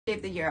Day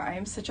of the year. I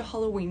am such a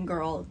Halloween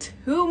girl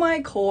to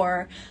my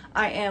core.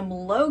 I am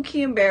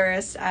low-key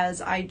embarrassed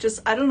as I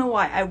don't know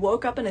why. I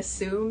woke up and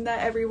assumed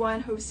that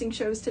everyone hosting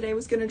shows today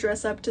was going to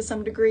dress up to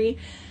some degree,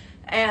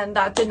 and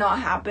that did not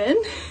happen.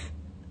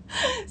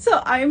 So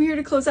I am here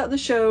to close out the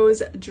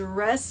shows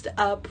dressed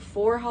up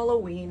for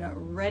Halloween,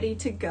 ready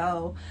to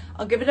go.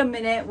 I'll give it a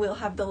minute. We'll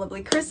have the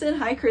lovely Kristen.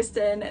 Hi,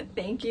 Kristen.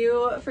 Thank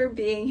you for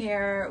being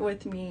here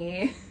with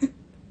me.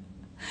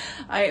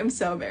 I am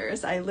so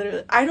embarrassed. I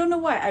don't know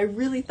why. I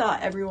really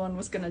thought everyone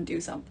was gonna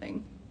do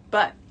something,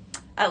 but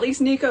at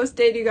least Nikos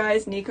did, you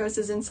guys. Nikos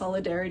is in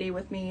solidarity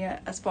with me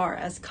as far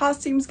as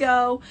costumes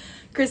go.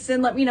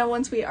 Kristen, let me know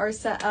once we are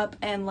set up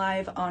and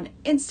live on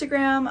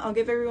Instagram. I'll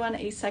give everyone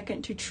a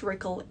second to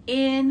trickle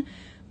in.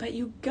 But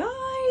you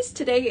guys,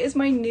 today is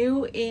my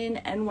new in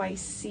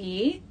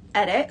NYC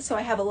edit. So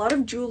I have a lot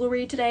of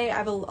jewelry today. I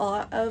have a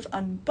lot of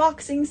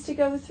unboxings to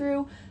go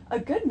through. A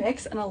good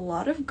mix and a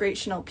lot of great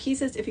Chanel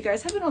pieces. If you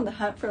guys have been on the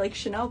hunt for like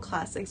Chanel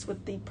classics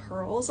with the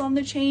pearls on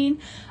the chain,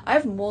 I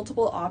have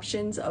multiple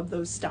options of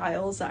those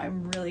styles that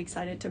I'm really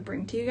excited to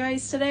bring to you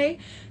guys today.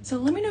 So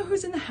let me know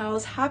who's in the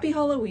house. Happy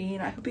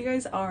Halloween. I hope you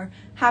guys are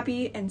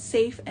happy and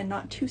safe and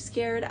not too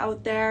scared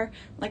out there.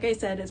 Like I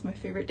said, it's my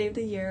favorite day of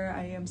the year.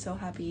 I am so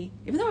happy.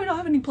 Even though I don't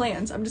have any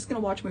plans, I'm just gonna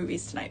watch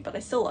movies tonight, but I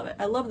still love it.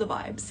 I love the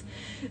vibes.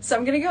 So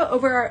I'm gonna go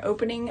over our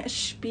opening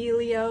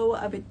spielio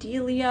of a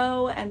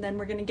dealio, and then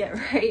we're gonna get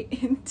right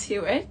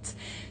into it.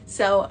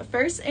 So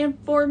first and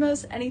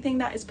foremost, anything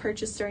that is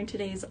purchased during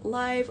today's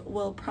live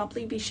will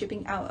promptly be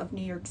shipping out of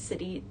New York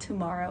City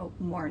tomorrow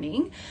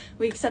morning.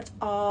 We accept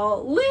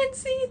all.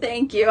 Lindsay,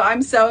 thank you.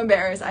 I'm so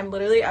embarrassed. I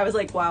was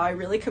like, wow, I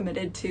really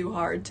committed too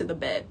hard to the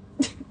bit.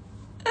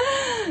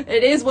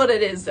 It is what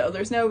it is though.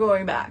 There's no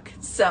going back.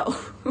 So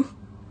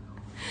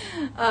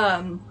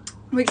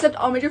we accept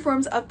all major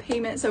forms of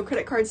payment. So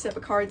credit cards,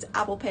 debit cards,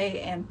 Apple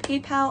Pay, and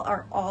PayPal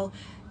are all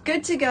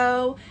good to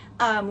go.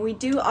 We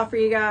do offer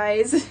you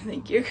guys,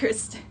 thank you,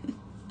 Kristen.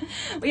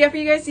 We offer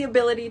you guys the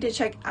ability to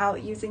check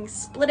out using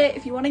Split It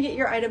if you want to get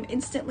your item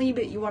instantly,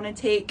 but you want to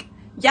take,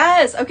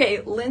 yes,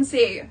 okay,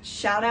 Lindsay,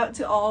 shout out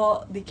to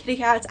all the kitty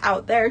cats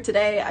out there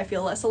today. I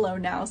feel less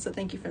alone now, so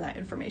thank you for that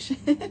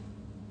information.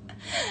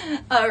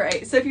 All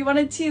right, so if you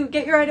wanted to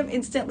get your item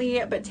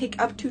instantly but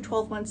take up to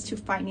 12 months to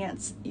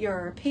finance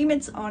your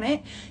payments on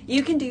it,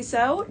 you can do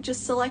so.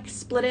 Just select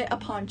Split It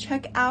upon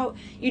checkout.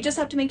 You just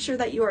have to make sure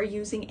that you are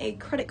using a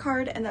credit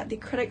card and that the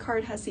credit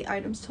card has the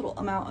item's total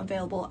amount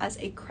available as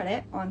a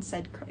credit on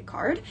said credit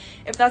card.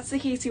 If that's the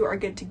case, you are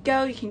good to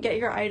go. You can get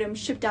your item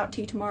shipped out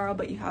to you tomorrow,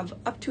 but you have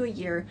up to a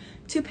year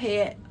to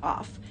pay it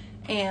off.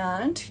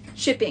 And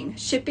shipping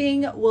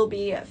will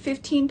be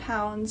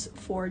 £15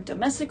 for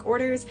domestic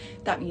orders.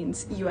 That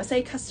means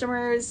USA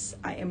customers.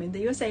 I am in the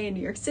USA in New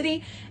York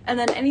City. And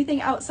then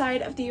anything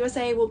outside of the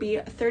USA will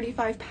be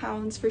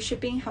 £35 for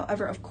shipping.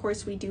 However, of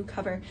course, we do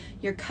cover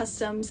your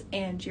customs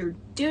and your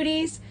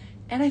duties.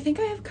 And I think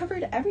I have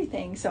covered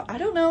everything. So I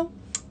don't know.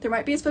 There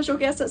might be a special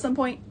guest at some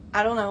point.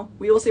 I don't know.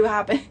 We will see what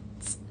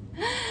happens.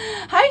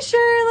 Hi,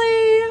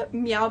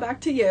 Shirley. Meow, back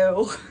to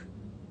you.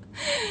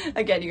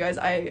 Again, you guys,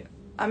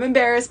 I'm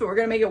embarrassed, but we're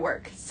gonna make it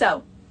work.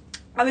 So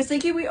I was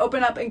thinking we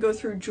open up and go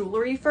through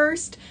jewelry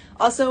first.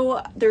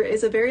 Also, there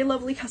is a very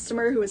lovely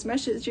customer who was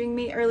messaging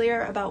me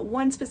earlier about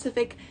one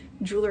specific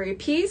jewelry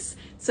piece.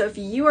 So if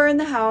you are in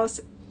the house,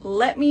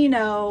 let me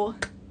know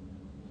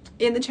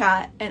in the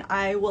chat and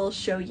I will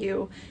show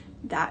you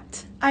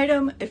that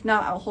item. If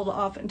not, I'll hold it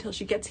off until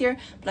she gets here,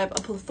 but I have a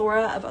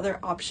plethora of other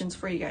options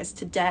for you guys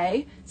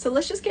today. So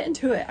let's just get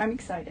into it. I'm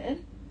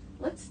excited.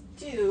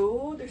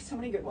 There's so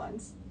many good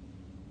ones.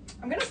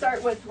 I'm gonna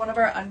start with one of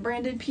our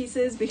unbranded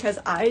pieces because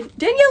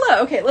Daniela,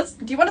 okay,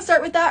 do you want to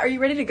start with that? Are you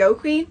ready to go,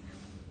 Queen?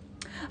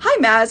 Hi,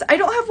 Maz. I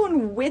don't have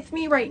one with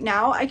me right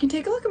now. I can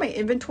take a look at my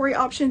inventory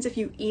options if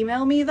you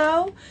email me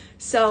though.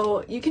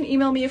 So you can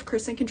email me if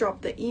Kristen can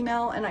drop the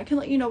email and I can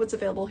let you know what's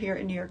available here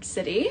in New York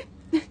City.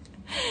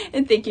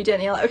 And thank you,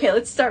 Daniela. Okay,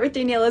 let's start with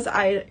Daniela's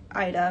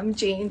item.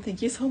 Jane,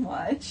 thank you so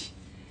much.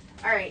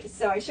 All right,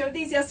 so I showed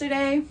these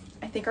yesterday.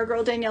 I think our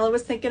girl Daniela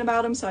was thinking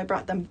about them, so I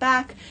brought them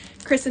back.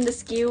 Kristen, the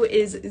SKU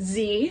is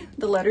Z,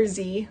 the letter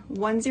Z,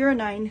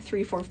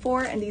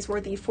 109344, and these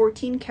were the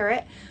 14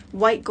 karat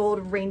white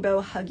gold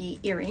rainbow huggy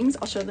earrings.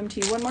 I'll show them to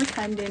you one more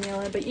time,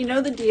 Daniela, but you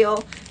know the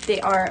deal. They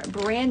are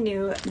brand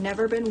new,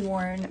 never been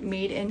worn,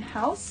 made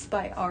in-house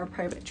by our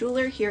private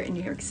jeweler here in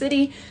New York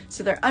City.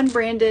 So they're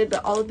unbranded,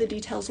 but all of the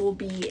details will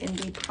be in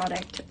the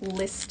product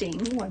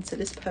listing once it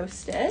is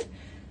posted.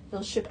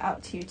 They'll ship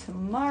out to you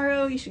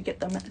tomorrow. You should get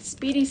them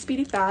speedy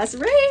fast.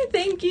 Ray,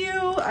 thank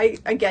you.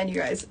 Again, you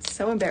guys,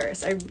 so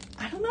embarrassed. I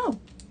don't know.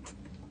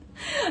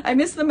 I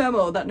missed the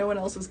memo that no one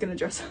else was gonna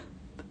dress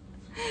up.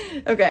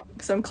 Okay,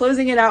 so I'm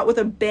closing it out with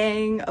a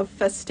bang of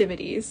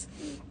festivities.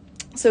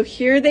 So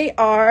here they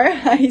are.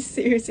 Hi,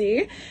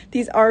 Susie.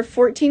 These are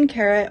 14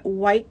 karat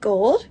white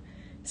gold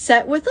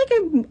set with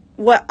like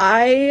what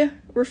I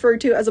refer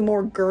to as a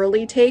more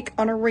girly take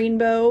on a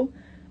rainbow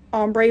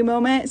ombre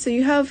moment. So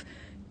you have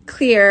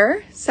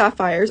clear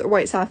sapphires or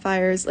white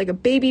sapphires, like a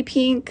baby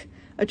pink,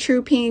 a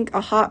true pink,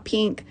 a hot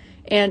pink,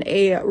 and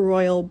a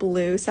royal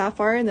blue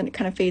sapphire, and then it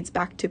kind of fades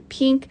back to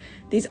pink.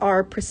 These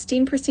are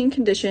pristine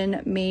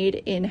condition,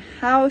 made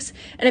in-house.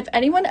 And if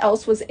anyone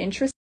else was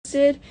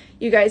interested,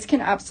 you guys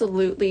can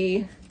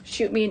absolutely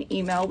shoot me an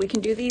email. We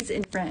can do these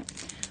in different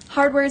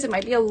hardwares. It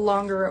might be a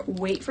longer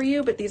wait for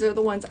you, but these are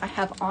the ones I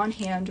have on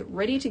hand,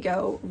 ready to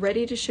go,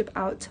 ready to ship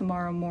out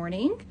tomorrow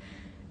morning.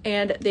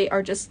 And they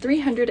are just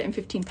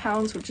 315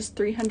 pounds, which is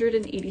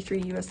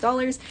 383 US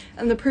dollars.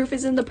 And the proof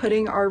is in the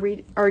pudding.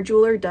 Our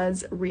jeweler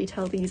does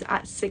retail these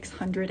at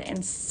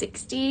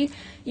 660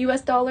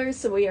 US dollars.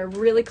 So we are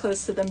really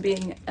close to them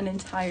being an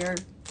entire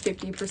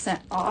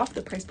 50% off.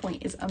 The price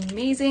point is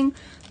amazing.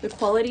 The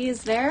quality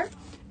is there.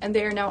 And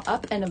they are now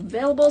up and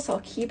available, so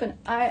I'll keep an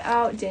eye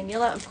out.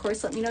 Daniela, of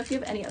course, let me know if you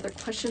have any other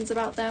questions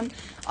about them.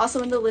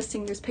 Also in the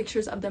listing, there's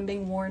pictures of them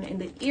being worn in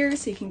the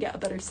ears, so you can get a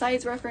better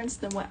size reference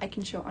than what I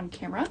can show on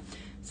camera.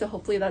 So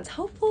hopefully that's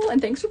helpful,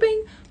 and thanks for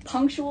being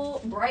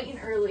punctual, bright and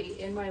early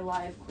in my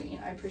live, Queen.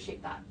 I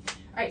appreciate that. All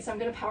right, so I'm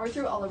gonna power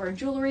through all of our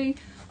jewelry.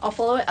 I'll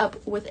follow it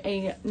up with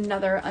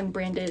another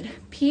unbranded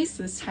piece,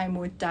 this time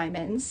with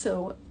diamonds.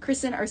 So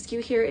Kristen, our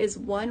SKU here is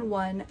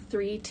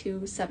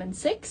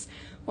 113276.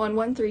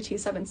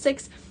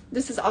 113276.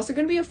 This is also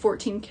going to be a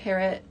 14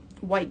 karat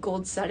white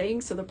gold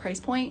setting, so the price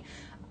point,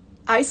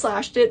 I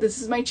slashed it.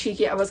 This is my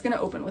cheeky, I was going to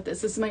open with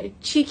this. This is my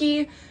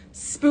cheeky,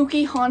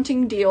 spooky,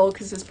 haunting deal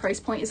because this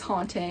price point is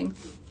haunting.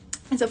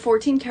 It's a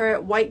 14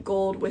 karat white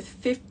gold with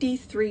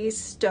 53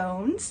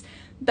 stones,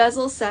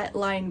 bezel set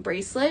line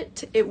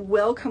bracelet. It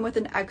will come with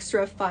an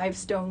extra 5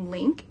 stone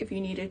link if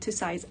you needed to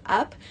size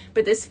up,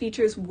 but this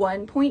features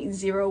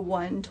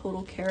 1.01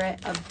 total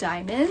carat of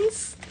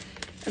diamonds.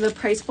 And the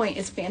price point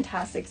is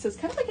fantastic. So it's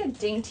kind of like a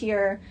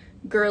daintier,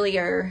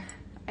 girlier,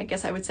 I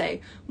guess I would say,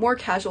 more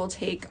casual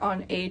take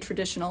on a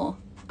traditional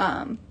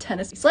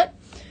tennis bracelet.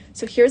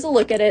 So here's a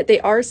look at it. They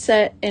are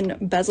set in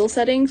bezel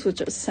settings,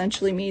 which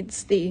essentially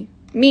means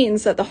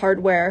that the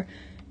hardware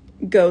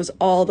goes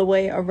all the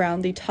way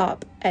around the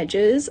top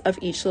edges of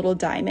each little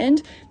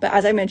diamond. But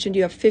as I mentioned,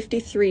 you have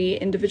 53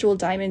 individual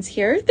diamonds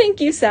here. Thank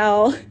you,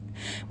 Sal.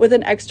 With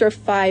an extra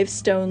 5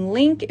 stone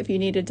link if you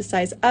needed to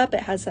size up.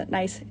 It has that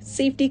nice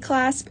safety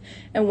clasp,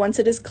 and once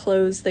it is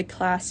closed, the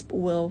clasp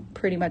will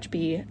pretty much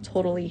be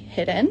totally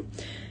hidden.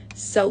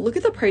 So look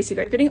at the price, you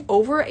guys. You're getting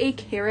over a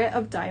carat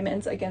of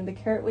diamonds. Again, the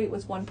carat weight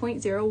was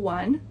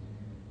 1.01.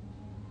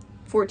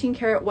 14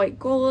 karat white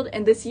gold,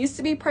 and this used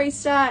to be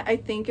priced at, I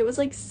think it was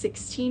like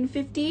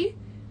 1650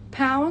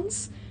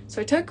 pounds.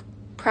 So I took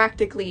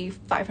practically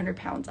 500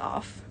 pounds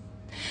off.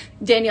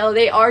 Danielle,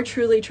 they are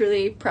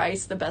truly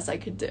priced the best I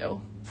could do.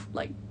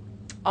 Like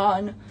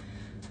on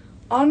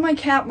my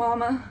cat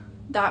mama,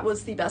 that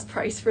was the best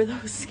price for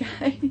those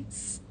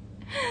guys.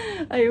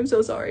 I am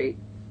so sorry.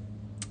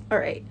 All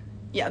right,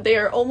 yeah, they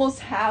are almost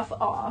half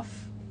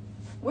off.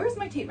 Where's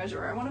my tape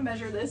measure? I want to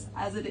measure this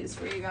as it is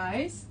for you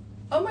guys.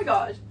 Oh my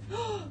god.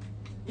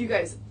 You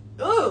guys,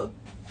 ugh,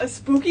 a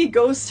spooky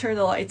ghost turned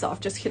the lights off.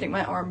 Just kidding,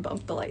 my arm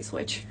bumped the light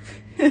switch.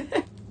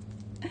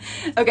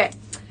 Okay,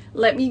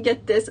 let me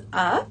get this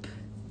up.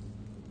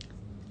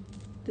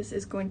 This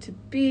is going to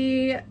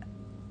be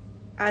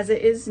as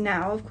it is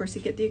now. Of course,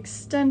 you get the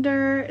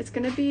extender. It's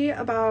going to be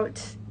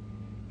about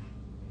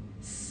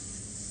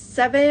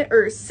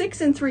 6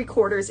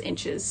 3/4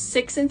 inches.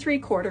 6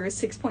 3/4,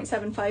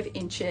 6.75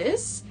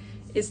 inches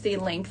is the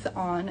length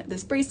on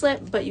this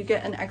bracelet, but you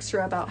get an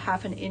extra about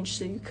half an inch,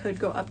 so you could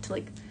go up to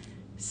like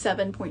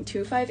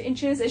 7.25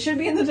 inches. It should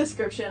be in the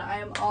description. I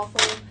am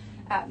awful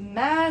at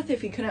math,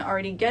 if you couldn't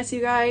already guess,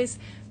 you guys.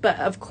 But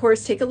of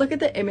course, take a look at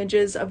the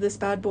images of this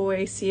bad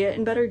boy, see it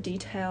in better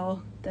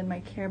detail than my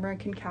camera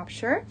can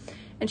capture.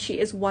 And she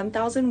is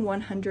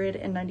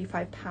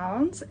 1,195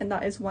 pounds, and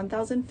that is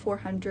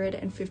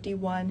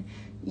 1,451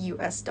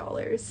 US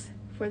dollars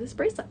for this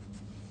bracelet.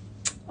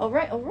 All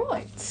right,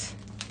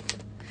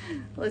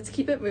 let's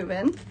keep it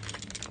moving.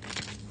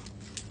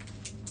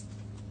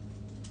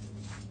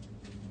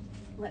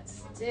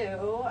 Let's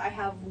do, I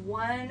have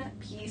one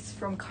piece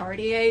from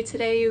Cartier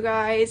today, you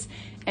guys,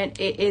 and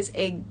it is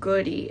a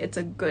goodie. It's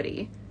a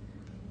goodie.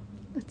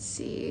 Let's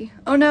see.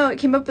 Oh no, it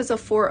came up as a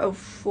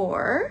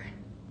 404.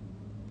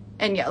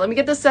 And yeah, let me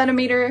get the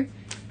centimeter,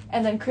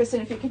 and then Kristen,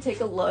 if you can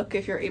take a look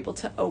if you're able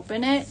to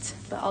open it,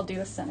 but I'll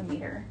do a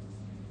centimeter.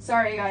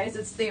 Sorry guys,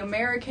 it's the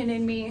American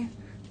in me.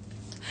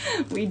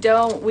 We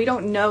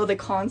don't know the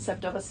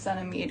concept of a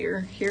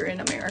centimeter here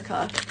in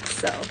America.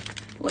 So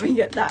let me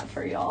get that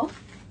for y'all.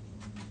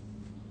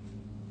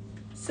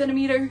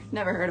 Centimeter,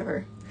 never heard of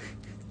her.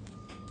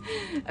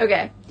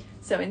 Okay,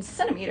 so in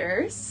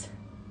centimeters,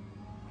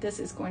 this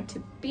is going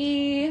to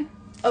be,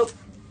 oh,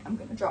 I'm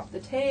gonna drop the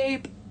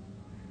tape.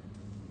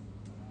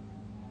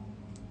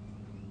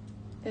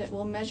 It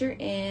will measure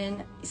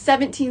in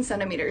 17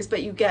 centimeters,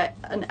 but you get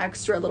an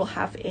extra little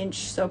half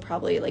inch, so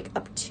probably like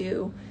up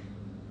to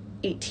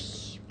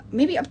 18,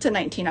 maybe up to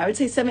 19. I would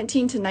say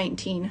 17 to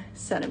 19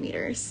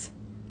 centimeters,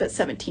 but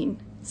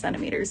 17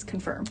 centimeters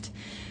confirmed.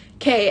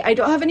 Okay, I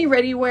don't have any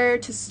ready wear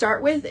to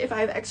start with. If I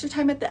have extra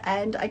time at the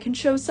end, I can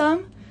show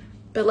some,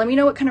 But let me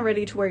know what kind of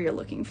ready to wear you're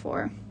looking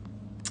for.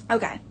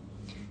 Okay,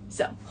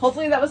 so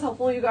hopefully that was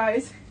helpful, you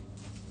guys.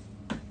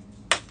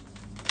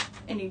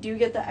 And you do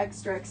get the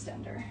extra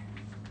extender.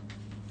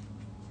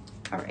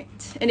 All right,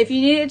 and if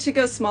you needed to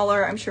go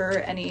smaller, I'm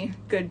sure any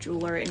good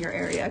jeweler in your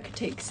area could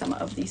take some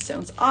of these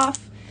stones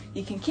off.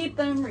 You can keep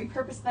them,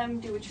 repurpose them,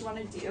 do what you want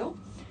to do. All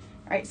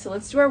right, so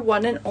let's do our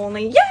one and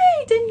only.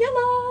 Yay,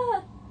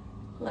 Daniela!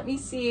 Let me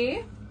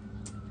see.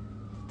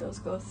 Those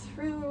go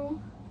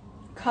through.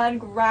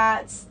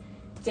 Congrats.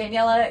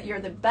 Daniela, you're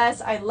the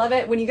best. I love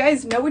it. When you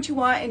guys know what you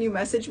want and you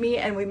message me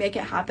and we make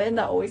it happen,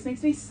 that always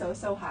makes me so,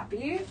 so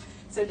happy.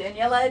 So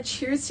Daniela,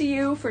 cheers to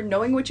you for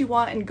knowing what you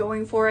want and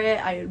going for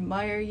it. I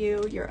admire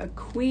you. You're a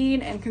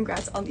queen, and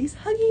congrats on these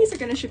Huggies. They're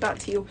going to ship out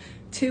to you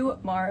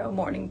tomorrow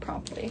morning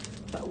promptly,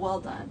 but well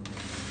done.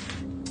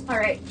 All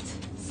right,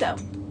 so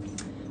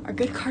our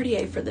good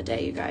Cartier for the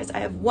day, you guys. I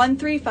have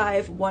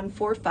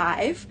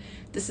 135145.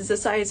 This is a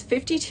size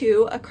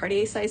 52, a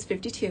Cartier size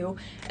 52,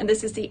 and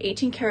this is the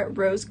 18 karat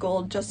rose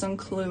gold Justin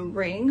Clou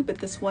ring, but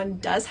this one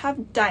does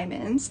have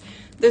diamonds.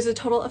 There's a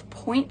total of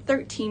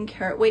 0.13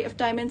 carat weight of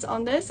diamonds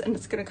on this, and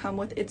it's going to come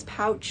with its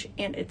pouch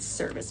and its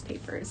service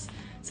papers.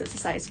 So it's a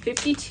size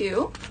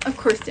 52. Of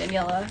course,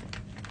 Daniela,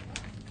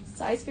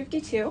 size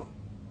 52.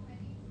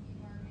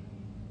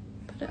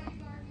 Put it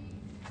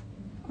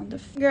on the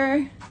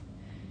finger.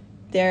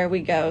 There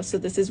we go. So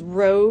this is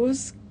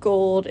rose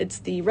gold. It's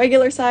the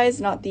regular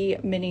size, not the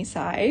mini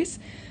size,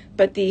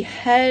 but the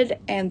head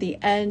and the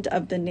end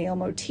of the nail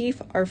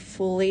motif are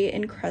fully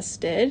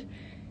encrusted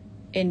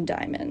in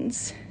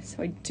diamonds.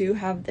 So I do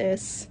have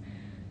this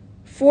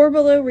for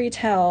below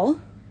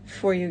retail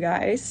for you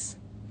guys.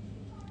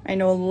 I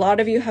know a lot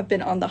of you have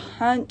been on the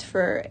hunt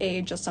for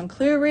a Justin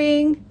Clou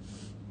ring.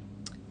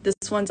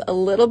 This one's a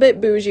little bit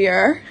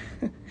bougier.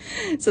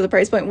 So the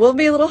price point will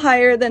be a little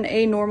higher than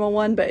a normal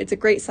one, but it's a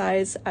great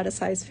size at a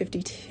size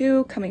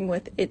 52, coming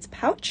with its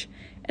pouch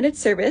and its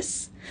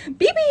service.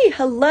 BB,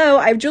 hello.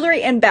 I have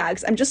jewelry and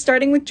bags. I'm just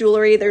starting with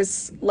jewelry.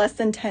 There's less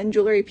than 10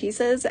 jewelry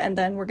pieces, and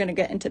then we're going to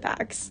get into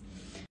bags.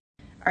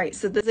 All right,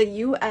 so there's a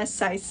US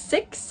size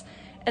 6,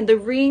 and the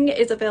ring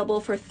is available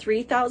for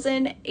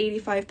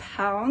 3,085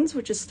 pounds,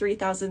 which is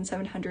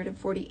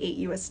 3,748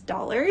 US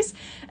dollars.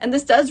 And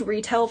this does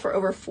retail for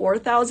over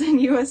 4,000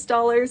 US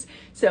dollars.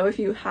 So if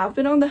you have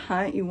been on the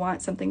hunt, you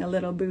want something a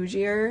little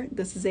bougier,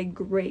 this is a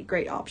great,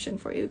 great option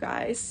for you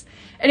guys.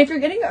 And if you're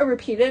getting a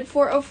repeated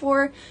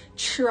 404,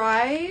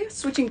 try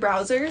switching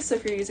browsers. So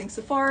if you're using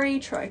Safari,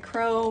 try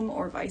Chrome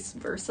or vice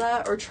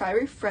versa, or try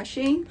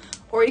refreshing.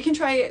 Or you can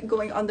try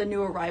going on the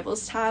new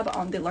arrivals tab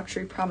on the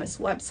Luxury Promise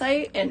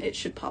website, and it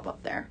should pop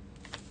up there.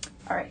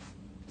 All right.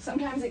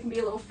 Sometimes it can be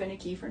a little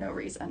finicky for no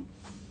reason,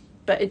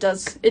 but it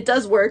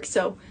does work.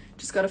 So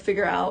just got to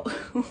figure out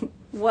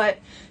what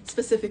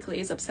specifically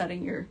is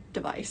upsetting your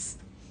device.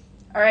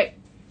 All right.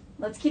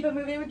 Let's keep it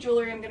moving with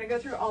jewelry. I'm going to go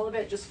through all of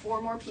it, just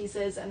 4 more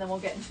pieces, and then we'll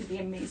get into the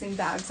amazing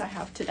bags I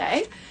have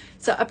today.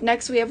 So up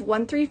next, we have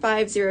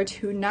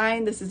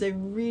 135029. This is a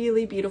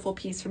really beautiful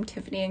piece from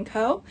Tiffany &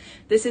 Co.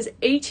 This is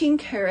 18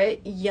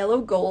 karat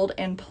yellow gold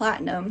and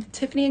platinum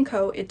Tiffany &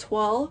 Co.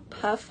 Etoile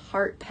Puff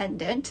Heart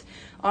Pendant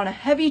on a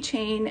heavy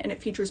chain, and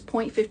it features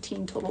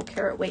 0.15 total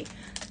carat weight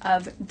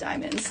of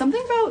diamonds.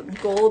 Something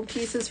about gold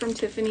pieces from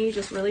Tiffany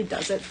just really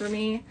does it for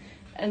me.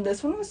 And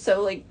this one was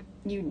so like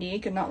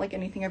unique and not like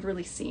anything I've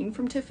really seen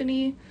from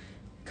Tiffany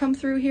come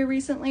through here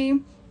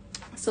recently.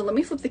 So let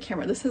me flip the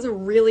camera. This has a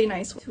really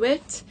nice to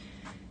it.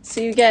 So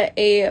you get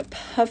a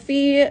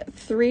puffy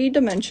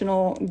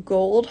 3-dimensional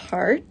gold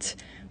heart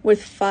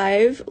with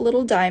 5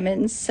 little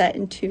diamonds set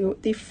into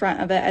the front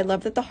of it. I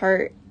love that the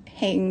heart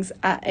hangs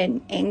at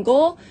an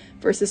angle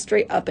versus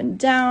straight up and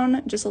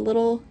down. Just a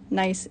little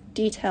nice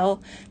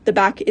detail. The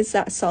back is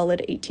that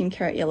solid 18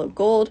 karat yellow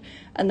gold,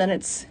 and then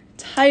it's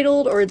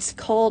titled, or it's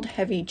called,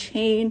 heavy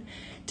chain.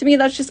 To me,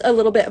 that's just a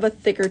little bit of a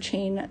thicker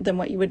chain than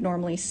what you would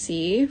normally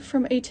see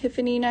from a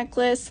Tiffany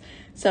necklace.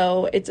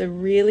 So it's a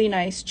really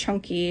nice,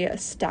 chunky,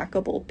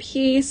 stackable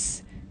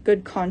piece.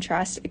 Good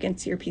contrast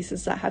against your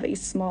pieces that have a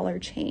smaller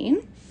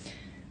chain.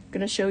 I'm going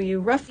to show you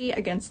roughly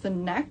against the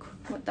neck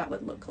what that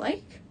would look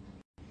like.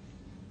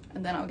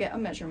 And then I'll get a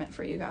measurement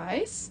for you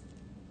guys.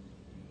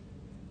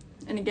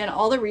 And again,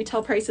 all the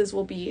retail prices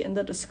will be in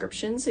the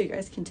description, so you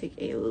guys can take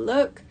a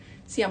look,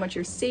 see how much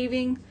you're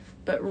saving.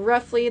 But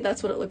roughly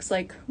that's what it looks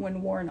like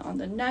when worn on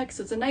the neck.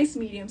 So it's a nice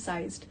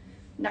medium-sized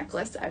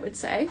necklace, I would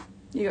say.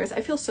 You guys, I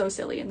feel so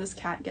silly in this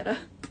cat get up.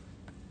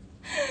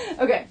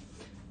 Okay,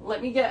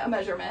 let me get a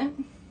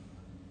measurement.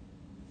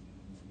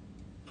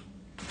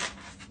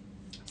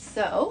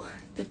 So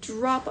the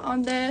drop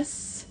on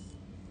this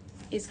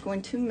is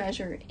going to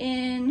measure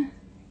in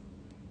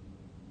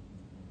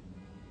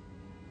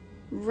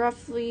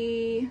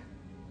roughly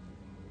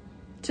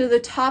to the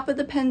top of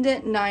the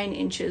pendant, 9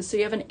 inches. So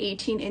you have an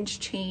 18-inch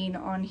chain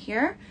on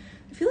here.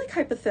 I feel like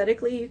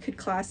hypothetically you could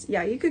class,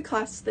 yeah, you could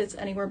class this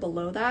anywhere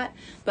below that,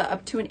 but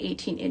up to an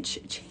 18-inch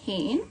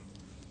chain.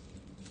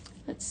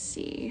 Let's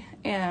see.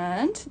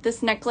 And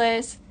this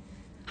necklace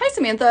Hi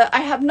Samantha,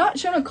 I have not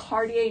shown a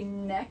Cartier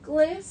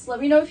necklace. Let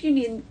me know if you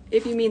mean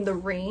the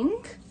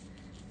ring,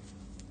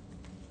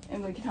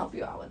 and we can help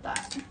you out with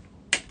that.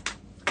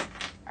 All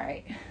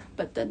right,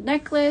 but the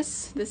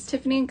necklace, this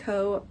Tiffany &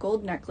 Co.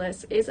 gold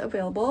necklace, is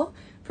available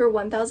for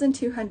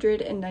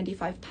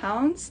 1,295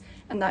 pounds,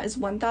 and that is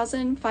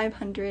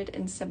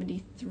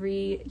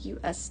 1,573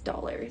 US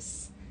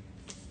dollars.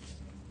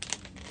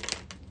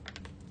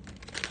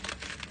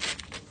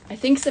 I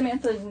think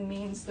Samantha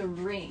means the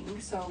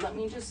ring, so let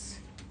me just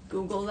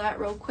Google that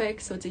real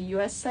quick. So it's a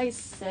US size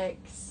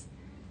 6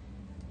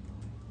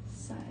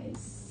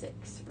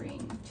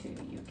 ring to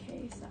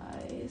UK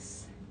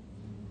size.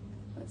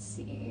 Let's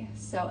see.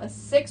 So a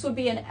 6 would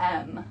be an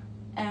M.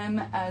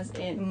 M as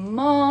in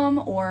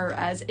mom, or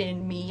as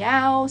in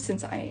meow,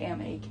 since I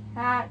am a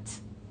cat.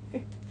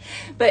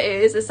 But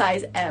it is a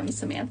size M,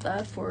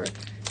 Samantha, for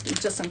the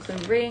Just Unclear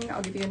ring.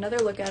 I'll give you another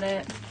look at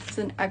it. It's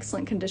in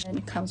excellent condition.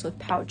 It comes with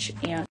pouch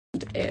and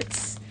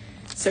its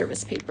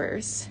service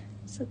papers.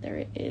 So there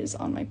it is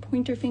on my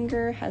pointer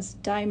finger. Has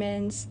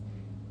diamonds.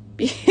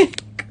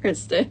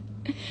 Kristen,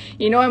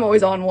 you know I'm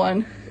always on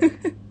one.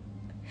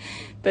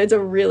 But it's a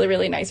really,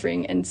 really nice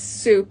ring and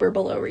super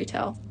below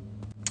retail.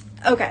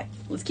 Okay,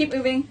 let's keep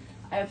moving.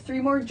 I have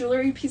 3 more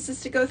jewelry pieces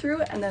to go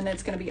through, and then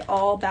it's going to be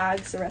all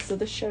bags the rest of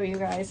the show, you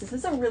guys. This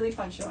is a really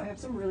fun show. I have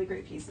some really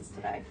great pieces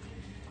today.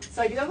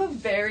 So I do have a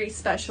very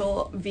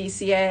special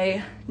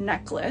VCA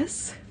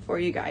necklace for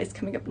you guys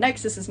coming up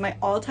next. This is my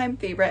all-time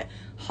favorite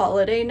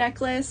holiday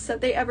necklace that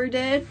they ever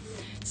did.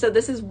 So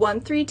this is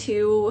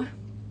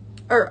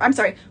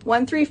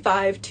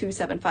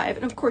 135275,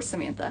 and of course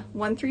Samantha,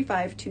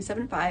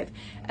 135275,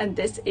 and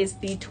this is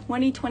the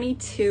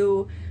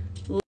 2022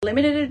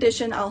 limited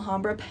edition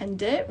Alhambra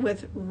pendant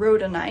with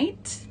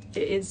rhodonite.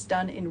 It is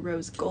done in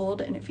rose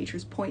gold, and it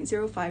features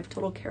 0.05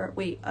 total carat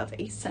weight of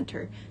a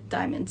center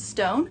diamond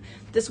stone.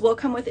 This will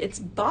come with its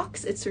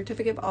box, its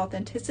certificate of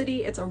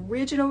authenticity, its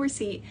original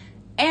receipt,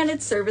 and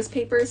its service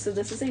papers. So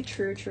this is a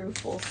true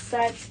full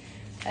set.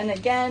 And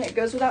again, it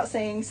goes without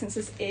saying, since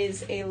this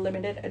is a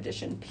limited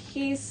edition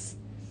piece,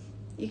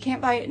 you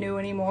can't buy it new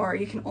anymore.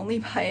 You can only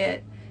buy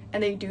it,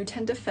 and they do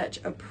tend to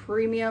fetch a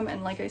premium.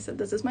 And like I said,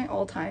 this is my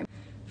all-time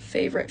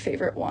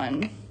favorite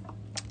one.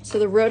 So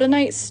the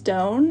rhodonite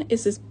stone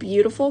is this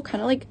beautiful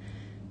kind of like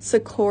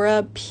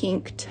sakura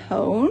pink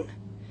tone.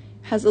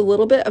 Has a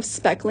little bit of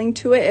speckling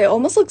to it. It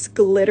almost looks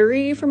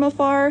glittery from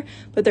afar,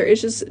 but there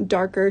is just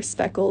darker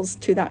speckles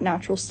to that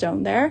natural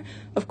stone there.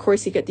 Of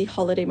course, you get the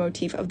holiday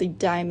motif of the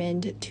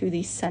diamond to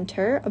the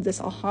center of this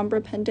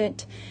Alhambra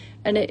pendant,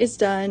 and it is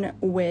done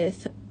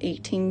with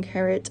 18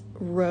 karat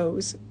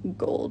rose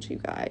gold, you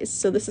guys.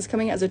 So this is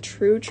coming as a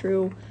true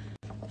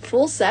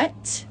full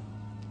set.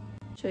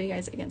 Show you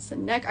guys against the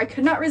neck. I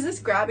could not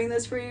resist grabbing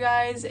this for you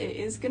guys. It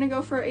is gonna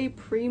go for a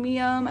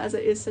premium, as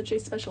it is such a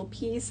special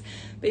piece.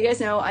 But you guys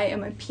know I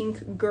am a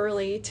pink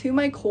girly to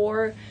my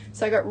core,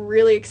 so I got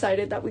really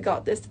excited that we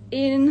got this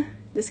in.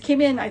 This came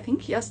in, I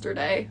think,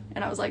 yesterday,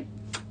 and I was like,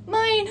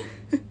 mine.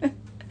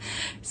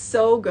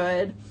 So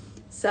good.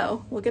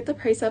 So we'll get the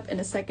price up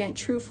in a second.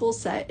 True full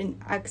set in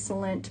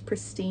excellent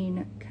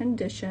pristine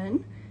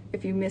condition.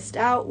 If you missed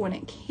out when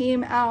it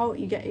came out,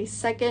 you get a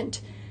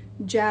second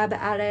jab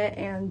at it,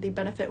 and the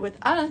benefit with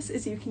us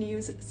is you can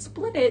use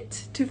Split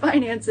It to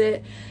finance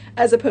it,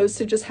 as opposed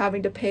to just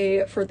having to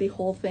pay for the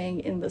whole thing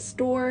in the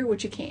store,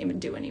 which you can't even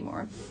do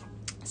anymore.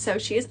 So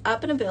she is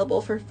up and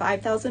available for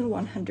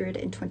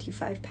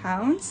 5,125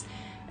 pounds,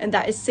 and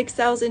that is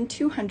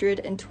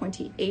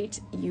 6,228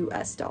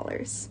 US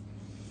dollars.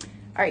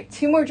 All right,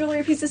 2 more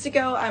jewelry pieces to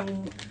go.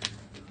 I'm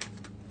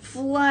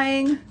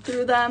flying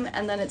through them,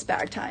 and then it's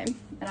bag time,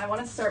 and I want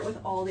to start with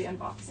all the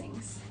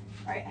unboxings.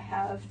 All right, I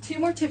have 2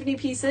 more Tiffany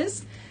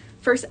pieces.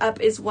 First up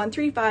is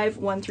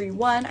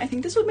 135131. I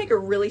think this would make a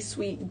really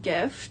sweet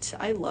gift.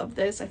 I love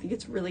this. I think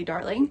it's really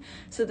darling.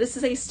 So this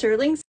is a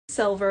sterling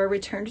silver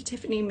Return to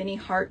Tiffany mini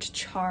heart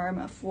charm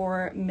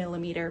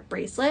 4mm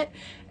bracelet,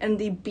 and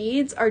the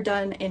beads are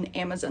done in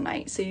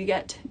Amazonite. So you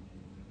get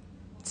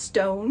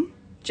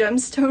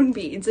gemstone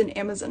beads in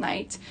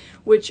Amazonite,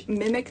 which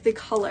mimic the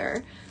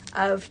color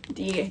of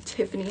the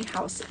Tiffany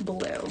House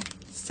Blue.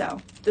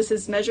 So this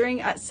is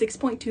measuring at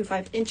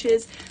 6.25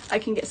 inches. I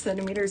can get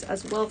centimeters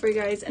as well for you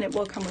guys, and it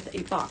will come with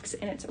a box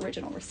and its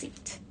original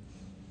receipt.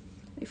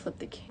 Let me flip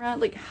the camera.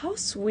 Like, how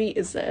sweet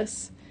is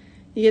this?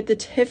 You get the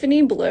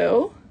Tiffany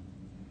blue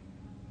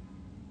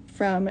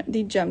from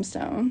the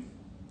gemstone,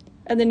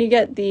 and then you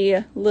get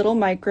the little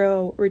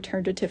micro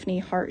Return to Tiffany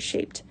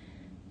heart-shaped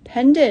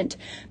pendant.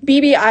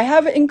 BB, I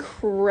have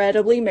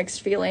incredibly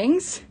mixed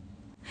feelings.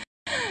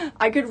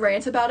 I could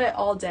rant about it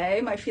all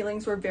day. My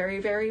feelings were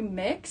very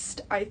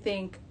mixed. I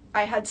think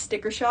I had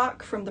sticker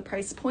shock from the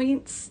price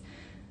points.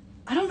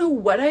 I don't know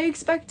what I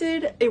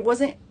expected. It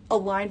wasn't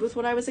aligned with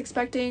what I was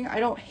expecting.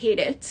 I don't hate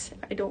it.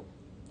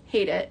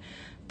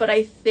 But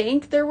I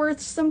think there were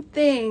some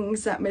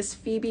things that Miss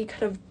Phoebe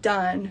could have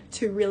done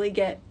to really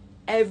get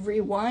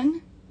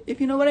everyone, if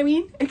you know what I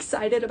mean,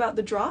 excited about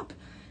the drop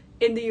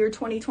in the year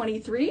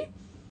 2023.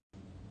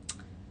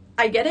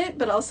 I get it,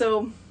 but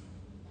also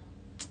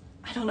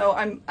I don't know,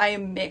 I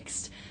am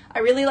mixed. I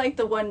really like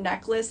the one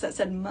necklace that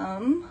said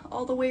mum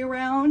all the way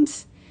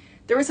around.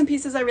 There were some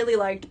pieces I really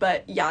liked,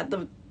 but yeah,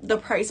 the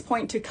price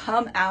point to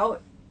come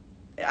out,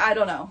 I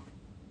don't know.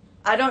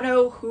 I don't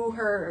know who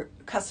her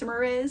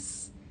customer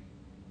is.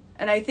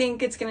 And I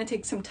think it's going to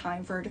take some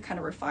time for her to kind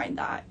of refine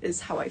that,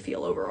 is how I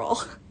feel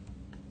overall.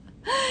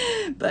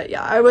 But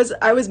yeah, I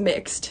was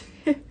mixed.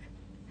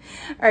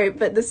 All right,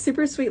 but the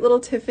super sweet little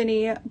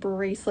Tiffany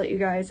bracelet, you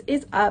guys,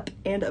 is up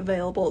and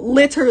available.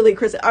 Literally,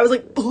 Chris, I was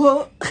like,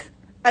 oh,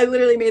 I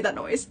literally made that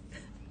noise.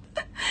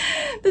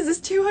 This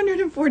is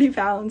 240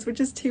 pounds, which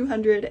is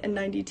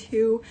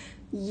 292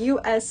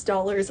 US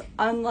dollars,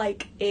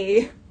 unlike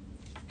a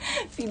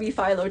Phoebe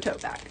Philo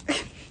tote bag.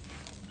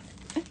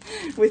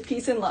 With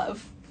peace and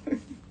love.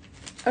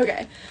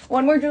 Okay,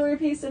 one more jewelry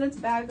piece in its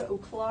bag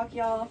o'clock,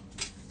 y'all.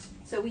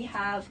 So we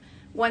have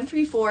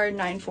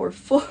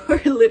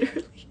 134944,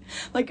 literally.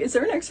 Like, is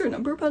there an extra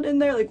number put in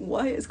there? Like,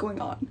 what is going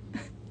on?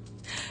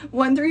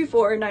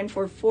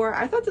 134944.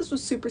 I thought this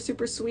was super,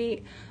 super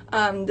sweet.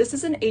 This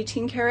is an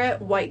 18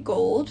 karat white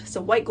gold. So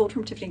white gold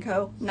from Tiffany &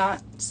 Co.,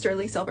 not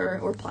sterling silver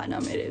or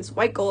platinum. It is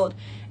white gold.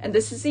 And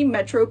this is the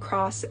Metro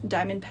Cross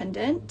diamond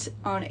pendant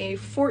on a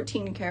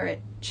 14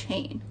 karat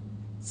chain.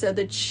 So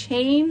the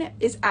chain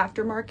is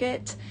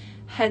aftermarket,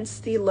 hence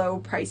the low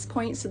price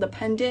point. So the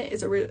pendant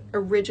is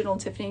original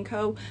Tiffany &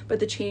 Co., but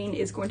the chain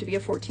is going to be a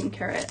 14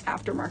 karat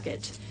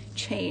aftermarket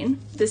chain.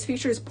 This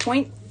features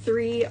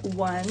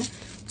 0.31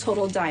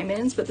 total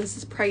diamonds, but this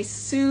is priced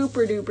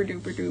super duper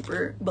duper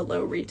duper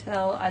below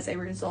retail as a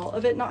result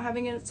of it not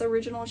having its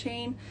original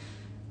chain.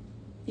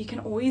 You can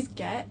always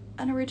get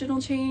an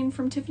original chain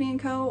from Tiffany &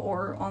 Co.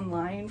 or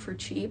online for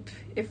cheap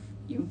if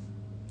you,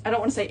 I don't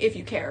want to say if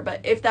you care,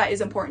 but if that is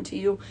important to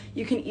you,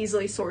 you can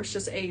easily source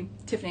just a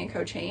Tiffany &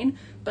 Co. chain.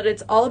 But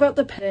it's all about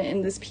the pendant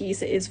in this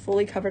piece. It is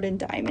fully covered in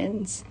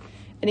diamonds.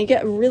 And you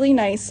get a really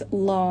nice,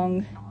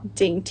 long,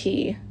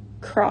 dainty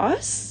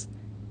cross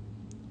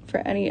for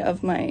any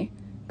of my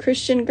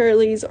Christian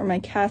girlies or my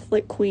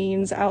Catholic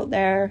queens out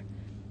there.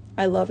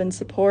 I love and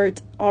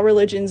support all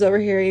religions over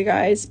here, you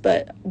guys,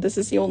 but this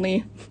is the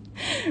only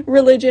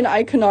religion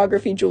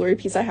iconography jewelry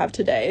piece I have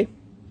today.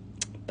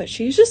 But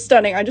she's just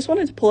stunning. I just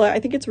wanted to pull it. I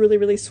think it's really,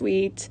 really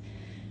sweet,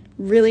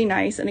 really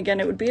nice. And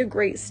again, it would be a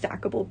great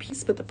stackable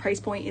piece, but the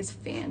price point is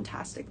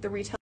fantastic. The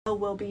retail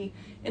will be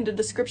in the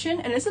description,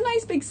 and it's a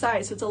nice big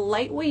size. So it's a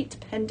lightweight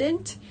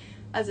pendant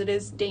as it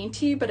is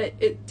dainty, but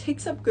it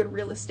takes up good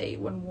real estate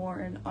when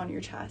worn on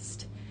your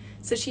chest.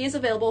 So she is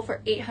available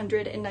for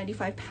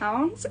 895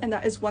 pounds, and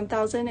that is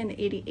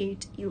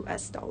 1,088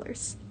 US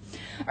dollars.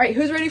 All right,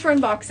 who's ready for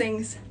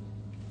unboxings?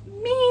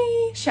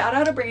 Me. Shout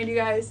out to Brand, you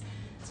guys.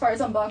 As far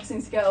as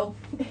unboxings go,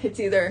 it's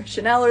either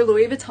Chanel or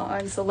Louis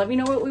Vuitton, so let me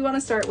know what we want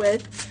to start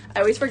with. I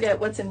always forget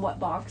what's in what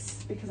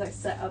box because I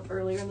set up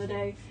earlier in the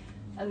day,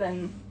 and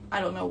then I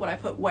don't know what I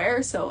put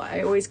where, so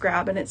I always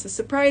grab, and it's a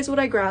surprise what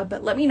I grab.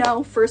 But let me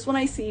know. First one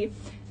I see,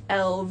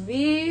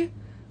 LV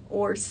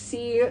or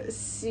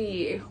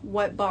CC,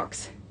 what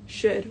box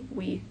should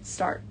we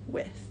start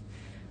with?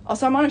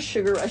 Also, I'm on a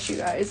sugar rush, you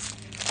guys.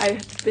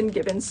 I've been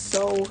given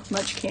so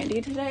much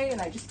candy today,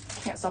 and I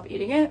just can't stop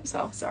eating it,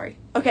 so sorry.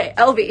 Okay,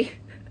 LV.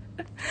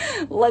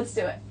 Let's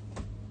do it.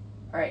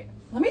 All right,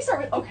 let me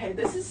start with, okay,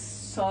 this is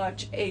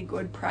such a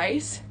good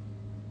price.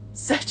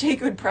 Such a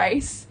good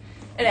price.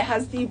 And it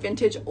has the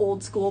vintage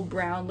old school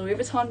brown Louis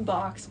Vuitton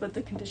box, but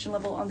the condition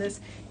level on this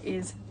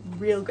is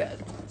real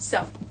good.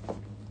 So,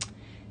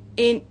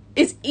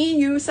 is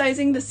EU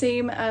sizing the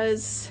same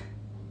as,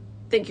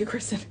 thank you,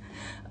 Kristen.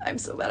 I'm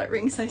so bad at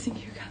ring sizing,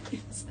 you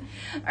guys.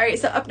 All right,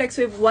 so up next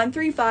we have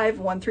 135,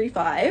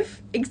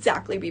 135.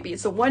 Exactly, BB.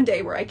 So one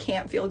day where I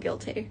can't feel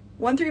guilty.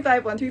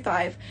 135,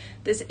 135.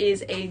 This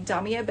is a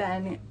Damier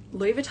Ben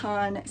Louis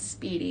Vuitton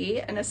Speedy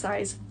and a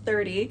size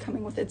 30,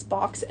 coming with its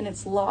box and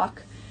its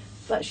lock.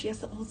 But she has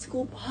the old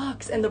school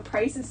box, and the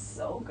price is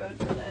so good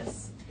for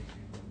this.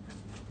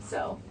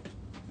 So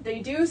they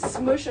do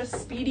smush a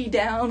Speedy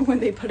down when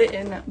they put it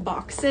in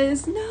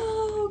boxes.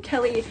 No,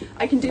 Kelly,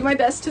 I can do my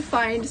best to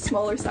find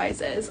smaller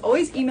sizes.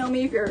 Always email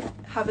me if you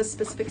have a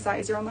specific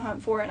size you're on the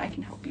hunt for, and I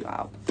can help you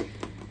out.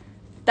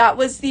 That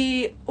was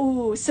the,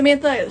 oh,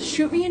 Samantha,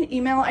 shoot me an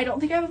email. I don't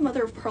think I have a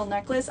mother of pearl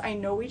necklace. I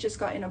know we just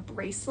got in a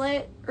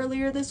bracelet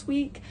earlier this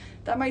week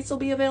that might still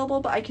be available,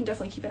 but I can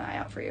definitely keep an eye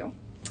out for you.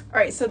 All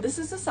right, so this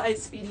is a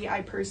size Speedy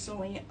I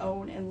personally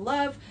own and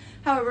love.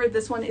 However,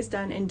 this one is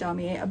done in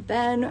Damier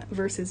Ben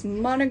versus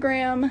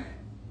Monogram.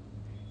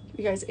 Give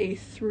you guys a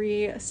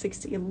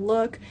 360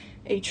 look,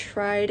 a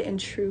tried and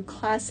true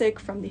classic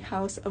from the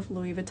house of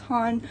Louis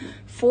Vuitton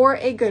for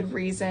a good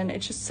reason.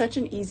 It's just such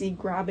an easy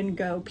grab and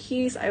go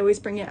piece. I always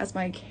bring it as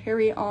my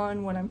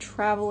carry-on when I'm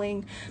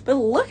traveling. But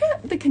look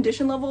at the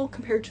condition level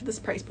compared to this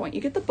price point.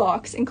 You get the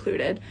box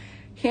included.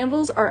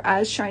 Handles are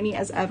as shiny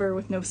as ever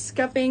with no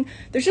scuffing.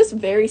 There's just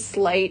very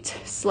slight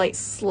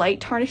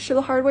tarnish to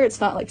the hardware.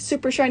 It's not like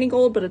super shiny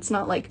gold, but it's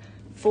not like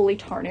fully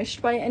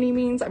tarnished by any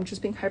means. I'm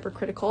just being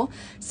hypercritical.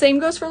 Same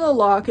goes for the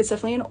lock. It's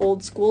definitely an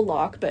old school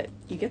lock, but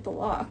you get the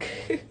lock.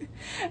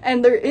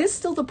 And there is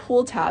still the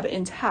pull tab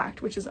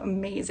intact, which is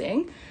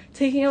amazing.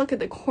 Taking a look at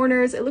the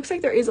corners, it looks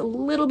like there is a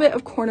little bit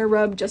of corner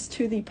rub just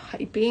to the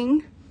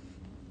piping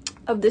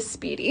of this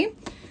Speedy.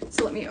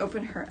 So let me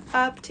open her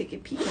up, take a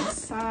peek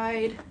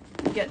inside.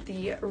 You get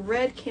the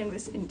red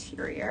canvas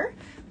interior,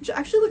 which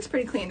actually looks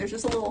pretty clean. There's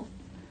just a little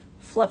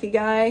fluffy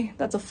guy.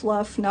 That's a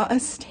fluff, not a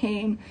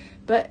stain,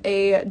 but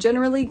a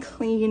generally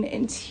clean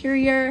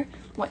interior.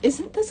 Well,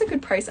 isn't this a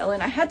good price,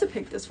 Ellen? I had to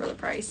pick this for the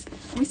price.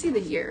 Let me see the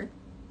year.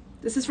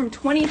 This is from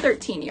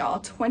 2013, y'all.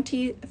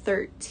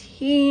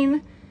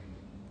 2013.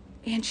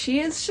 And she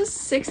is just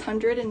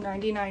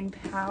 699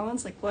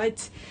 pounds. Like,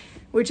 what?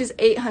 Which is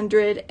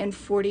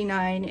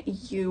 $849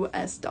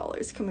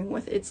 US, coming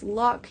with its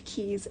lock,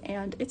 keys,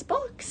 and its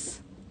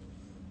box.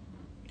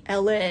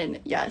 Ellen,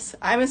 yes,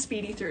 I'm a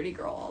Speedy 30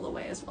 girl all the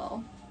way as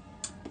well.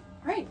 All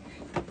right,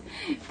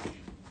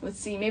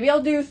 let's see, maybe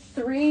I'll do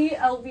 3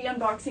 LV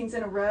unboxings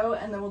in a row,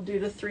 and then we'll do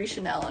the 3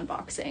 Chanel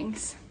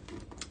unboxings.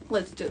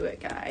 Let's do it,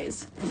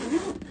 guys.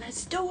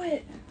 Let's do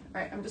it.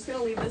 All right, I'm just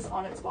gonna leave this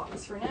on its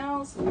box for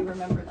now, so we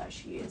remember that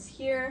she is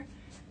here.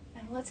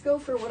 And let's go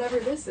for whatever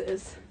this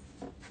is.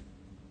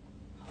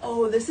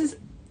 Oh, this is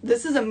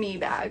a me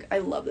bag. I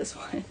love this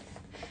one.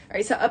 All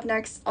right, so up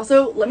next,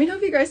 also, let me know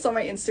if you guys saw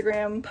my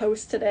Instagram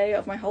post today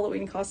of my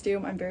Halloween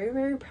costume. I'm very,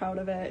 very proud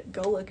of it.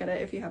 Go look at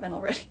it if you haven't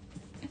already.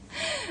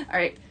 All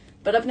right,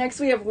 but up next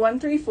we have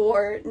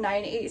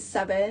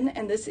 134987,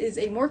 and this is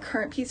a more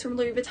current piece from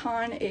Louis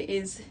Vuitton. It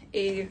is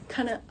a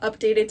kind of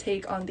updated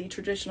take on the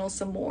traditional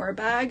Samore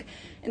bag,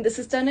 and this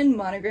is done in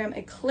monogram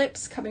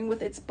Eclipse, coming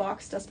with its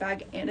box, dust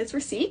bag, and its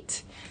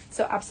receipt.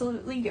 So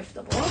absolutely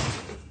giftable.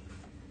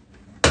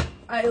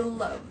 I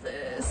love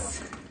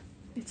this.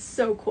 It's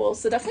so cool.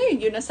 So definitely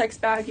a unisex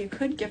bag. You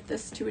could gift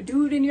this to a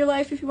dude in your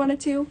life if you wanted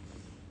to.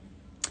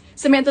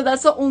 Samantha,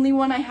 that's the only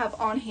one I have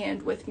on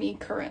hand with me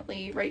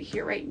currently, right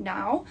here, right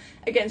now.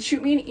 Again,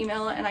 shoot me an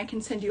email and I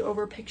can send you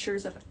over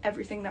pictures of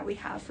everything that we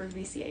have for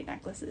VCA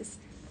necklaces.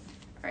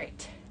 All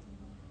right.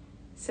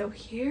 So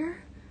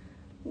here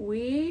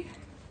we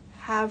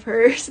have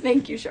hers.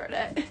 Thank you,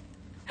 Charlotte.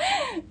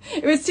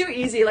 It was too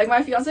easy. Like,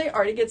 my fiance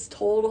already gets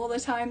told all the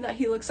time that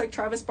he looks like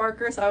Travis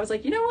Barker, so I was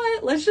like, you know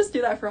what, let's just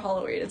do that for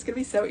Halloween. It's gonna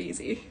be so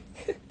easy.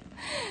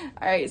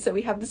 All right, so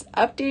we have this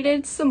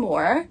updated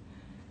Samore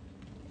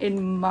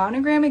in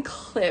monogram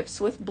Eclipse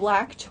with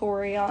black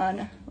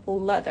Torion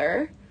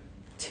leather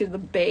to the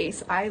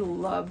base. I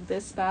love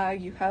this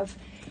bag. You have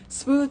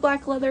smooth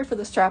black leather for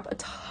the strap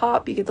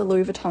atop. You get the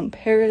Louis Vuitton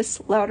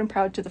Paris loud and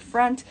proud to the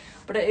front,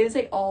 but it is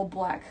a all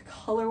black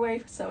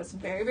colorway, so it's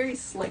very, very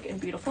slick and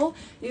beautiful.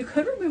 You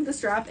could remove the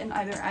strap and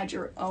either add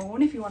your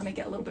own if you want to make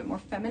it a little bit more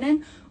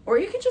feminine, or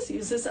you could just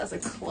use this as a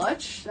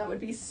clutch. That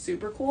would be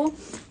super cool.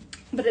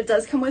 But it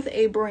does come with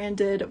a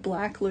branded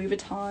black Louis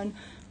Vuitton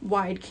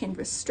wide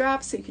canvas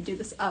strap, so you could do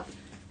this up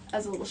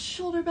as a little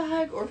shoulder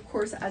bag, or of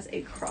course as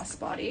a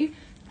crossbody.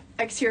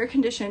 Exterior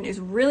condition is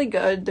really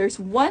good. There's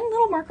one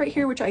little mark right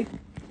here which I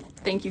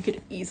think you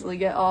could easily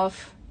get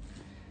off,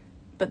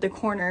 but the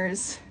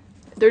corners,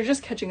 they're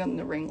just catching on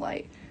the ring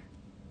light.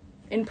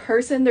 In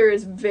person there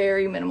is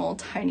very minimal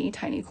tiny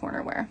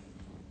corner wear.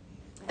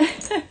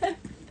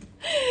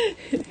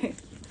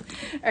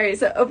 All right,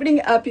 so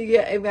opening up, you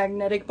get a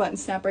magnetic button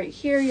snap right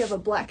here. You have a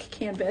black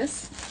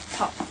canvas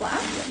top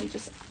flap. Let me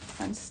just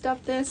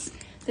unstuff this.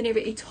 Then you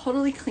have a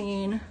totally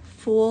clean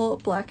full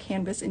black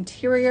canvas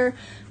interior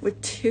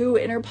with 2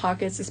 inner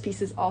pockets. This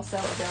piece is also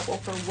available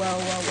for well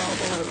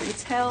below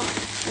retail, and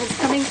it's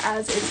coming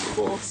as its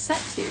full set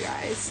to you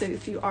guys. So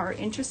if you are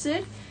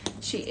interested,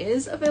 she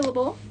is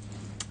available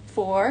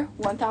for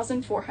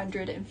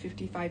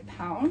 1,455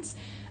 pounds,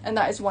 and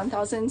that is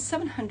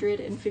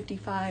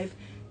 1,755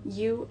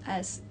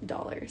 US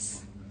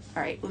dollars.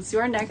 All right, let's do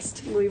our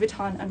next Louis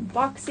Vuitton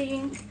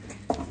unboxing.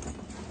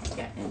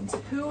 Get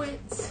into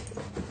it.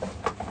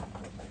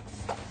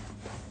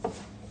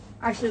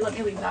 Actually, let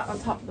me leave that on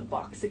top of the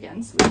box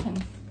again so we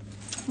can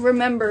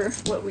remember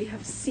what we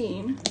have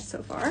seen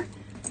so far.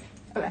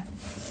 Okay.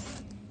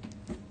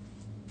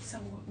 So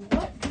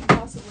what could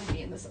possibly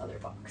be in this other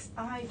box?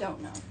 I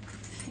don't know.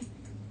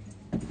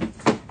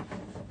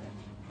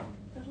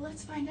 But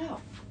let's find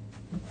out.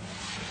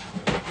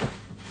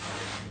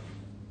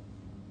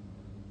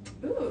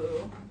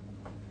 Ooh.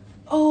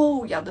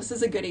 Oh, yeah, this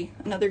is a goodie.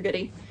 Another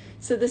goodie.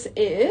 So this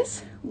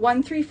is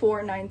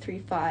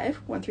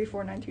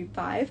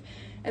 134935,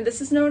 and this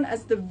is known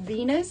as the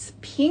Venus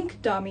Pink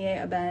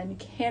Damier Ebene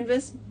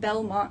Canvas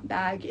Belmont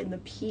bag in the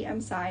PM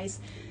size,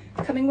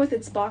 coming with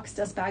its box,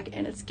 dust bag,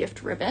 and its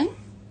gift ribbon.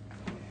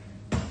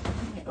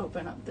 Let me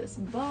open up this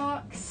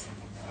box.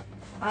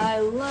 I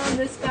love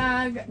this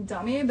bag.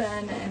 Damier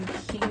Ebene and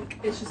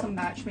pink is just a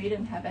match made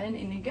in heaven,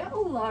 and you get a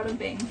lot of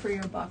bang for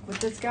your buck with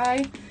this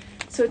guy.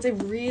 So it's a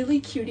really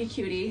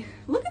cutie.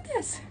 Look at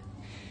this.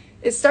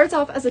 It starts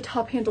off as a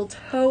top handle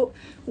tote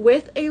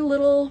with a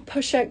little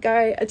pochette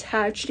guy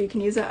attached. You can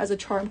use it as a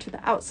charm to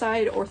the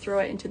outside or throw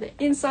it into the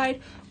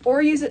inside,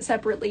 or use it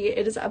separately.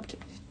 It is up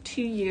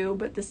to you,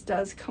 but this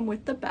does come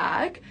with the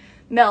bag.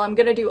 Mel, I'm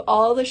gonna do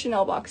all the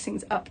Chanel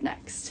boxings up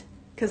next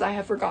because I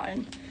have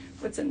forgotten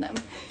what's in them.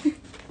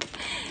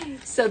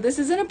 So this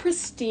is in a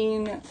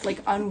pristine,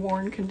 like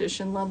unworn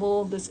condition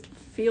level. This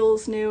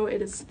feels new.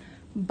 It is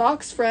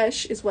box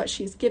fresh is what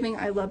she's giving.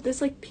 I love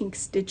this like pink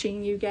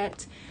stitching you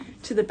get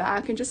to the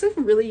back and just a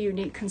really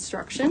unique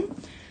construction.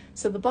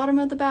 So the bottom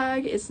of the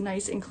bag is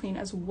nice and clean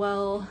as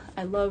well.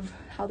 I love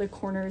how the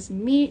corners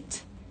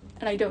meet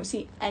and I don't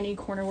see any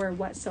corner wear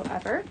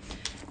whatsoever.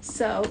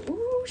 So,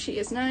 ooh, she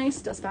is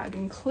nice. Dust bag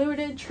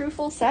included, true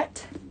full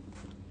set.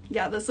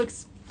 Yeah, this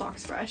looks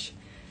box fresh.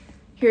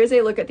 Here's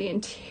a look at the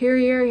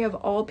interior. You have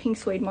all pink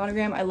suede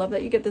monogram. I love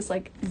that you get this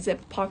like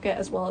zip pocket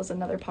as well as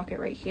another pocket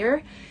right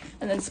here.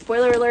 And then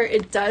spoiler alert,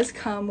 it does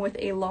come with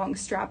a long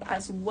strap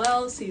as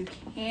well, so you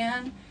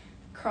can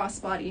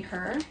crossbody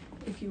her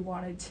if you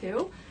wanted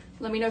to.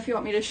 Let me know if you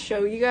want me to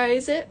show you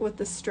guys it with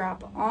the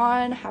strap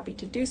on. Happy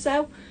to do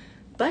so.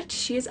 But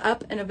she is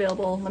up and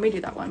available. Let me do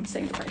that one. I'm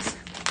saying the price.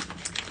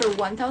 For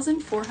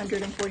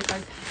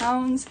 1,445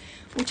 pounds,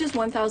 which is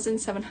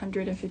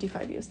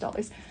 1,755 US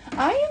dollars.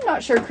 I am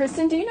not sure.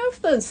 Kristen, do you know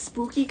if the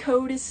spooky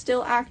code is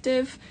still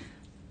active?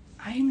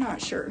 I am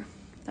not sure.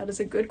 That is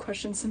a good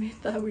question,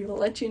 Samantha. We will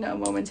let you know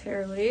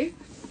momentarily.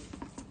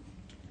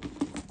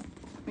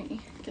 Let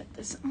me get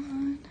this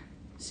on.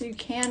 So you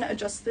can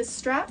adjust this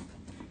strap.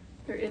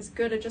 There is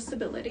good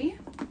adjustability.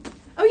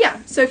 Oh yeah,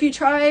 so if you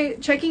try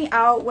checking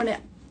out when it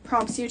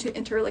prompts you to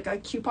enter like a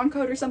coupon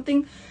code or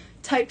something,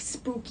 type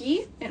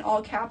spooky in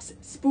all caps,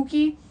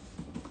 spooky,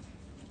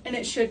 and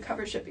it should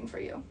cover shipping for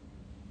you.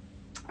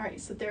 All right,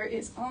 so there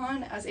is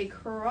on as a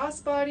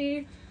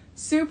crossbody,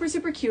 super,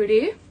 super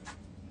cutie.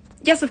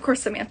 Yes, of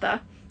course,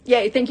 Samantha.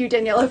 Yay, thank you,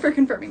 Daniela, for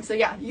confirming. So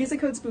yeah, use the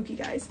code spooky,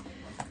 guys.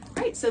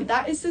 All right, so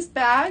that is this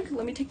bag.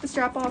 Let me take the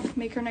strap off,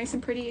 make her nice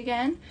and pretty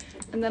again,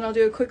 and then I'll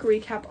do a quick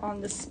recap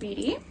on the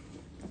Speedy.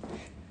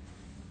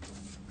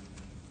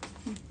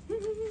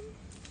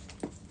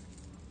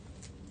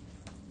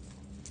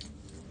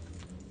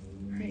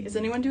 Is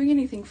anyone doing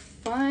anything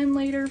fun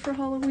later for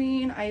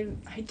Halloween? I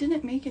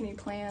didn't make any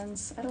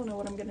plans. I don't know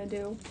what I'm gonna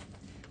do.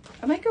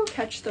 I might go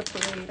catch the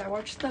parade. I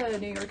watched the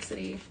New York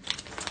City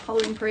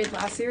Halloween parade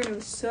last year and it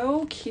was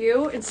so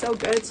cute and so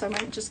good, so I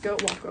might just go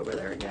walk over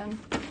there again.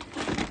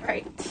 All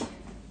right.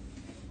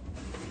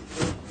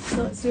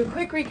 So let's do a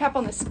quick recap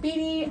on the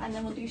Speedy and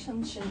then we'll do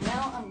some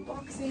Chanel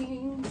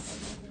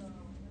unboxings.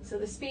 So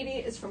the Speedy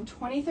is from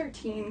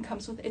 2013,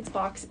 comes with its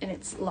box and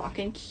its lock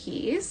and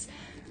keys.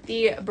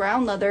 The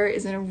brown leather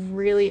is in a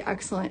really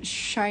excellent,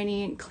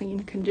 shiny,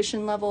 clean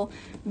condition level.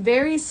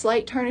 Very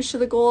slight tarnish to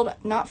the gold,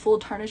 not full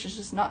tarnish, it's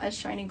just not as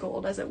shiny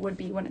gold as it would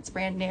be when it's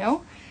brand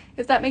new,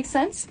 if that makes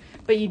sense.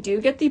 But you do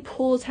get the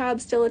pull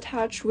tab still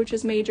attached, which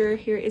is major.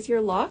 Here is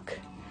your lock.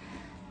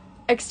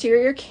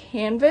 Exterior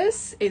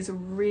canvas is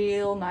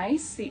real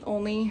nice. The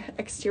only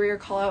exterior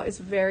call out is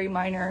very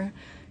minor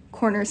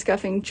corner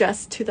scuffing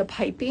just to the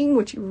piping,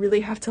 which you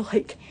really have to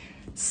like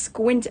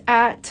squint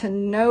at to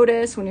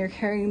notice. When you're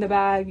carrying the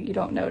bag, you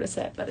don't notice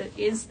it, but it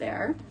is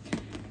there.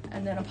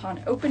 And then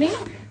upon opening,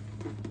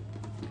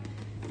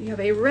 you have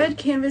a red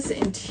canvas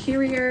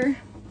interior,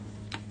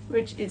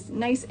 which is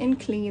nice and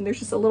clean. There's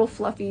just a little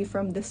fluffy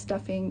from the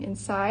stuffing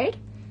inside,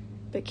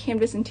 but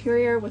canvas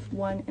interior with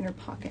one inner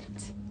pocket.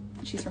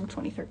 She's from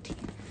 2013.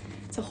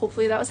 So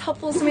hopefully that was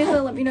helpful,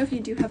 Samantha. Let me know if you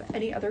do have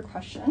any other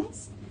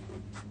questions.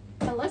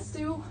 And let's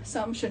do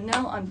some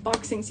Chanel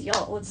unboxings,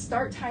 y'all. Let's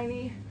start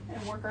tiny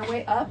and work our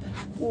way up.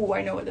 Ooh,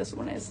 I know what this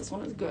one is. This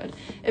one is good.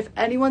 If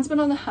anyone's been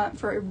on the hunt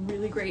for a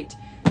really great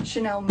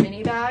Chanel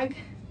mini bag,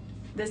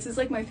 this is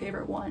like my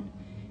favorite one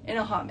in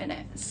a hot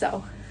minute.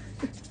 So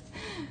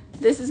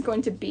this is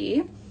going to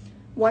be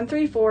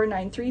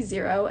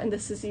 134930, and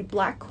this is the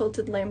black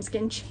quilted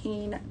lambskin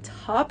chain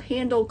top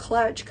handle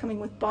clutch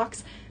coming with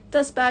box,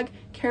 dust bag,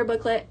 care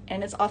booklet,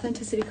 and its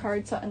authenticity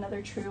card. So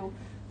another true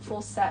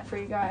full set for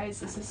you guys.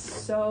 This is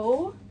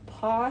so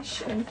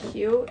posh and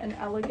cute and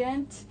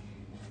elegant.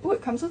 Ooh,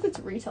 it comes with its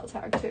retail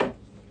tag too.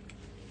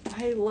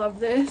 I love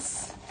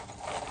this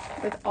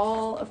with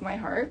all of my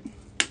heart.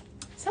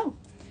 So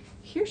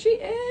here she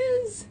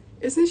is.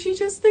 Isn't she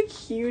just the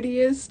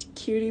cutest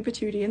cutie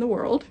patootie in the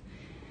world?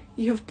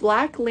 You have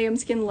black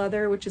lambskin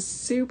leather, which is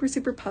super,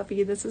 super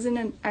puffy. This is in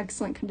an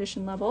excellent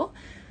condition level.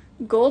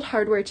 Gold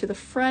hardware to the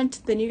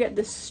front. Then you get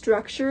this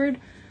structured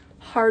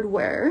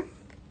hardware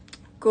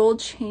gold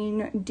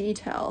chain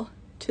detail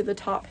to the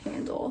top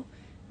handle,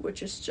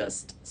 which is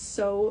just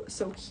so,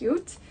 so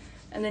cute.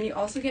 And then you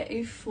also get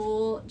a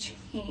full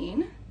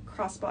chain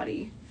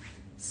crossbody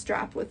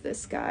strap with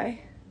this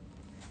guy.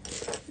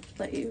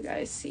 Let you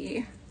guys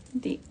see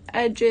the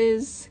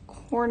edges,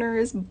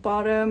 corners,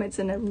 bottom. It's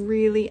in a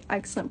really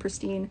excellent,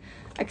 pristine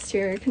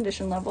exterior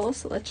condition level.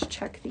 So let's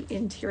check the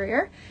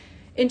interior.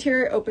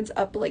 Interior opens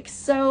up like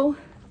so.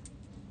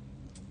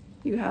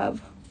 You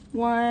have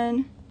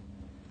 1,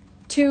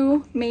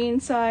 2 main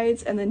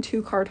sides and then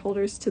 2 card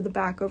holders to the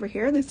back over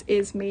here. This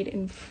is made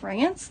in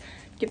France.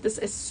 Give this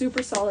a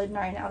super solid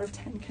 9 out of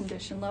 10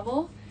 condition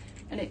level.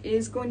 and it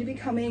is going to be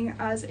coming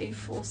as a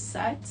full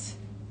set.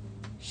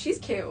 She's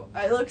cute.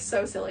 I look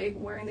so silly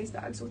wearing these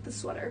bags with the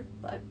sweater,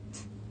 but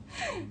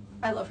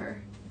I love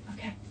her.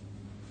 Okay.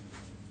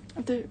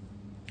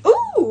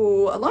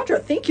 Ooh,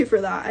 Alondra, thank you for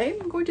that.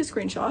 I'm going to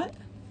screenshot,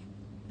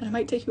 and I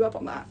might take you up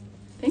on that.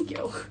 Thank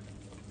you.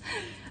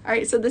 All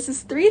right, so this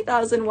is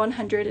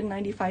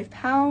 3,195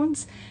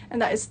 pounds,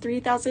 and that is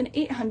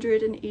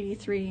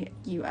 3,883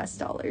 US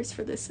dollars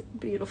for this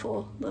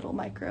beautiful little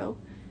micro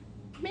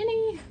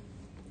mini.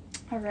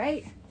 All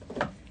right,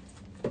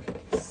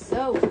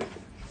 so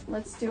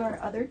let's do our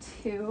other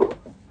two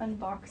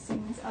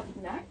unboxings up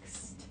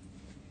next.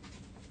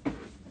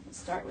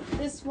 Start with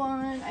this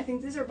one. I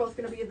think these are both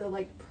going to be the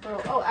like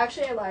pearl. Oh,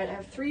 actually I lied. I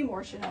have 3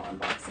 more Chanel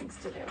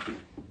unboxings to do.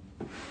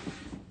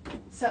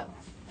 So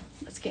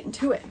let's get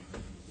into it.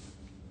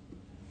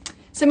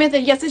 Samantha,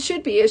 yes, it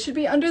should be. It should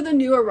be under the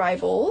new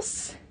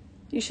arrivals.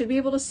 You should be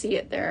able to see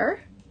it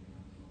there.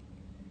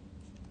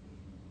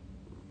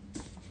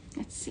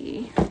 Let's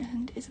see.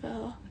 And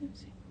Isabel.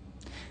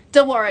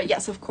 Delwara,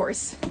 yes, of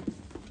course.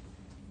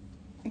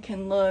 I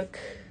can look.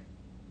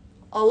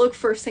 I'll look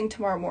first thing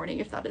tomorrow morning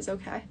if that is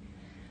okay.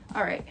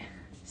 All right.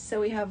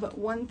 So we have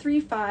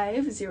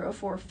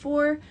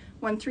 135044,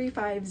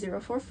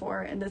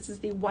 135044, and this is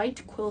the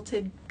white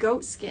quilted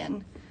goat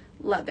skin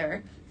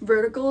leather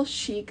vertical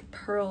chic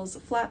pearls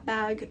flat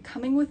bag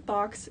coming with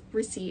box,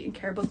 receipt, and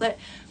care booklet.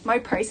 My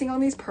pricing on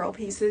these pearl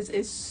pieces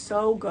is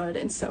so good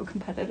and so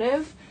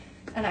competitive,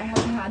 and I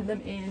haven't had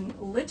them in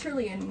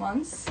literally in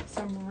months,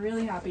 so I'm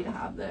really happy to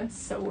have this.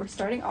 So we're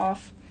starting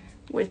off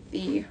with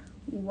the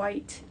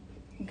white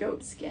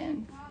goat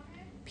skin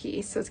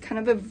piece. So it's kind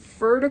of a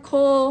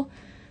vertical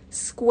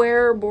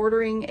square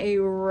bordering a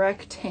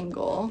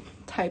rectangle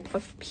type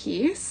of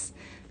piece.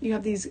 You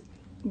have these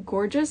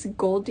gorgeous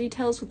gold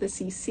details with the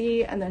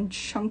CC and then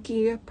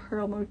chunky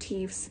pearl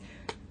motifs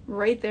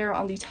right there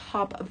on the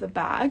top of the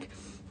bag.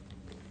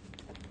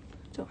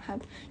 Don't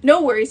have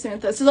no worries,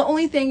 Samantha. So the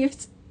only thing,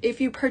 if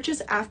you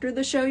purchase after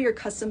the show, your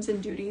customs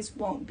and duties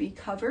won't be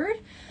covered.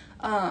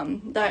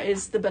 That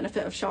is the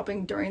benefit of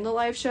shopping during the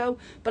live show,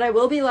 but I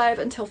will be live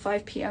until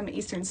 5 p.m.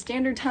 Eastern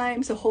Standard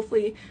Time, so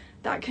hopefully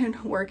that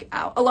can work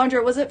out.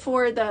 Alondra, was it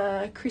for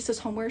the Christos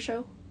Homeware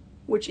show?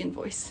 Which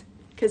invoice?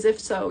 Because if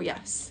so,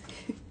 yes.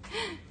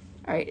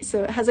 All right,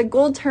 so it has a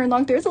gold turn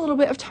lock. There's a little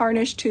bit of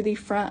tarnish to the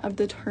front of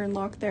the turn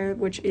lock there,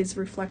 which is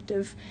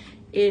reflective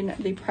in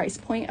the price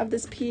point of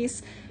this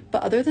piece.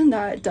 But other than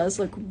that, it does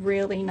look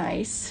really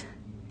nice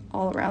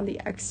all around the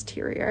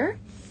exterior.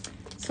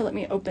 So let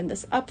me open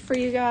this up for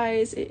you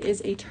guys. It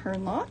is a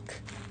turn lock.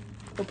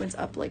 Opens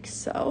up like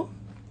so.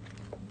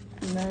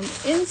 And then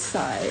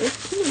inside,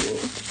 ooh,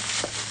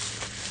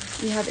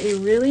 we have a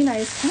really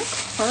nice kind of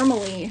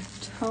caramely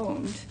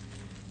toned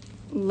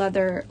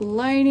leather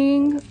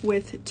lining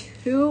with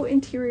 2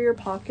 interior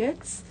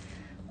pockets.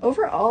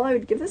 Overall, I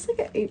would give this like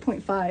an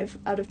 8.5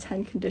 out of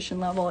 10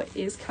 condition level. It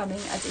is coming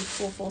as a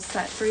full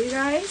set for you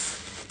guys.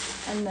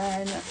 And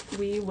then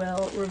we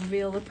will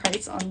reveal the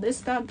price on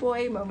this bad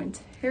boy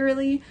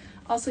momentarily.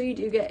 Also, you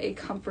do get a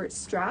comfort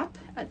strap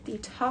at the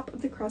top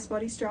of the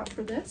crossbody strap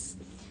for this.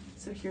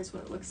 So here's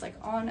what it looks like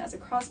on as a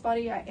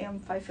crossbody. I am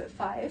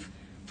 5'5"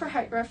 for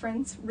height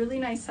reference. Really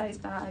nice size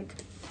bag.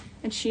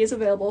 And she is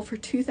available for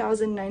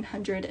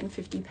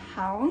 2,950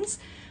 pounds,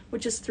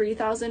 which is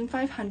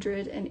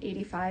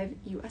 3,585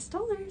 US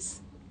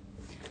dollars.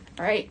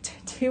 All right,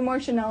 2 more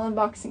Chanel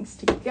unboxings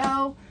to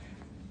go.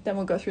 Then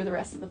we'll go through the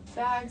rest of the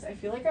bags. I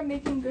feel like I'm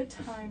making good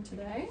time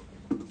today.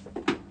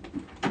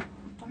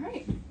 All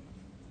right,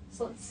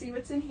 so let's see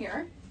what's in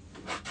here.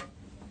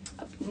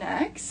 Up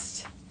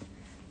next,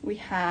 we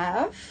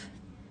have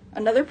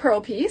another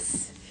pearl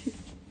piece.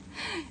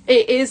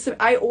 It is,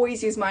 I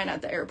always use mine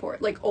at the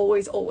airport, like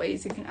always.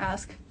 You can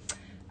ask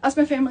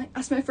my family,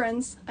 ask my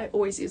friends. I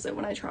always use it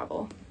when I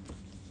travel.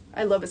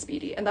 I love a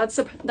Speedy, and that's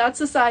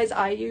the size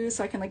I use,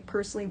 so I can like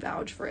personally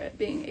vouch for it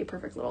being a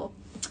perfect little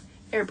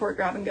airport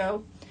grab and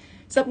go.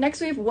 So up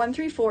next we have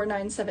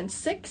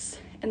 134976,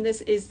 and this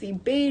is the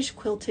beige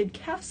quilted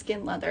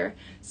calfskin leather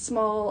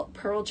small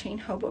pearl chain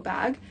hobo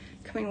bag,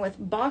 coming with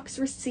box,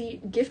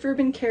 receipt, gift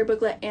ribbon, care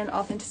booklet, and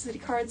authenticity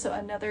card. So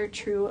another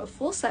true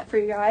full set for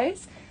you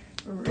guys.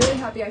 Really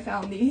happy I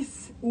found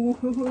these. Ooh,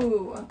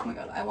 oh my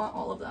god, I want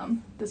all of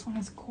them. This one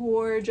is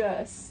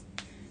gorgeous.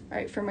 All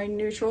right, for my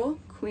neutral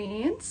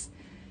queens,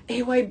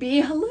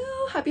 AYB,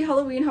 hello, happy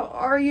Halloween, how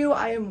are you?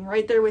 I am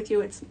right there with you.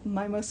 It's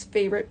my most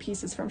favorite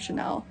pieces from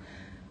Chanel.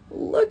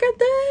 Look at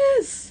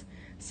this.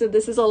 So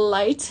this is a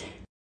light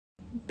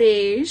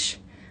beige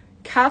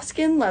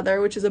calfskin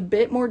leather, which is a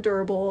bit more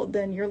durable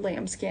than your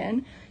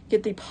lambskin.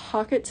 Get the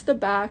pocket to the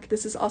back.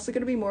 This is also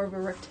going to be more of a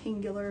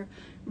rectangular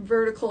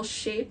vertical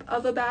shape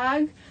of a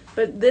bag,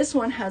 but this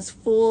one has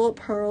full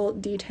pearl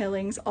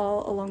detailings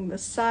all along the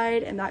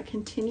side, and that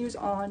continues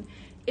on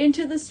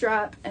into the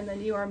strap, and then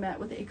you are met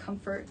with a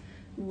comfort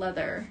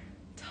leather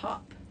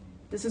top.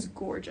 This is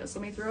gorgeous.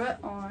 Let me throw it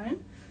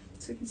on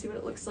so you can see what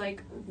it looks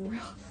like.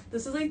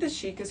 This is like the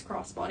chicest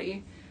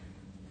crossbody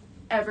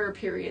ever,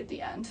 period,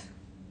 the end.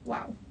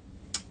 Wow.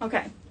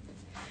 Okay,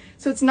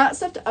 So it's not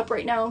stuffed up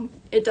right now.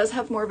 It does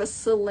have more of a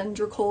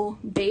cylindrical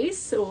base,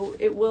 so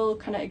it will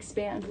kind of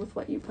expand with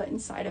what you put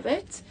inside of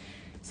it.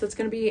 So it's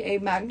going to be a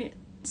magnet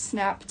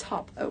snap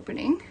top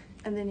opening,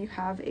 and then you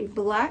have a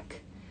black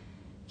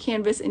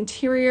canvas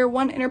interior,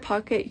 one inner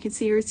pocket. You can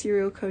see your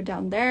serial code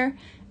down there,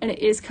 and it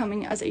is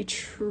coming as a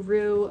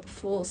true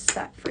full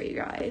set for you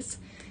guys.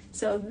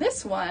 So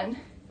this one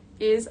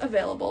is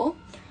available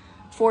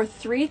for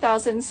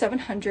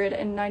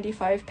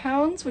 3,795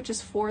 pounds, which is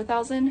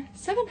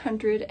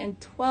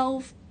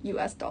 4,712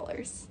 US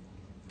dollars.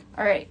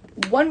 All right,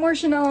 one more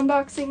Chanel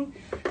unboxing,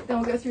 then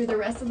we'll go through the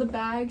rest of the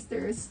bags.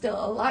 There is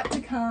still a lot to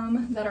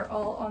come that are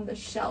all on the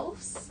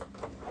shelves.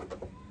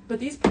 But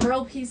these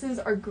pearl pieces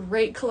are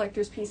great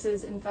collector's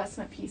pieces,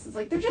 investment pieces.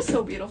 Like, they're just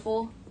so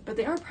beautiful, but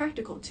they are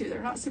practical too.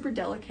 They're not super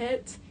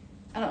delicate.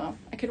 I don't know,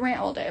 I could rant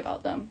all day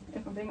about them,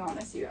 if I'm being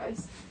honest, you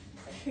guys.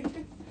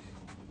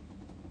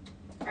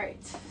 All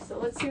right, so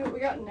let's see what we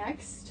got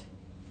next.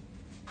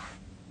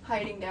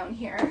 Hiding down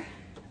here.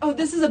 Oh,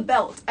 this is a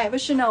belt. I have a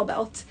Chanel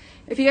belt.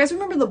 If you guys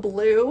remember the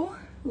blue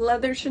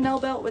leather Chanel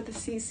belt with the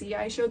CC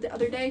I showed the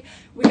other day,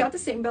 we got the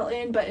same belt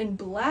in, but in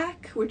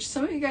black, which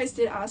some of you guys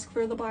did ask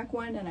for the black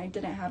one, and I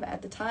didn't have it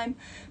at the time,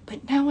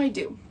 but now I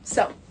do.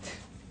 So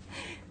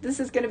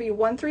this is going to be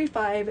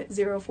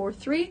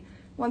 135043.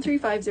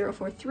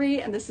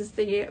 135043, and this is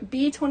the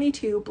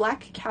B22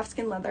 black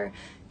calfskin leather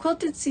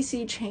quilted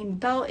CC chain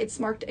belt. It's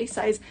marked a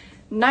size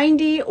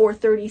 90 or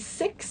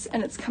 36,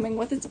 and it's coming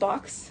with its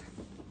box.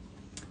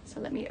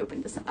 So let me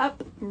open this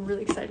up. I'm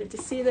really excited to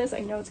see this. I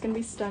know it's going to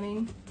be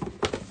stunning.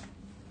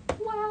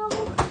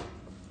 Wow.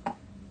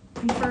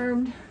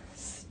 Confirmed.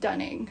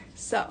 Stunning.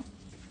 So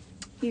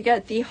you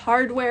get the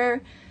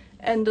hardware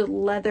and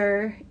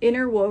leather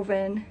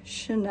interwoven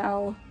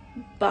Chanel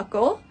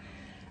buckle.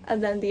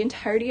 And then the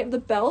entirety of the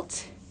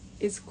belt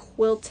is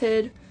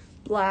quilted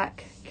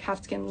black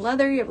calfskin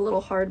leather. You have a little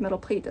hard metal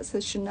plate that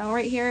says Chanel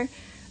right here.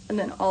 And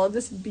then all of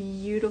this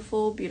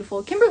beautiful,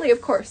 beautiful, Kimberly,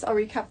 of course, I'll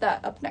recap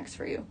that up next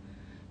for you.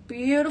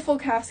 Beautiful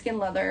calfskin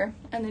leather.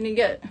 And then you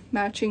get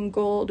matching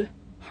gold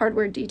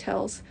hardware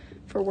details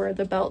for where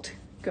the belt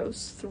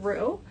goes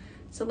through.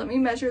 So let me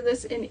measure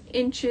this in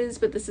inches,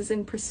 but this is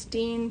in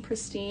pristine,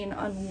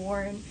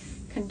 unworn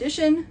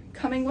condition,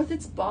 coming with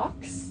its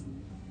box.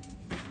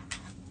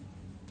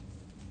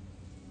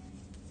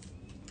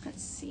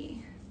 Let's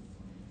see.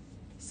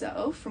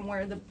 So from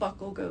where the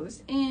buckle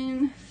goes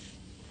in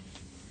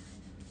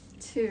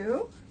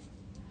to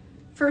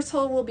first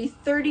hole will be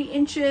 30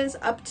 inches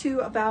up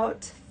to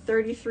about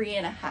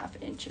 33.5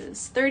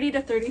 inches. 30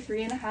 to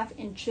 33.5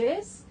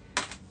 inches.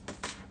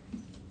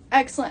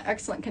 Excellent,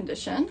 excellent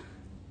condition.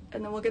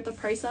 And then we'll get the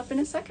price up in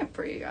a second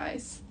for you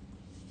guys.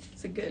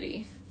 It's a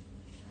goodie.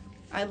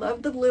 I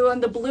love the blue one.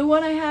 The blue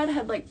one I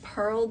had like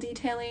pearl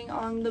detailing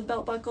on the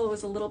belt buckle. It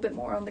was a little bit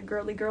more on the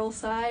girly girl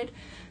side.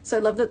 So I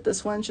love that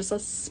this one's just a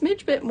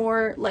smidge bit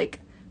more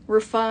like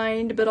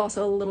refined, but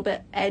also a little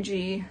bit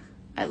edgy.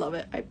 I love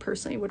it. I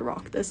personally would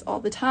rock this all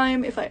the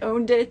time if I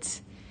owned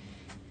it.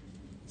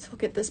 So we'll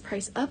get this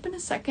price up in a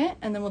second,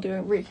 and then we'll do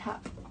a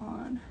recap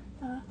on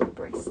the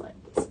bracelet.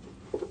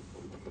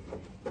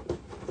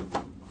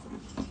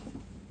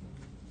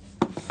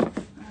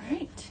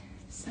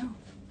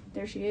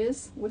 There she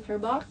is with her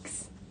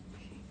box.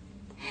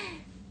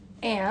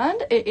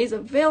 And it is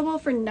available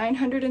for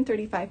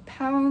 935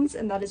 pounds,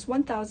 and that is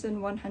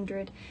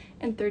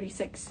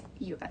 1,136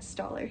 US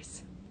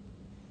dollars.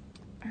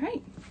 All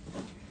right,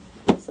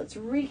 so let's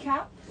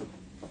recap.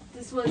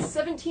 This was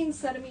 17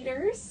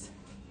 centimeters,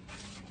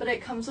 but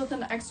it comes with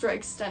an extra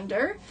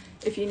extender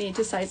if you need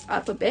to size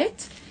up a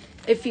bit.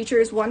 It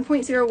features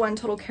 1.01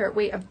 total carat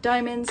weight of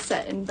diamonds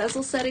set in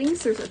bezel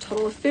settings. There's a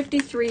total of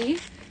 53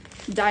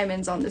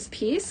 diamonds on this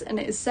piece, and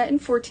it is set in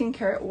 14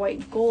 karat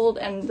white gold,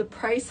 and the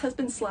price has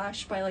been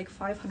slashed by like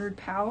 500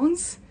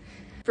 pounds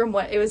from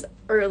what it was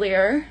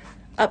earlier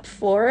up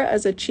for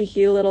as a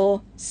cheeky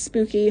little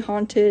spooky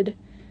haunted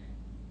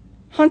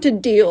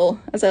deal,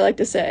 as I like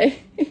to say.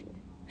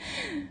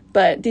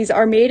 But these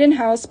are made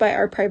in-house by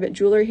our private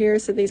jeweler here,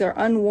 so these are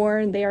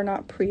unworn. They are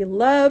not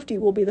pre-loved.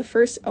 You will be the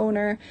first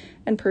owner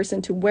and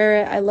person to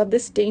wear it. I love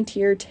this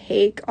daintier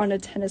take on a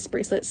tennis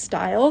bracelet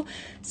style.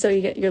 So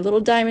you get your little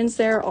diamonds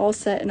there all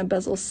set in a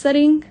bezel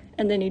setting,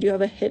 and then you do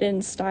have a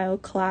hidden style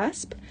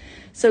clasp.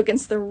 So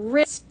against the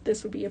wrist,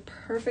 this would be a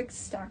perfect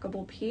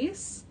stackable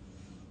piece.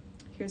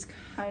 Here's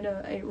kind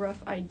of a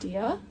rough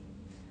idea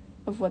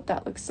of what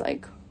that looks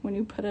like when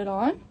you put it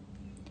on.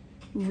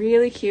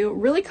 Really cute,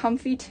 really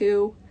comfy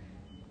too.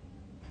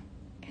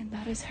 And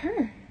that is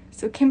her.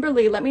 So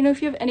Kimberly, let me know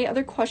if you have any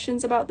other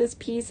questions about this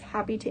piece.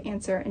 Happy to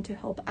answer and to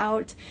help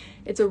out.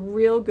 It's a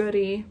real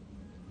goodie.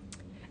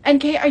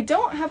 And Kate, I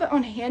don't have it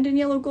on hand in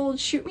yellow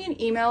gold. Shoot me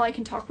an email. I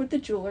can talk with the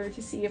jeweler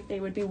to see if they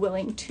would be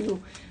willing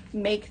to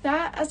make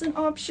that as an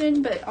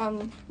option. But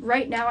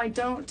right now I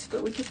don't,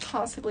 but we could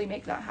possibly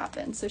make that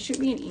happen. So shoot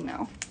me an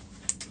email.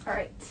 All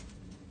right.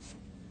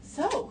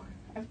 So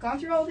I've gone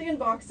through all the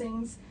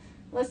unboxings.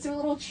 Let's do a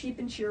little cheap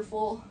and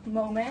cheerful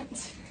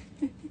moment.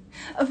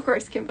 Of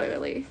course,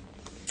 Kimberly.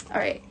 All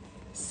right,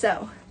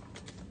 so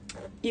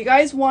You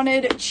guys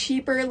wanted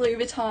cheaper Louis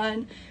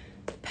Vuitton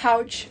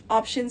pouch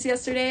options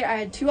yesterday. I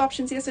had 2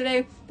 options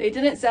yesterday. They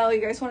didn't sell.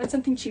 You guys wanted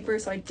something cheaper,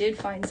 so I did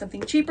find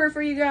something cheaper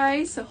for you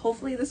guys. So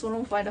hopefully this one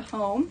will find a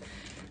home.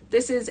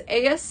 This is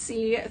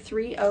ASC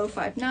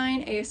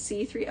 3059,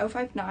 ASC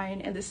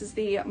 3059, and this is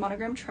the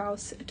Monogram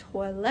Trousse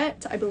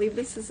Toilette. I believe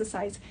this is a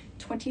size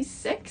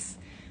 26.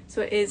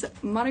 So it is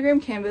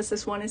monogram canvas.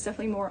 This one is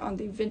definitely more on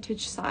the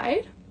vintage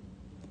side.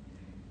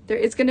 There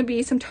is going to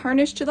be some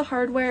tarnish to the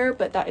hardware,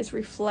 but that is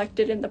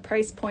reflected in the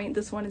price point.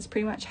 This one is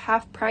pretty much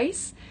half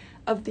price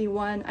of the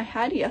one I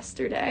had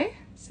yesterday.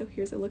 So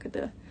here's a look at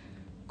the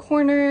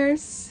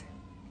corners.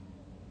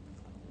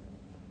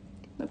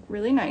 Look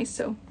really nice.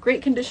 So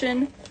great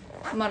condition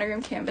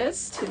monogram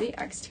canvas to the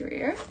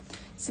exterior.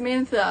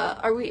 Samantha,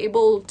 are we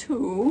able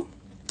to,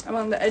 I'm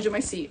on the edge of my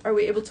seat, are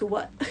we able to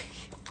what?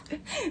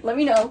 Let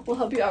me know. We'll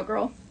help you out,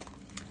 girl.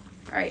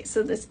 All right,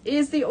 so this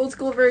is the old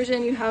school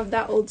version. You have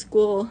that old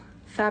school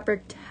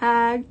fabric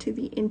tag to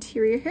the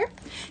interior here.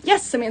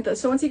 Yes, Samantha.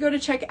 So once you go to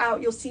check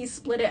out, you'll see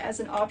split it as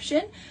an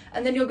option,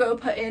 and then you'll go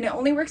put in, it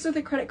only works with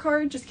a credit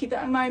card, just keep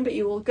that in mind, but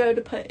you will go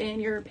to put in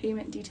your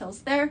payment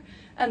details there,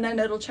 and then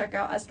it'll check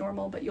out as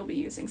normal, but you'll be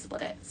using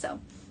split it. So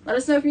let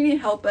us know if you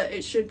need help, but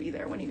it should be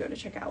there when you go to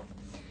check out.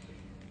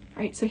 All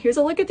right, so here's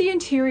a look at the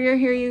interior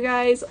here, you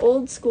guys.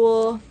 Old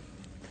school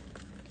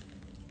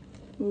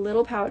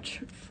little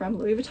pouch from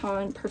Louis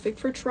Vuitton, perfect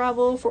for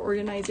travel, for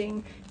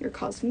organizing your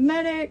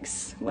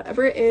cosmetics,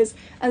 whatever it is.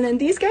 And then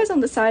these guys on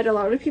the side, a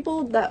lot of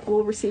people that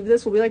will receive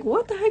this will be like,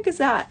 what the heck is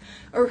that?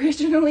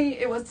 Originally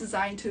it was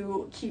designed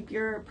to keep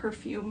your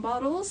perfume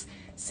bottles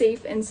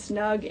safe and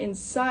snug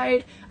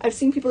inside. I've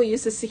seen people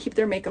use this to keep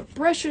their makeup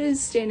brushes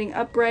standing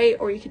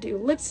upright, or you could do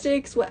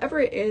lipsticks, whatever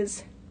it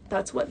is.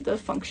 That's what the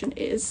function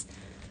is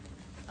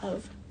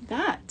of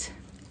that.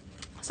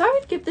 So I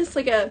would give this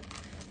like a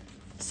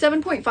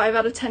 7.5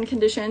 out of 10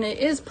 condition. It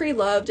is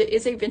pre-loved. It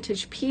is a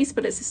vintage piece,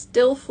 but it's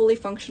still fully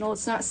functional.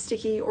 It's not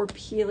sticky or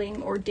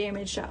peeling or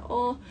damaged at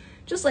all.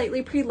 Just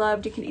lightly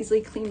pre-loved. You can easily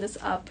clean this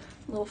up,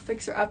 a little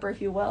fixer-upper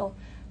if you will.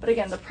 But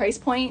again, the price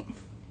point,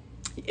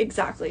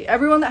 exactly.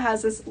 Everyone that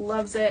has this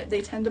loves it.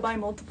 They tend to buy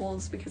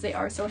multiples because they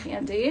are so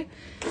handy.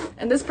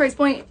 And this price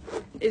point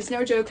is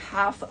no joke,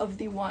 half of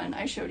the one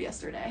I showed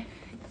yesterday.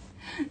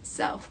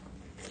 So,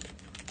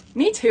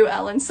 me too,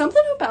 Ellen.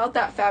 Something about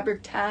that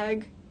fabric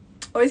tag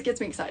always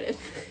gets me excited.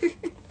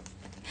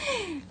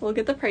 We'll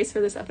get the price for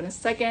this up in a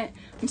second.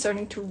 I'm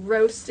starting to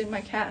roast in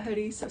my cat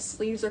hoodie, so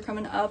sleeves are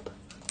coming up.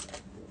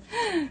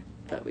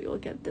 But we will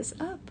get this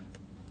up.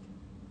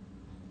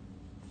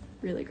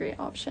 Really great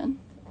option.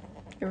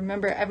 And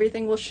remember,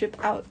 everything will ship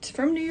out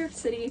from New York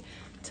City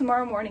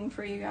tomorrow morning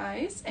for you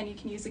guys, and you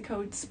can use the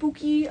code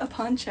SPOOKY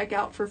upon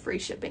checkout for free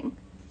shipping.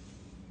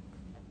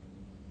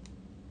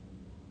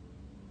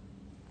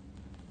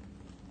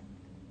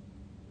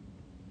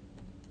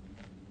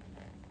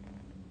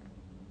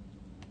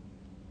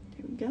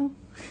 Go.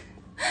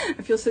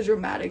 I feel so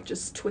dramatic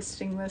just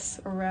twisting this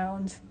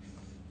around.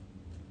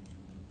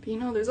 But you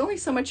know, there's only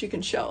so much you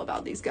can show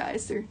about these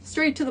guys. They're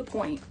straight to the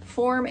point,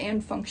 form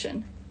and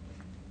function.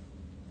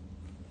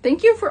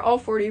 Thank you for all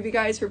 40 of you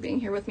guys for being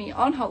here with me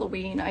on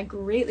Halloween. I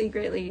greatly,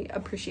 greatly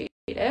appreciate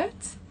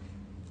it.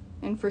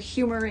 And for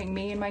humoring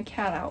me in my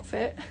cat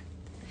outfit.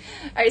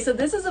 Alright, so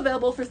this is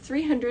available for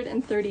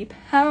 330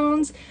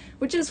 pounds,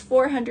 which is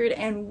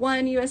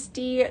 401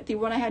 USD. The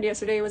one I had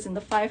yesterday was in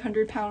the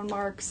 500 pound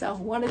mark, so I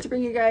wanted to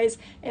bring you guys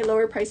a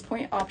lower price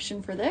point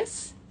option for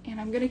this, and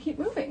I'm gonna keep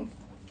moving.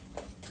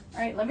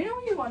 Alright, let me know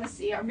what you want to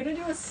see. I'm gonna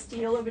do a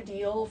steal of a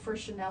deal for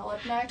Chanel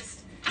up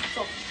next. It's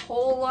a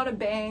whole lot of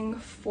bang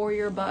for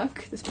your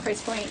buck. This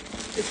price point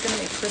is gonna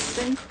make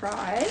Kristen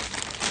cry. I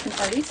can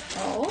already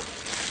tell.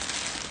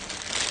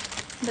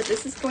 But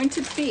this is going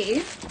to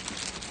be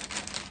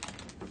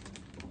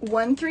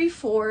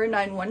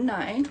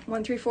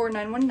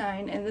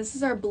 134919, and this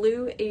is our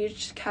blue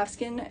aged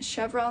calfskin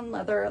chevron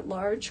leather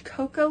large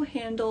cocoa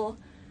handle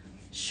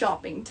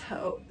shopping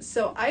tote.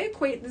 So I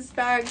equate this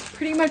bag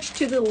pretty much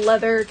to the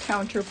leather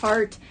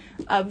counterpart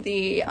of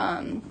the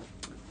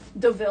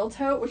DeVille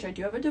tote, which I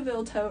do have a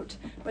DeVille tote,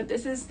 but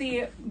this is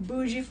the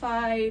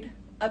bougified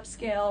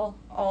upscale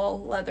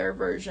all leather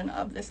version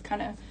of this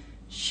kind of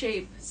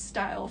shape,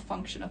 style,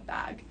 function of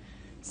bag.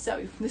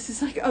 So this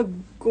is like a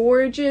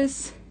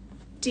gorgeous,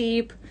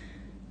 deep,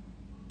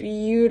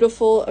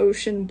 beautiful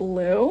ocean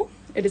blue.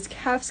 It is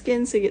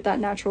calfskin, so you get that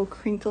natural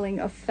crinkling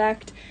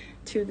effect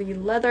to the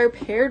leather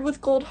paired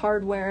with gold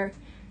hardware.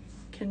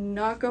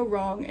 Cannot go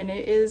wrong, and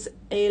it is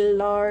a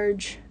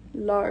large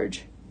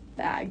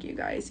bag, you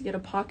guys. You get a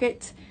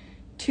pocket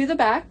to the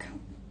back.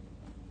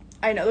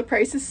 I know the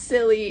price is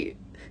silly.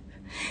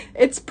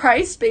 It's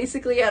priced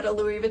basically at a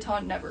Louis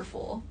Vuitton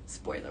Neverfull.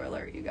 Spoiler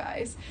alert, you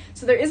guys.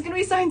 So there is going to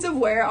be signs of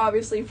wear,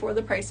 obviously, for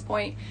the price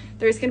point.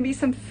 There's going to be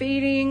some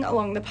fading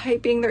along the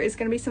piping. There is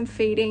going to be some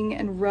fading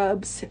and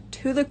rubs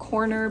to the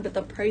corner, but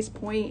the price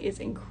point is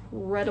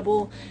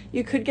incredible.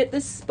 You could get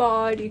this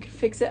spod, you could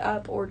fix it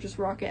up, or just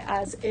rock it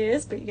as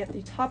is, but you get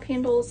the top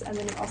handles, and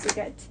then you also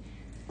get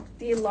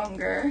the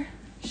longer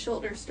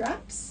shoulder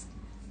straps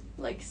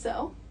like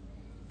so.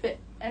 Fit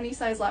any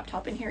size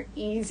laptop in here,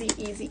 easy,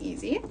 easy,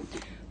 easy.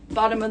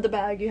 Bottom of the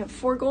bag, you have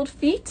 4 gold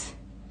feet,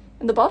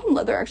 and the bottom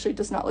leather actually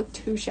does not look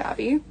too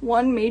shabby.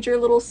 One major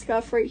little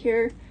scuff right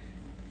here,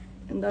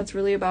 and that's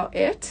really about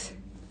it.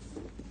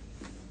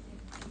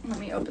 Let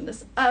me open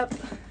this up.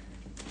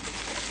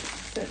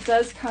 So it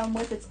does come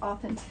with its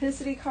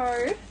authenticity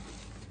card.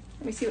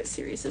 Let me see what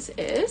series this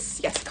is.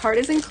 Yes, card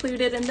is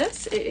included in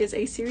this. It is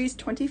a series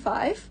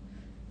 25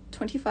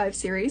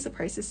 series. The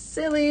price is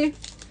silly.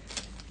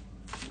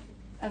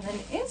 And then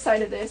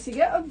inside of this, you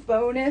get a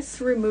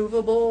bonus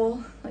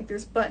removable, like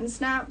there's button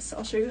snaps.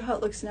 I'll show you how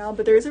it looks now,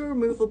 but there's a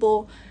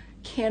removable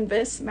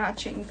canvas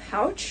matching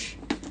pouch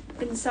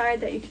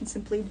inside that you can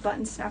simply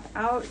button snap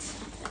out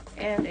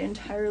and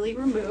entirely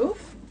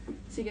remove.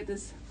 So you get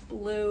this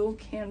blue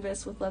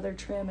canvas with leather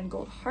trim and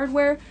gold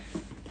hardware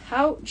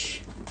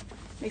pouch.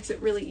 Makes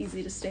it really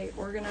easy to stay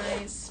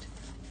organized.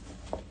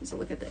 Here's a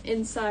look at the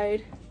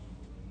inside,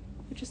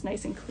 which is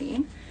nice and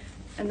clean.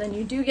 And then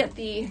you do get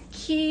the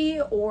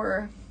key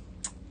or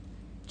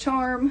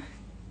charm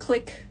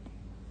click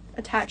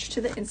attached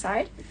to the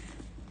inside.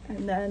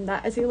 And then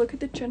that is a look at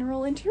the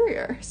general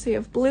interior. So you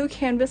have blue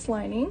canvas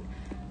lining,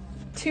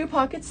 2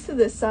 pockets to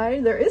this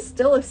side. There is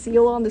still a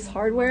seal on this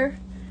hardware,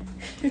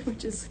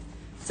 which is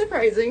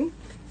surprising.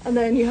 And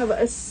then you have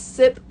a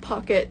zip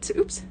pocket,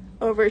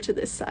 over to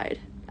this side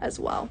as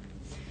well.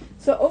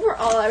 So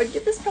overall, I would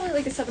give this probably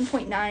like a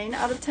 7.9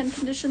 out of 10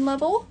 condition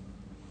level.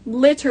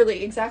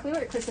 Literally exactly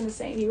what Kristen is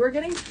saying. You are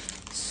getting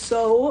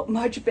so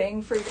much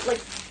bang for your,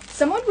 like,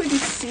 someone would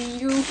see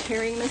you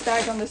carrying this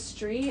bag on the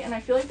street and I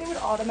feel like they would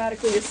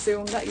automatically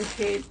assume that you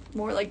paid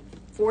more like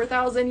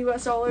 $4,000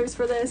 US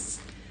for this,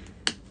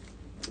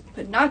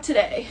 but not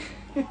today.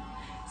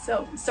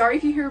 So sorry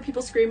if you hear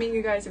people screaming,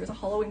 you guys. There was a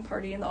Halloween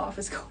party in the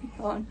office going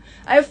on.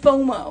 I have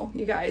FOMO,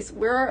 you guys.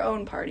 We're our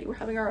own party. We're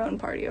having our own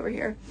party over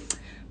here.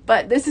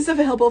 But this is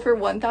available for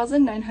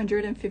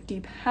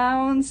 1,950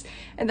 pounds,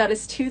 and that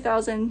is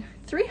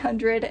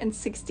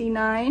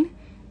 2,369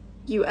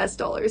 US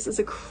dollars. It's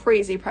a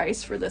crazy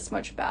price for this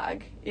much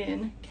bag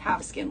in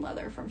calfskin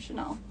leather from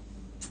Chanel.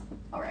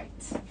 All right,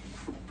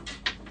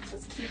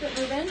 let's keep it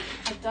moving.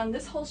 I've done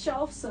this whole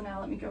shelf, so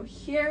now let me go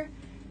here.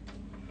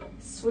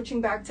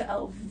 Switching back to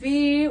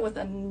LV with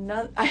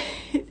another.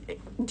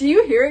 Do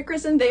you hear it,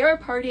 Kristen? They are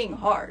partying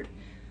hard.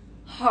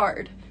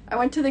 I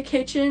went to the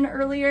kitchen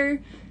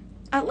earlier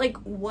at like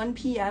 1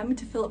 p.m.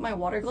 to fill up my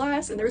water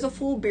glass, and there was a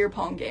full beer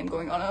pong game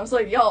going on. I was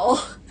like, y'all,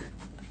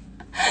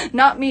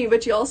 not me,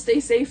 but y'all stay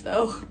safe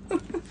though.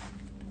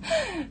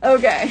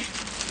 Okay.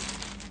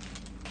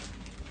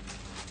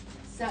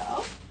 So,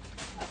 up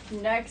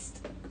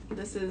next,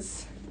 this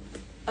is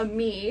a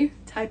me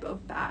type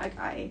of bag.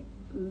 I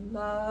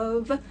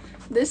love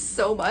this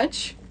so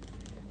much.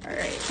 All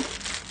right.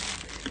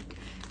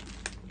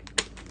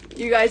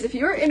 You guys, if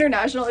you're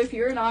international, if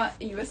you're not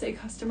USA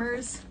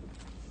customers,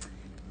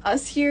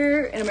 us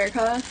here in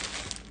America,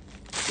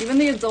 even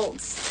the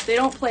adults, they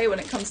don't play when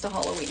it comes to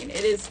Halloween.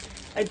 It is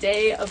a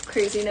day of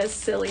craziness,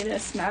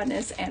 silliness,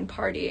 madness, and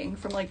partying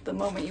from like the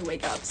moment you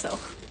wake up. So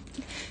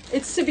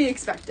it's to be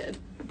expected.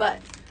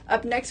 But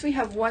up next we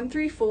have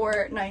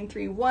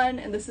 134931,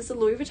 and this is a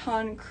Louis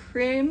Vuitton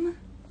creme,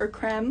 or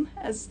creme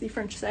as the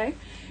French say,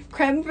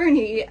 Creme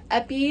Vernis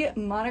Epi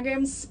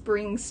Monogram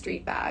Spring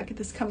Street bag.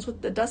 This comes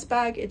with the dust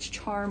bag, its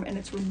charm, and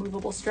its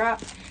removable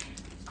strap.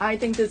 I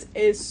think this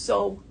is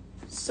so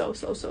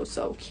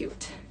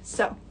cute.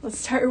 So let's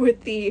start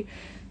with the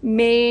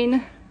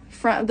main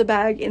front of the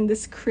bag in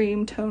this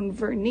cream tone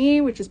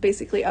vernis, which is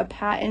basically a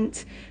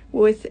patent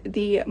with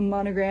the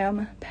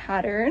monogram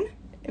pattern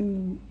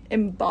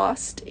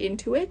embossed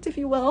into it, if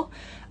you will.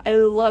 I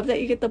love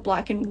that you get the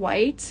black and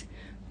white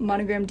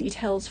monogram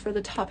details for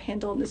the top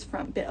handle and this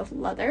front bit of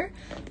leather.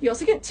 You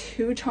also get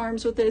 2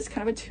 charms with this,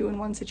 kind of a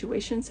 2-in-1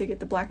 situation. So you get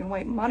the black and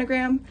white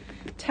monogram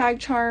tag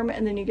charm,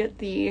 and then you get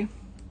the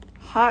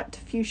hot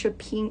fuchsia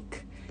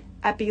pink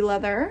epi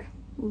leather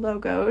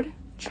logoed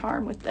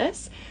charm with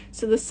this.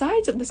 So the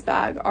sides of this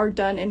bag are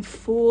done in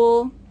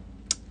full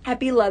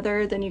epi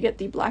leather. Then you get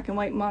the black and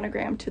white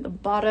monogram to the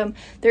bottom.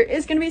 There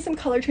is going to be some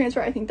color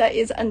transfer. I think that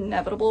is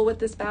inevitable with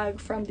this bag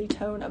from the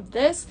tone of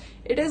this.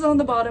 It is on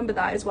the bottom, but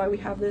that is why we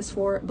have this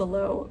for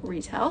below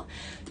retail.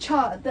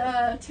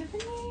 The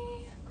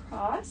Tiffany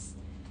cross,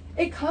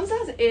 it comes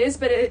as is,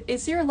 but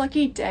it's your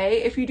lucky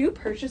day. If you do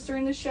purchase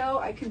during the show,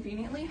 I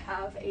conveniently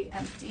have a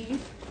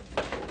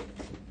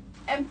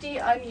empty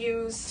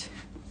unused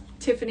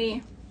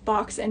Tiffany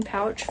box and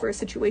pouch for a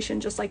situation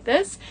just like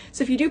this.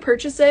 So if you do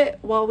purchase it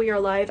while we are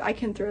live, I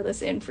can throw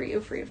this in for you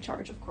free of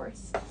charge, of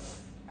course. All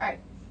right,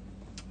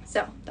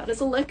 so that is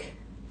a look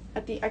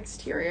at the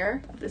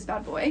exterior of this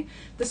bad boy.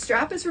 The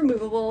strap is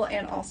removable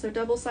and also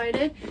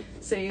double-sided,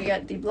 so you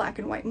get the black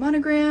and white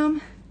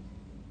monogram.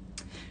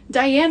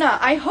 Diana,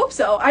 I hope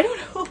so. I don't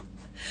know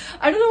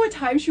what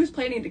time she was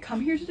planning to come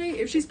here today.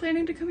 If she's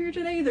planning to come here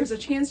today, there's a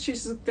chance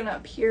she's just gonna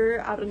appear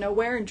out of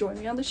nowhere and join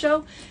me on the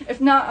show.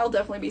 If not, I'll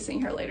definitely be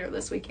seeing her later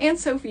this week. And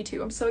Sophie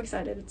too. I'm so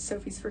excited. It's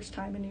Sophie's first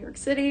time in New York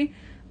City.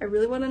 I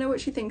really want to know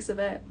what she thinks of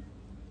it.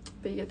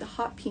 but you get the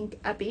hot pink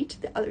epi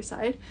to the other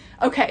side.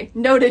 Okay,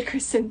 noted,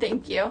 Kristen,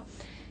 thank you.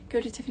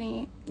 Go to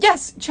Tiffany.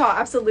 Yes, Cha,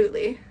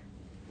 absolutely.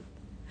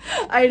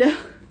 I know.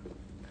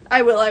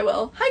 I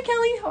will. Hi,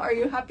 Kelly, how are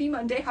you? Happy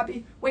Monday.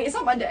 Wait, it's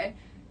not Monday.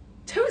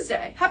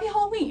 Tuesday. Happy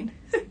Halloween.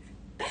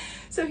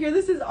 So here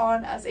this is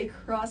on as a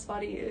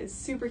crossbody. It is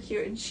super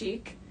cute and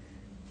chic.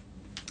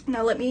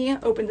 Now let me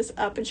open this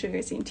up and show you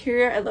guys the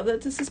interior. I love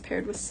that this is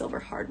paired with silver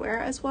hardware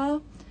as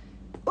well.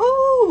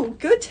 Oh,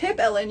 good tip,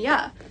 Ellen.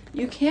 Yeah,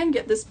 you can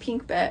get this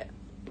pink bit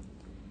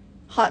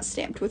hot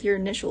stamped with your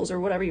initials or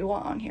whatever you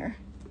want on here.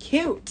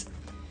 Cute.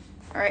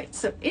 All right,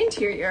 so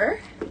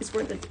interior is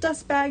where the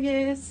dust bag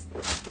is.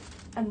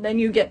 And then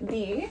you get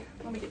the,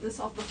 let me get this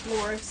off the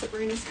floor if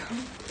Sabrina's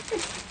coming.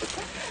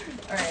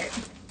 All right,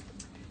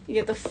 you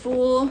get the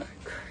full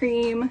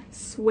cream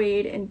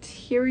suede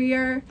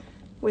interior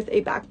with a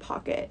back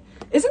pocket.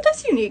 Isn't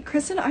this unique,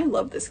 Kristen? I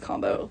love this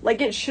combo.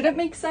 Like, it shouldn't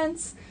make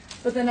sense,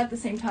 but then at the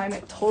same time,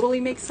 it totally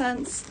makes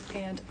sense,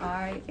 and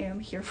I am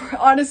here for it.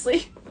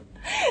 Honestly,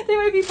 they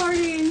might be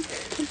partying.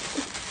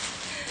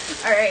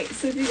 All right,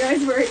 so if you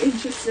guys were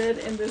interested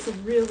in this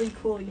really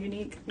cool,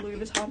 unique Louis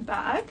Vuitton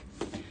bag,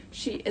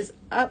 she is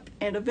up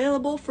and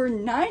available for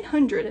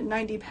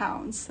 990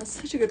 pounds. That's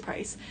such a good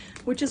price,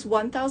 which is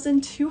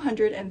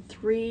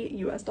 $1,203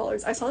 US.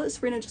 I saw that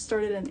Sabrina just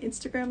started an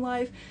Instagram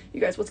live. You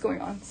guys, what's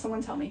going on?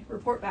 Someone tell me.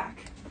 Report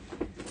back.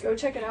 Go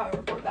check it out and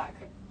report back.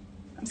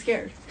 I'm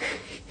scared.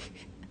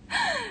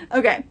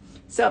 Okay,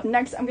 so up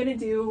next, I'm gonna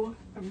do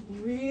a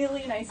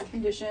really nice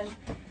condition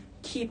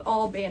keep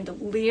all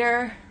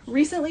bandolier.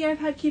 Recently, I've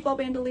had keep all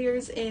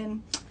bandoliers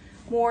in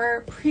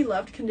more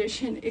pre-loved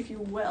condition, if you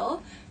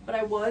will, but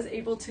I was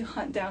able to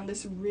hunt down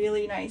this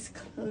really nice,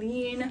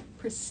 clean,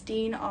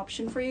 pristine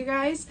option for you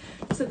guys.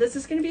 So this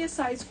is going to be a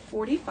size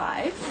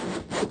 45,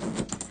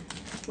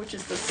 which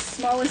is the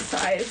smallest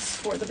size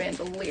for the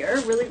bandolier.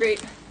 Really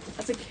great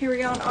as a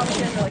carry-on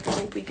option or like a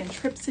whole weekend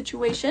trip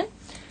situation.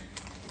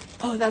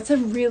 Oh, that's a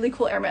really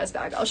cool Hermes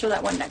bag. I'll show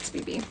that one next,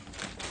 BB.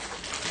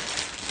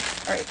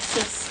 All right, so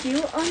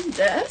SKU on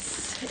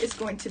this is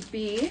going to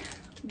be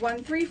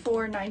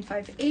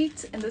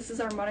 134958, and this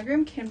is our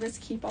monogram canvas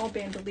keep all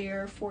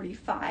bandolier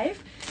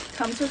 45.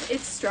 Comes with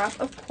its strap,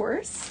 of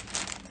course.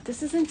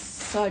 This is in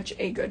such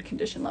a good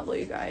condition level,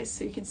 you guys.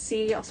 So you can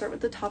see, I'll start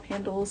with the top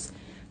handles.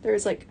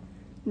 There's like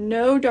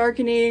no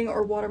darkening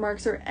or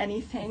watermarks or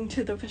anything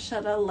to the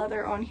vachetta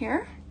leather on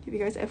here. Give you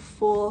guys a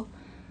full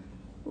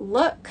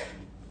look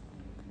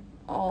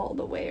all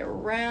the way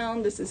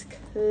around. This is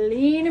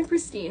clean and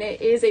pristine. It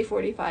is a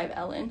 45,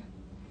 Ellen.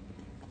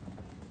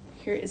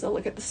 Here is a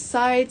look at the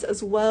sides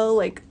as well.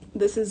 Like,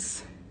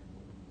 this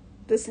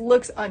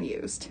looks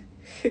unused.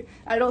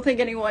 I don't think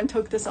anyone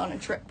took this on a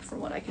trip from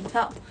what I can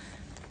tell.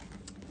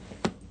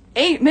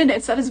 8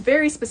 minutes, that is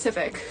very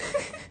specific.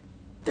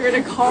 They're in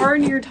a car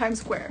near Times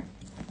Square.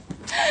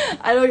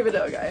 I don't even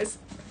know, guys.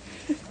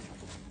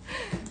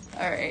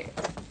 All right.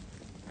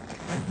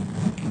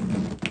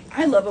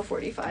 I love a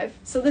 45.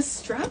 So this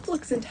strap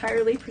looks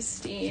entirely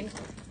pristine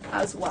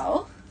as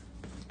well.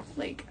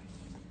 Like,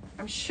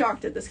 I'm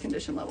shocked at this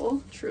condition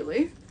level,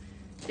 truly.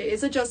 It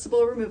is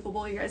adjustable,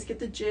 removable. You guys get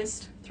the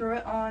gist. Throw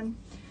it on,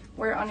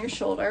 wear it on your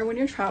shoulder when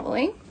you're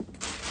traveling.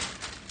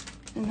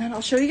 And then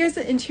I'll show you guys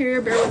the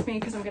interior. Bear with me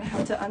because I'm gonna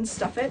have to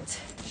unstuff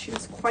it. She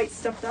was quite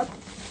stuffed up.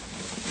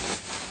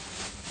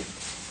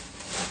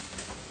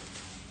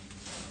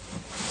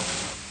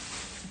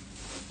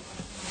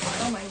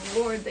 Oh my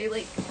lord,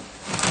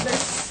 there's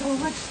so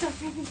much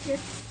stuff in here.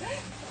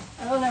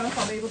 I don't know if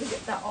I'll be able to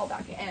get that all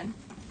back in.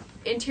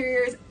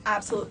 Interior is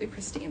absolutely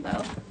pristine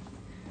though.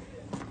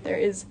 There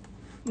is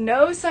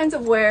no signs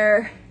of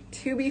wear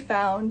to be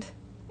found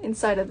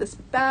inside of this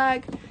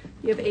bag.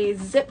 You have a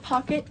zip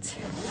pocket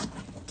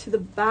to the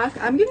back.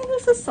 I'm giving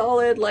this a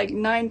solid like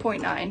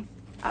 9.9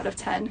 out of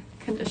 10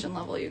 condition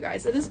level, you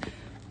guys. It is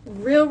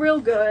real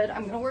good.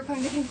 I'm gonna work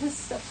on getting this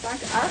stuff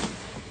back up,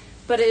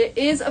 but it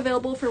is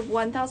available for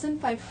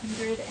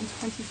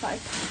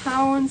 1,525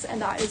 pounds,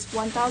 and that is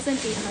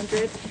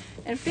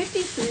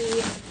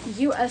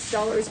 1,853 US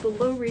dollars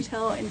below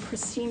retail in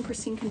pristine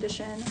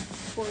condition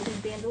for the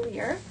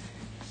bandolier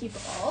keep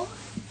all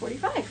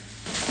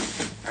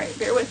 45. All right,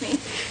 bear with me.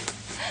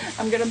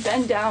 I'm gonna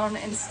bend down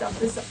and stuff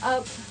this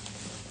up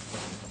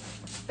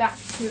back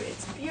to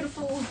its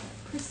beautiful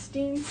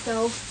pristine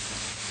self,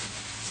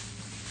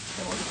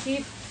 and we'll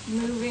keep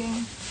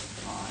moving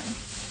on.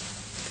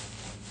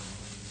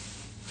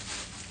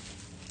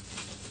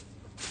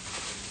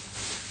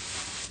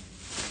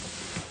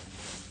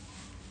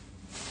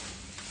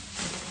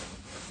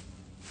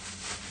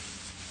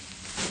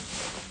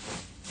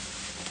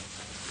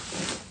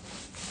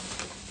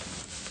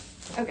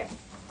 Okay.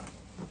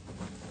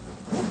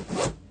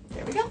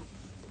 There we go.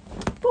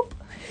 Boop.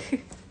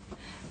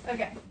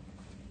 Okay.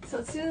 So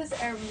let's do this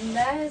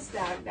Hermes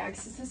bag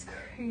next. This is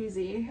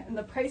crazy. And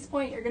the price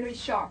point, you're going to be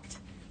shocked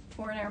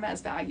for an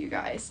Hermes bag, you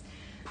guys.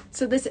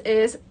 So this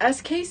is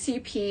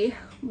SKCP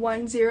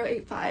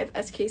 1085.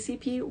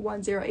 SKCP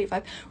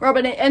 1085.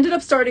 Robin, it ended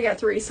up starting at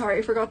 3. Sorry,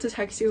 I forgot to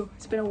text you.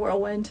 It's been a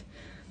whirlwind.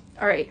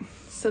 All right.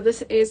 So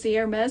this is the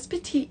Hermes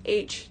Petite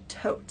H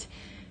tote,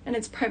 and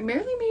it's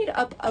primarily made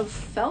up of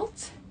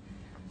felt,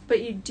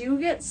 but you do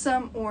get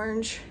some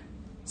orange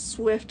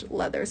Swift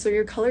leather. So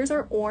your colors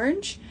are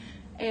orange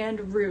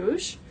and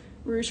rouge.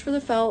 Rouge for the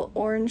felt,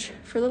 orange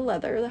for the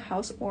leather, the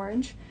house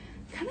orange.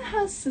 Kind of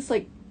has this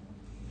like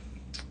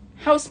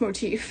house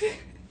motif,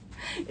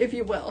 if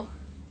you will.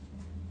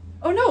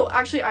 Oh no,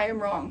 actually I am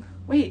wrong.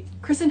 Wait,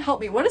 Kristen,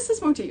 help me. What is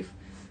this motif?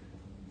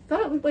 I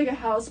thought it looked like a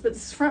house, but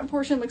this front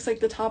portion looks like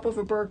the top of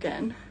a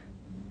Birkin.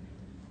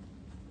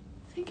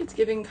 I think it's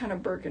giving kind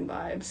of Birkin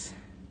vibes.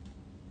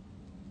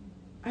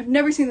 I've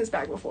never seen this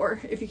bag before,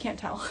 if you can't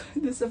tell.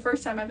 This is the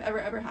first time I've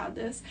ever had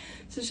this.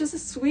 So it's just a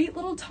sweet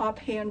little top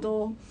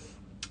handle.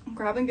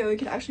 Grab and go. You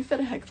could actually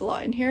fit a heck of a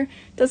lot in here.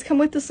 It does come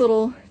with this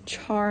little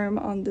charm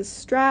on this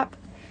strap.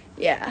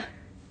 Yeah,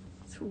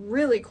 it's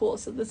really cool.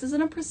 So this is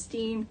in a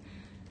pristine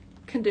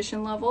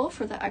condition level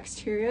for the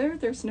exterior.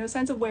 There's no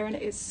signs of wear, and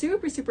it is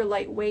super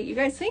lightweight. You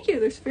guys, thank you.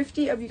 There's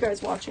 50 of you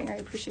guys watching. I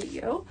appreciate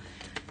you.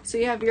 So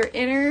you have your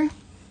inner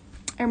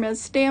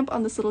Hermes stamp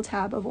on this little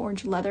tab of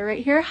orange leather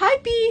right here. Hi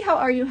B, how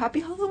are you?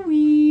 Happy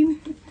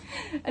Halloween.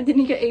 And then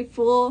you get a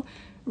full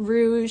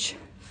rouge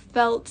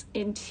felt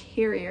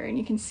interior, and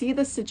you can see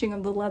the stitching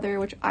of the leather,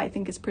 which I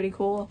think is pretty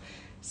cool.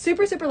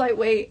 Super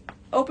lightweight,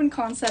 open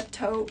concept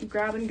tote,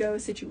 grab and go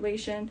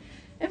situation,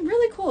 and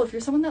really cool if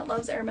you're someone that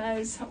loves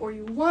Hermes or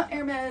you want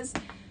Hermes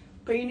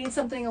but you need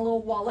something a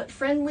little wallet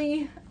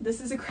friendly.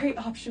 This is a great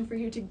option for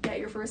you to get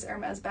your first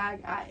Hermes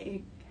bag at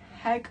a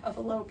heck of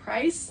a low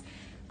price.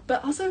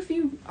 But also, if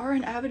you are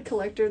an avid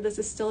collector, this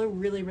is still a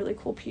really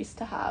cool piece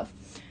to have.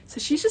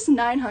 So she's just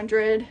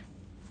 900,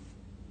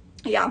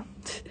 yeah,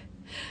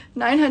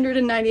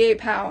 998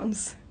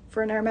 pounds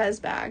for an Hermes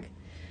bag,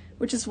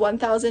 which is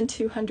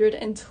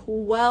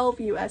 1,212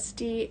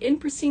 USD in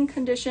pristine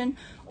condition,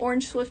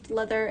 orange Swift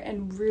leather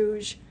and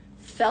rouge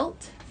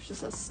felt. There's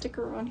just a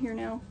sticker on here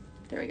now.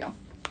 There we go.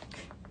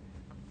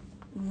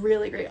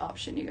 Really great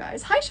option, you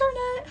guys. Hi,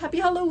 Charlotte. Happy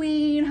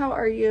Halloween. How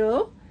are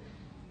you?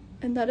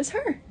 And that is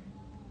her.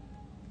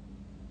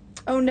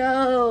 Oh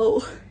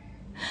no.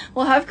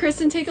 We'll have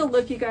Kristen take a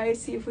look, you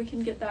guys, see if we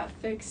can get that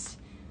fixed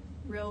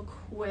real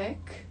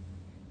quick.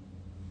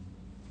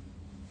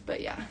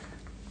 But yeah,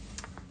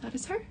 that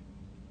is her.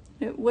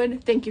 It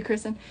would, thank you,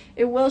 Kristen.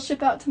 It will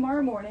ship out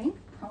tomorrow morning,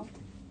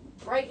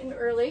 bright and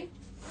early.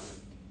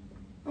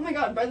 Oh my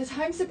god, by the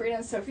time Sabrina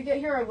and Sophie get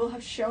here, I will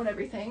have shown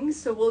everything.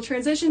 So we'll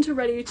transition to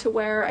ready to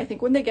wear. I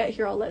think when they get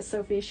here, I'll let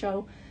Sophie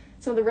show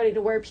some of the ready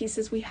to wear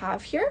pieces we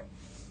have here.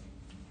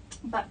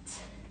 But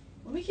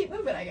let me keep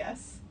moving, I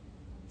guess.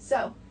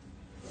 So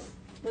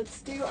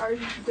let's do our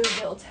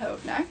DeVille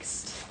tote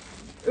next.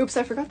 Oops,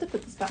 I forgot to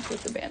put this back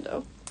with the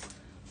bandeau.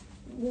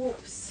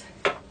 Whoops.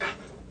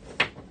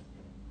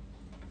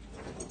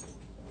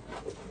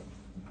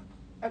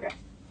 Okay.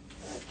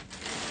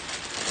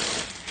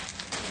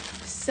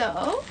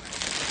 So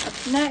up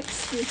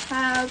next we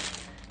have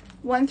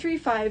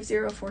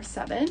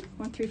 135047,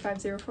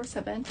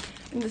 135047,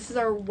 and this is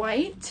our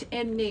white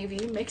and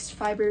navy mixed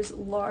fibers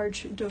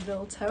large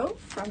DeVille tote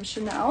from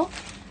Chanel.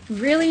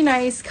 Really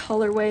nice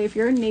colorway. If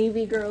you're a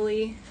navy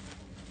girly,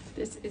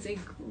 this is a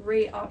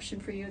great option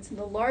for you. It's in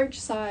the large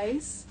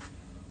size.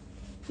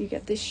 You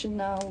get the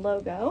Chanel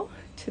logo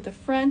to the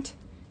front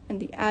and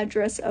the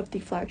address of the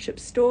flagship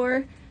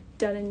store,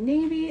 done in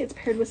navy. It's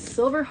paired with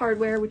silver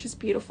hardware, which is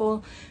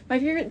beautiful. My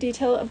favorite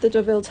detail of the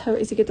DeVille tote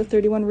is you get the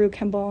 31 Rue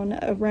Cambon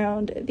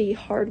around the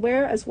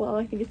hardware as well.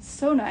 I think it's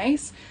so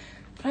nice.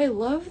 But I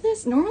love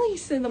this. Normally you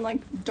see them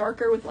like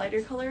darker with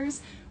lighter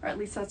colors, or at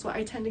least that's what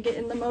I tend to get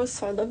in the most.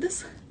 So I love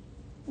this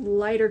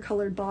lighter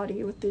colored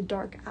body with the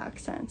dark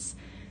accents.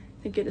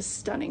 I think it is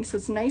stunning. So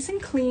it's nice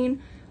and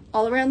clean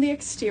all around the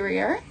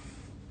exterior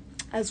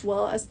as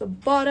well as the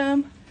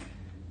bottom.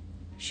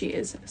 She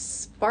is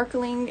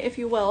sparkling, if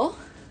you will.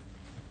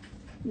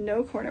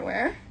 No corner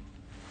wear.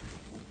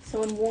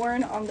 So when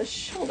worn on the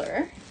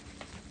shoulder,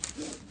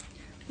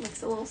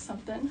 looks a little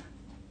something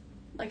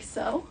like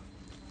so.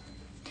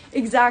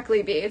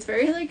 Exactly, B. It's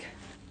very like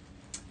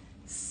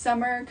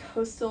summer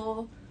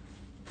coastal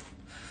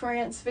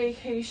France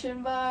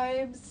vacation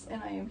vibes,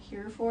 and I am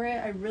here for it.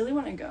 I really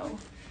want to go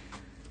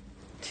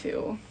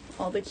to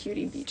all the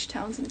cutie beach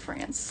towns in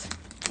France.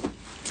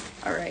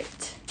 All right,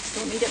 so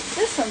let me get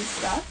this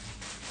unstuck.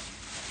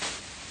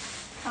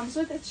 Comes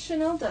with its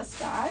Chanel dust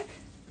bag.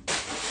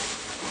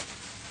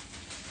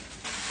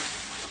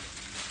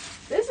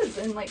 This is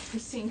in like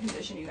pristine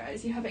condition, you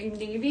guys. You have a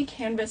navy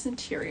canvas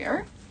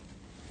interior.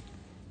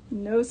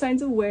 No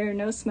signs of wear,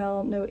 no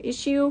smell, no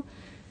issue.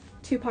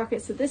 2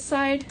 pockets to this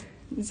side,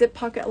 zip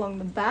pocket along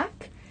the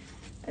back,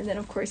 and then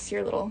of course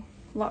your little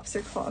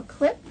lobster claw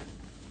clip.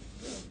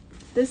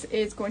 This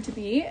is going to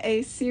be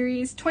a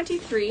series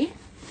 23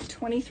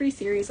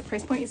 series. The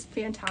price point is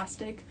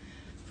fantastic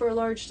for a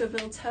large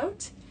DeVille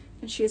tote,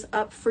 and she is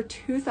up for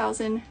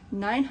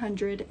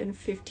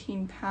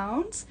 2,915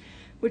 pounds,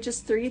 which is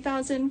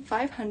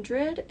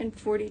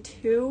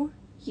 3,542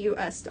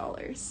 US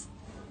dollars.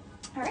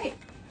 All right,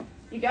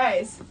 you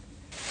guys,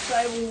 So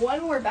I have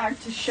one more bag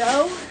to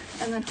show,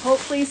 and then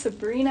hopefully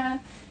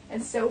Sabrina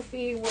and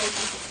Sophie will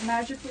just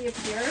magically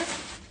appear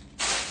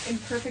in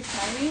perfect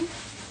timing.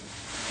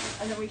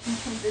 And then we can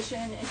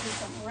transition into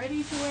some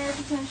ready to wear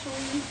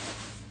potentially,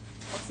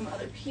 or some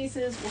other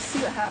pieces. We'll see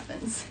what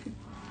happens.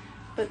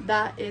 But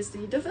that is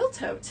the DeVille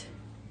tote.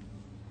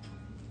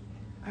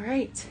 All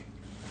right.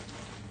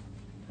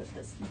 Put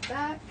this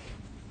back.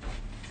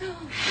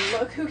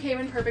 Look who came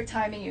in perfect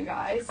timing, you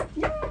guys.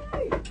 Yay!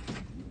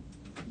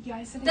 You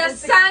guys, The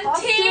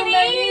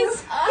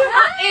Santinis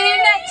are in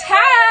town.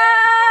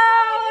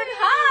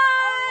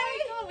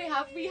 Hi.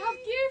 We have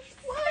gifts.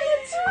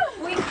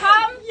 What? We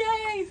come.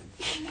 Yay!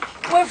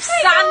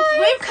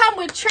 We've come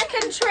with trick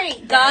and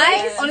treat, guys.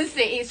 Yes.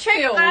 Honestly, it's Trick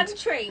filled. and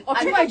treat. Oh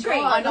And my my god,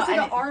 God, that's like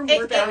an and arm it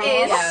workout.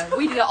 is. Yeah,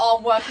 we did an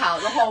arm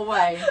workout the whole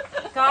way.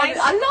 Guys,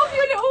 I love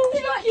your little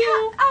Thank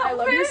you. I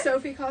love your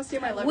Sophie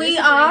costume. I love we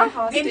your are Sabrina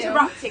costume.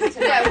 interrupting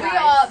today. Yeah, we guys.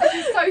 are. This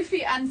is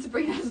Sophie and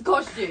Sabrina's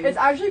costume. It's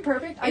actually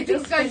perfect. I It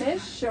just goes-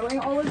 finished showing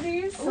all of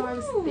these, so I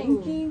was Ooh.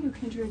 thinking you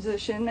can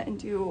transition and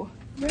do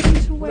ready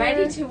to wear.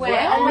 Ready to wear.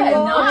 Yeah, Oh my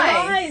God, nice.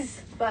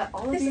 guys. But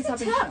all of This these is a have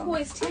been shown.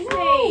 turquoise Tiffany.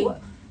 know.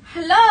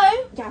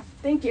 Hello, Yeah,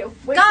 thank you.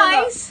 Wait,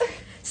 guys. hold up.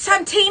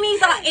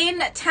 Santinis are in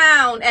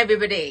town.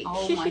 Everybody.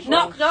 Oh my gosh.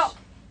 Knock knock.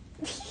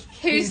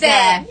 Who's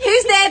there?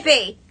 Who's there,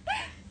 B?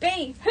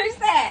 B. Who's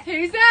there?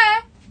 Who's there?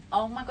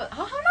 Oh my god.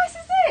 How nice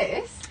is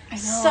this? I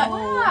So-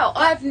 Wow.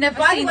 I've never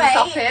By seen the this way,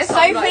 office.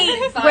 I'm, like,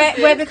 Sophie,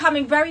 excited. we're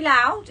becoming very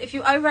loud. If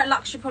you're over at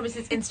Luxury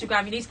Promises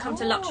Instagram, you need to come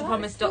to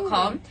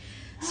luxurypromise.com.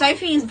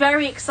 Sophie is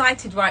very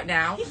excited right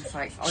now. It's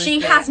like, She honestly,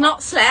 has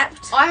not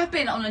slept. I have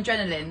been on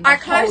adrenaline. I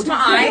the closed whole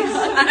my time.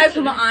 eyes and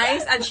opened my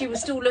eyes, and she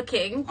was still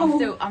looking.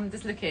 I'm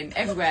just looking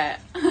everywhere.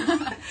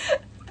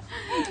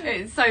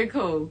 It's so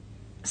cool.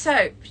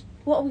 So,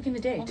 what are we going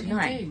to do What are we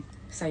tonight, gonna do?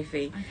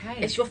 Sophie?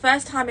 Okay. It's your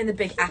first time in the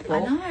Big Apple.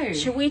 I know.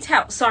 Shall we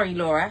tell? Sorry,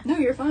 Laura. No,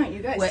 you're fine.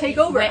 You guys take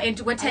over.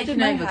 We're taking did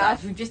my over, half.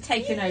 guys. We've just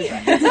taken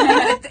over.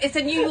 It's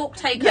a New York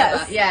takeover.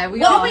 Yes. Yeah, we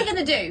What are. are we going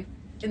to do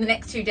in the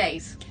next 2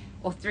 days?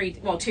 Or 3,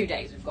 well, 2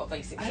 days we've got I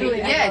basically. don't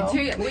even Yeah,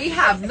 know. we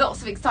have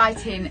lots of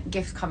exciting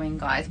gifts coming,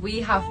 guys.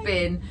 We have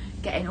been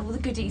getting all the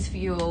goodies for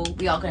you all.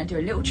 We are going to do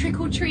a little trick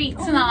or treat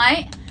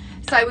tonight.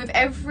 So with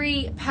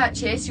every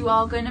purchase, you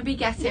are going to be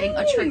getting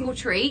a trick or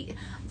treat.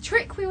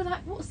 Trick, we were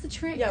like, what's the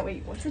trick? Yeah,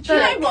 wait, what's the Do you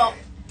trick? know what?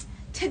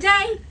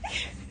 Today,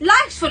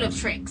 life's full of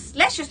tricks.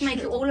 Let's just make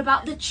it all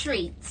about the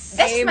treats.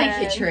 Let's just Amen.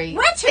 make it a treat.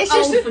 We're too It's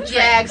old just for tricks.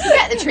 Yeah,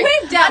 forget the trick.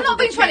 We've done I'm not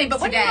the being funny, tricks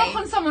but when you today. knock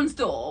on someone's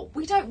door,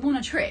 we don't want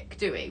a trick,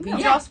 do we? We No.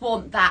 just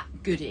want that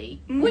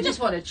goodie. We just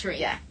want a treat.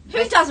 Yeah.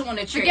 Who doesn't want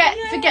a treat?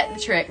 Forget the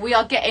trick. We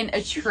are getting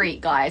a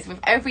treat, guys, with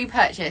every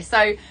purchase.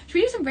 So, should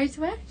we do some ready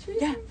to wear? Should we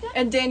do Yeah. some-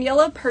 And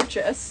Daniela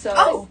purchased, so.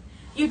 Oh,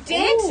 you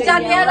did, Ooh,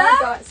 Daniela?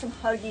 got some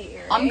huggy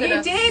earrings. I'm gonna-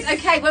 You did?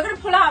 Okay, we're going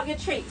to pull out your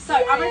treats. So,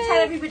 I'm going to tell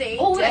everybody.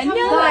 Oh,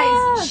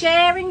 Daniela. Guys,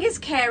 sharing is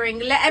caring.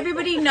 Let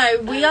everybody know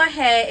we are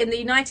here in the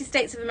United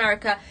States of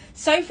America.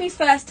 Sophie's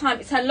first time.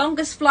 It's her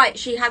longest flight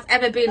she has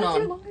ever been That's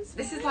your on. longest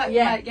This is like,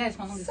 Yeah. it's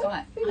my longest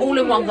flight. All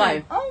in one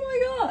go.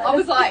 Oh my god. I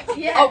was like,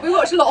 Yeah. oh, we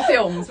watched a lot of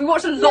films. We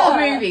watched a lot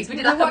Yeah. of movies. We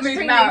did We like a watched movie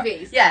 3 marathon.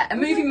 movies. Yeah, a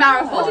movie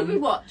marathon. What did we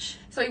watch?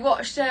 So we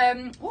watched,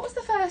 what was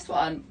the first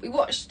one? We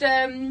watched,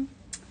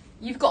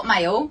 You've Got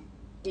Mail,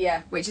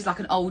 Yeah. which is like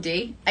an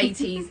oldie,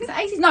 80s. Is it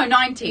 80s? No,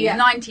 90s. Yeah.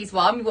 90s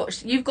one. We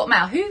watched You've Got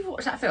Mail. Who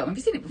watched that film? Have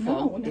you seen it before?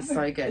 No, It's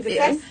never. so good. Is it It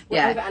good? is.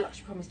 Yeah. Over at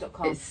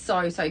luxurypromise.com. It's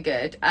so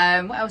good.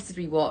 What else did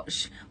we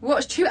watch? We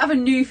watched 2 other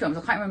new films.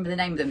 I can't remember the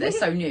name of them. They're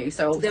so new,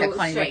 so obviously They're I all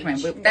can't even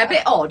strange. recommend. They're a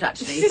bit odd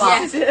actually,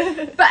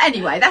 but but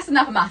anyway, that's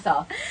another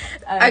matter.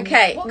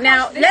 Okay, What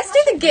now can I- let's do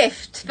the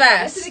gift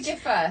Let's do first the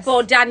gift first.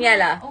 for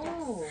Daniela.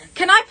 Oh,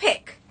 Can I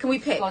pick? Can we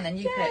pick? go on then.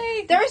 You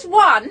pick. There is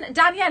one.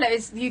 Daniela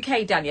is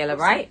UK Daniela,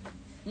 right?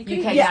 You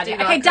UK yeah,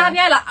 Daniela. Okay,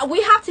 Daniela,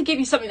 we have to give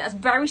you something that's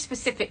very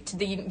specific to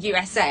the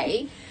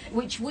USA,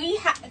 which we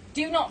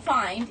do not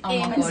find Oh in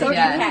my I'm God, so the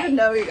yeah. I don't UK. even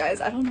know, you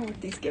guys. I don't know what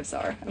these gifts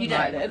are. You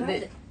Right, don't.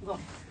 the- Go on.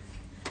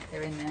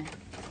 They're in there.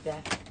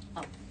 There.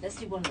 Oh, let's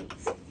do one of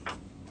these.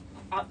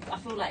 I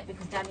feel like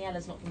because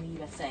Daniela's not from the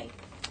USA.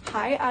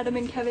 Hi, Adam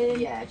and Kevin.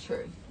 Yeah,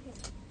 true.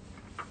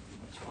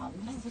 Which one?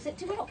 Was it?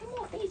 Did we not get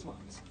more of these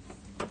ones?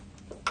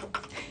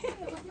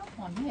 There's not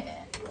one here.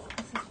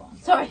 What's this one?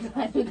 Sorry,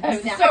 there we go now.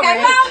 Sorry.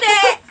 Okay, found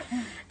it!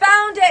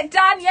 Found it,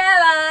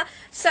 Daniela!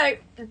 So,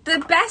 the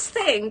best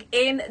thing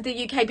in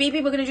the UK, BB,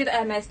 we're going to do the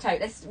Hermes tote.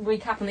 Let's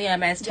recap on the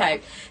Hermes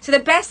tote. So, the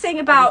best thing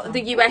about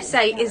the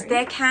USA is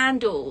their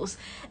candles.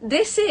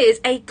 This is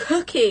a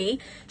cookie,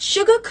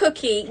 sugar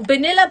cookie,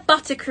 vanilla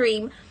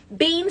buttercream,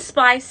 bean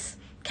spice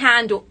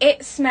candle.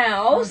 It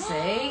smells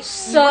See?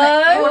 so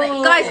want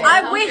it. guys, Yeah,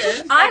 I sounds wish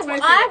good. I That's my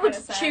I favorite would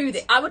kind of chew scent.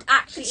 it. I would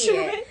actually eat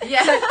it.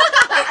 Yeah.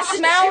 It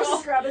smells.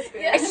 Just grab a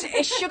spoon.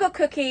 It's sugar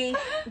cookie,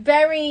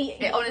 very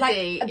It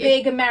honestly- like a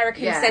big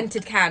American yeah.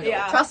 scented candle.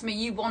 Yeah. Trust me,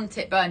 you want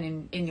it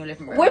burning in your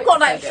living room. We've got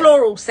It's like so good.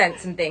 floral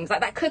scents and things,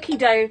 like that cookie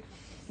dough You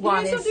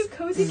one guys don't is do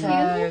cozy So,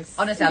 candles?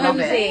 honestly, I love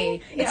it.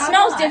 cozy. It Yeah.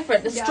 smells Nice.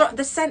 different. Yeah.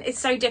 The scent is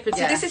so different.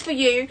 So Yeah. this is for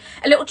you,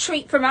 a little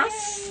treat from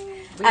us.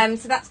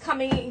 So that's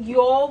coming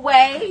your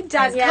way,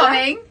 Daniela. It's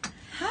coming.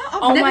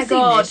 I've never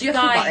seen this. You have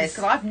to talk about guys. this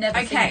because I've never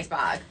seen this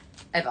bag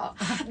ever.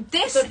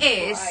 This The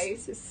is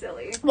price is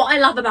silly. what I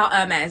love about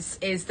Hermes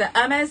is that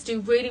Hermes do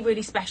really,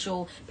 really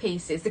special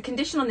pieces. The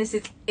condition on this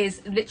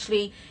is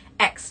literally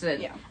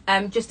excellent.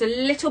 Yeah. Just a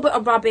little bit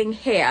of rubbing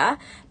here,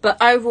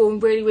 but overall in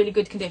really, really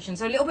good condition.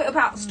 So a little bit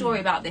about the story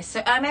about this.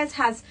 So Hermes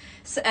has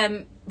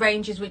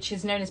ranges which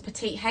is known as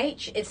Petite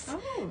H.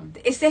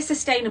 It's their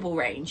sustainable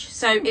range.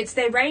 So it's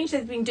their range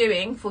they've been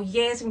doing for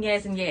years and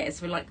years and years,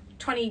 for like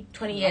 20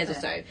 years or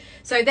so.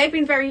 So they've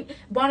been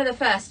one of the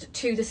first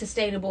to the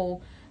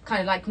sustainable kind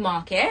of like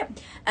market.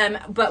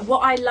 But what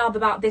I love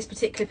about this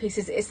particular piece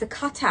is it's the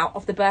cutout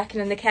of the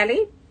Birkin and the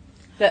Kelly.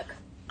 Look.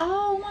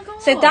 Oh my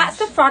god. So that's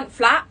the front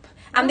flap.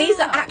 And these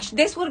are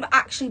this would have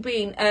actually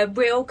been a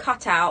real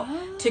cutout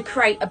to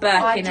create a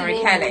Birkin or a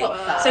Kelly.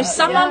 So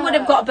someone would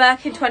have got a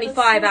Birkin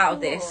 25 out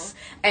of this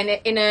and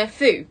in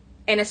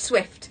a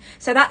Swift.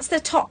 So that's the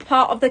top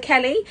part of the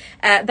Kelly.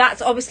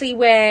 That's obviously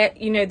where,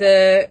 you know,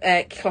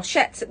 the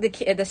clochettes,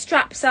 the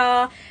straps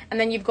are, and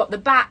then you've got the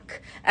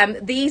back.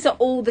 These are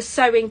all the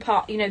sewing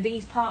part, you know,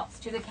 these parts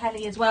to the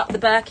Kelly as well, the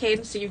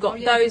Birkin. So you've got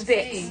those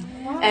bits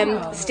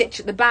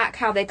stitched at the back,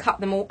 how they cut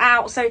them all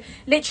out. So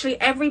literally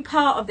every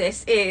part of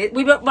this is,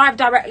 we arrived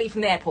directly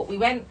from the airport. We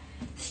went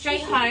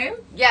straight home.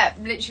 Yeah,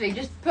 literally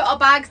just put our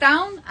bags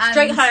down and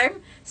Straight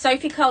home.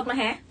 Sophie curled my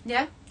hair.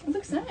 Yeah. It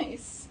looks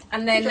nice.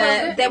 And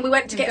then we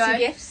went to get some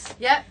gifts.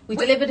 Yeah. We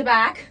delivered a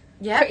bag.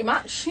 Yeah. Pretty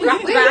much.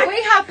 Wrapped the We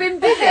bag. have been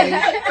busy,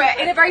 but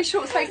in a very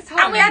short space of time.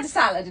 And we had a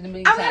salad in the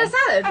meantime. And we had a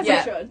salad. As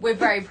we should. We're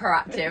very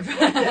proactive.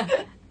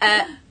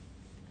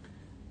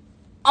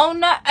 Oh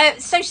no!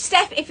 So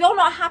Steph, if you're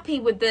not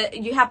happy with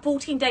you have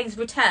 14 days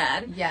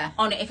return. Yeah.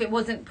 On it, if it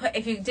wasn't put,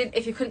 if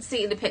you couldn't see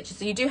it in the picture,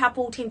 so you do have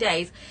 14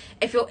 days.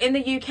 If you're in the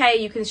UK,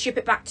 you can ship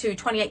it back to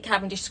 28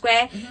 Cavendish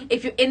Square.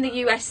 If you're in the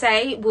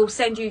USA, we'll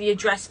send you the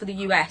address for the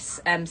US,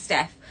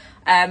 Steph.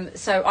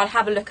 So I'll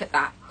have a look at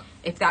that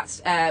if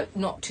that's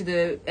not to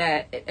the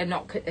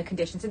not a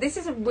condition. So this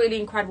is a really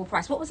incredible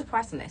price. What was the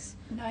price on this?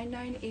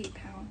 £998.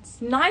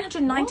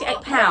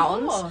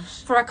 £998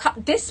 for a cup.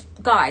 This,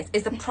 guys,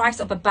 is the price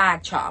of a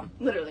bag charm.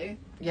 Literally.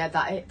 Yeah,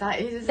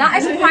 that is. That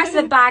is the price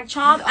of a bag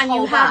charm, and you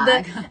whole have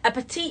bag. a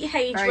Petite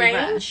H Very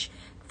range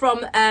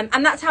from,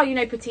 and that's how you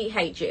know Petite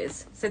H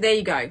is. So there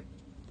you go.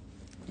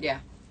 Yeah,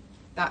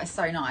 that is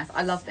so nice.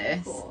 I love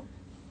this. Cool.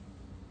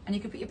 And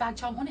you can put your bag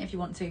charm on it if you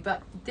want to,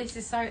 but this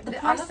is so. The I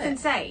price love is it.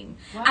 insane,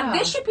 Wow. and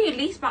this should be at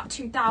least about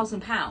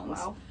 £2,000.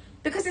 Wow.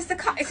 Because it's the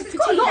cut. It's a It's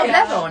got a lot of petite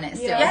leather on it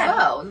still Yeah. as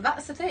well.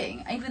 That's the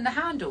thing. Even the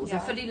handles Yeah. are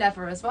fully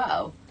leather as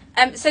well.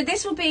 So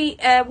this will be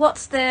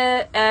what's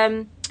the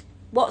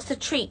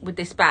treat with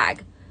this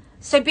bag?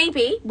 So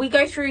BB, we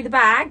go through the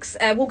bags.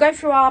 We'll go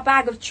through our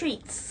bag of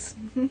treats.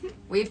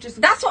 We've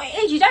just. That's what it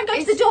is. You don't go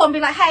to the door and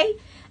be like, hey,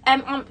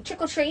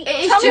 trick or treat. It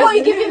is Tell me just- what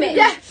you give your mint.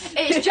 Yeah,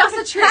 it's just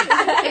a treat.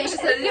 It's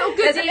just a little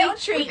goodie. There's a little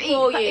treat with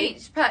for you.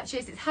 each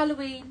purchase. It's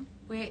Halloween.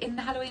 We're in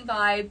the Halloween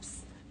vibes.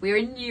 We're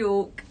in New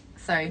York,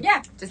 so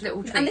Yeah. just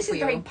little treats. And this for is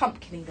you very all.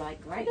 pumpkin-y like,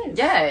 right?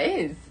 Yeah, it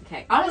is.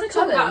 Okay. I want to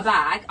talk about a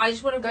bag. I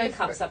just want to Go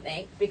recap for it.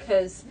 something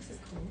because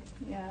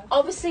Yeah.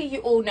 obviously you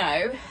all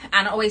know,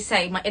 and I always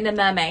say my inner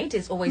mermaid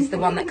is always the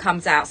one that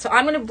comes out. So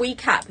I'm going to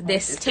recap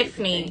this is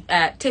Tiffany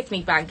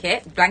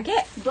blanket,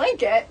 Blanket.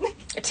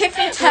 a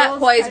Tiffany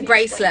turquoise tiny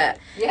bracelet.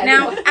 Yeah,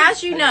 Now, they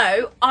as you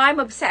know, I'm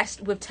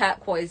obsessed with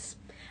turquoise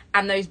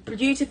and those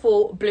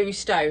beautiful blue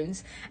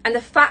stones, and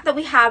the fact that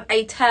we have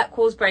a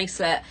turquoise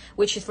bracelet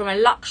which is from a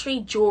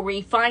luxury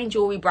fine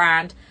jewelry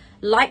brand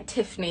like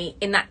Tiffany,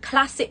 in that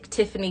classic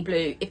Tiffany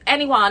blue. If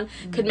anyone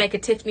could make a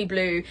Tiffany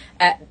blue,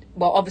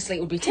 well, obviously it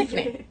would be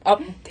Tiffany.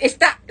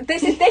 They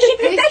should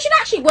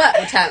actually work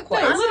with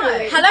turquoise.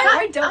 Literally. Hello,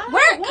 I don't.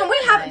 where can we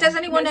have? Does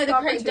anyone know Missed the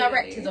creative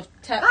opportunity. directors of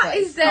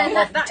turquoise? That is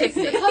of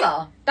Tiffany. The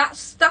colour.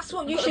 That's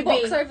what you Got should the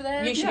box be. over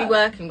there. You should Yeah. be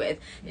working with.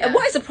 Yeah.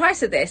 What is the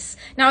price of this?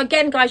 Now,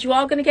 again, guys, you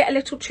are going to get a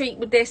little treat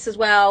with this as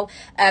well.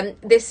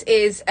 This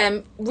is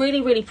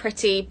really, really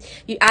pretty.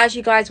 As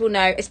you guys will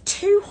know, it's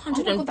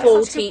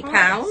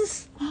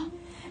 £240.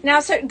 Now,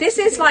 so this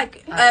is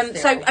like,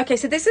 so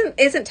this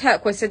isn't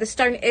turquoise. So the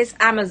stone is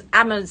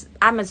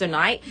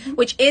Amazonite,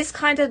 which is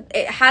kind of,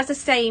 it has the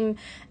same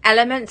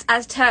elements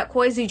as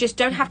turquoise. You just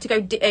don't have to go,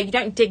 you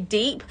don't dig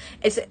deep.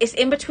 It's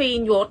in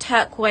between your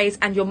turquoise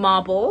and your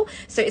marble.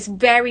 So it's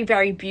very,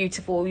 very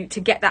beautiful to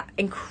get that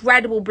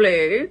incredible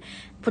blue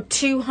for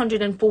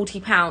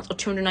 £240 or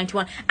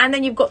 £291, and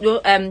then you've got your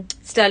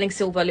sterling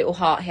silver little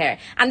heart here.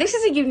 And this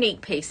is a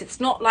unique piece. It's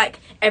not like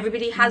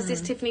everybody has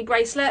this Tiffany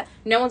bracelet.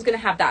 No one's going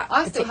to have that.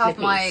 I still have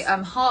particular piece.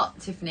 my heart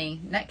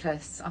Tiffany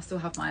necklace. I still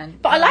have mine.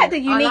 But I like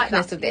the I like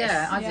uniqueness that. of this.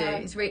 Yeah, I Yeah.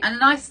 do. It's really, and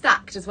nice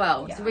stacked as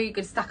well. It's a Yeah. really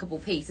good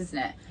stackable piece, isn't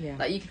it? Yeah.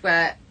 Like you could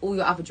wear all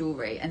your other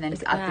jewellery and then Look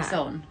just at add this that.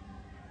 on.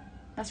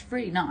 That's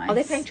really nice. Are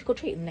they playing trick or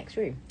treat in the next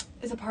room?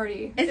 It's a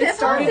party. Is it a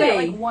started party? at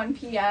like 1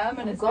 p.m.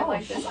 and it's been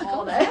like this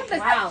all day.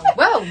 Wow.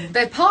 Well,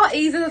 the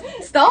parties are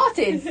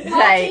started today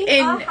Parties are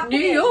in happening.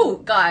 New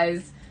York,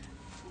 guys.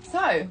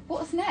 So,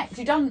 what's next?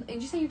 Did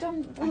you say you've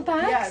done all the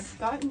bags? Yeah, I've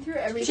gotten through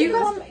everything. Do you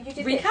guys You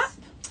did recap?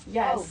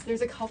 Yes, Oh.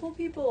 there's a couple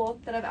people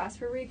that have asked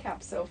for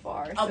recaps so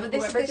far. Oh, so but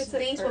whoever gets it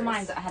these were first-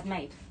 mine that I had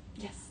made.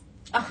 Yes.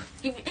 Oh,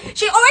 she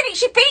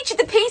featured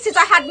the pieces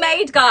I had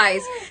made,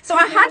 guys. So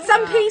I had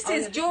some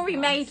pieces jewelry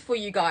made for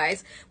you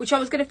guys, which I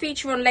was going to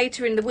feature on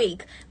later in the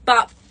week.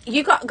 But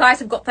you guys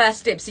have got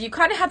first dibs, so you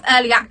kind of have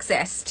early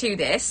access to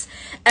this.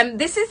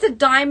 This is the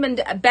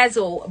diamond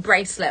bezel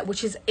bracelet,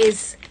 which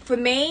is for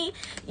me.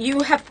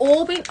 You have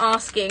all been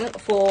asking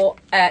for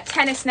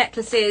tennis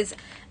necklaces,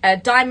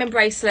 diamond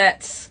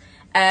bracelets,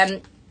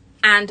 and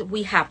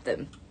we have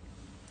them.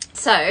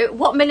 So,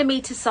 what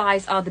millimeter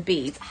size are the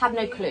beads? I have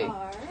no clue.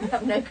 I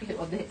have no clue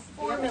on this.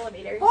 4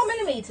 millimeters. 4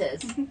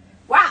 millimeters.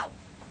 Wow.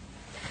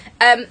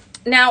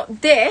 Now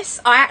this,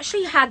 I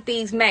actually had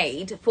these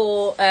made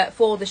for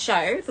the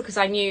show because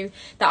I knew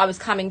that I was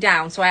coming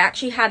down. So I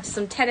actually had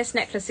some tennis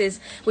necklaces,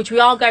 which we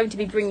are going to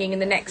be bringing in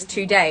the next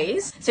 2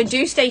 days. So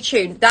do stay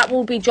tuned. That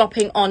will be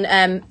dropping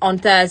on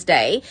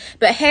Thursday.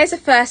 But here's a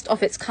first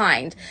of its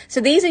kind. So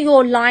these are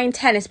your line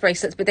tennis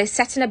bracelets, but they're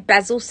set in a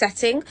bezel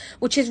setting,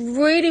 which is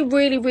really,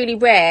 really, really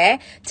rare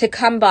to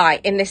come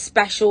by in this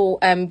special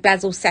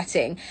bezel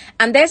setting.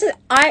 And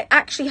I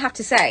actually have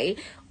to say,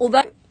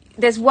 although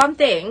there's one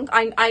thing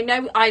I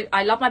know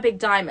I love my big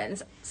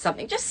diamonds.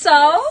 Something just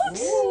sold.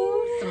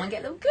 Ooh, someone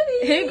get little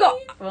goodies. Who got?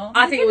 From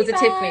I think it was a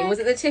goodie Tiffany. bag. Was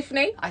it the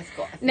Tiffany? I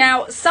got.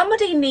 Now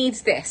somebody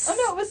needs this. Oh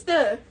no, it was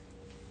the.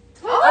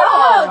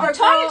 Oh, our the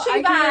girl, toiletry I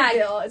can bag.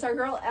 reveal. It's our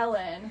girl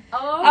Ellen.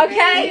 Oh,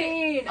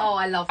 Okay. Queen. Oh,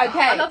 I love that. Okay.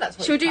 I love that.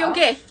 Should we do your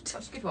gift?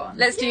 That's a good one.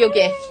 Let's do your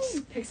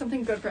gift. Pick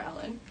something good for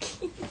Ellen.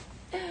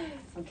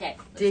 Okay.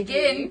 Dig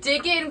in.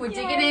 We're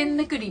digging in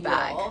the goodie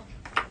bag. Yeah.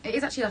 It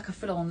is actually like a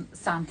full-on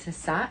Santa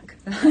sack.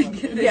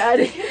 Yeah,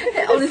 it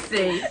is.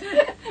 Honestly,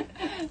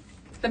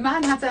 the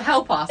man had to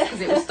help us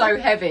because it was so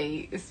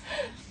heavy. It's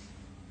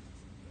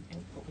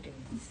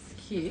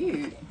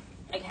cute.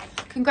 Okay.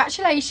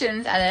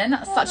 Congratulations, Ellen.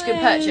 That's such a good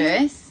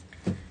purchase.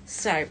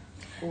 So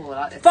Oh,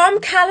 I like this. from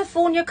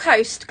California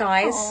coast,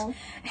 guys. Aw.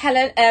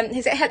 Helen,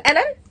 is it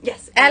Ellen?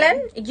 Yes.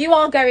 Ellen, you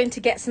are going to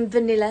get some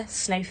vanilla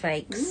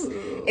snowflakes.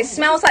 Ooh. It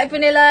smells like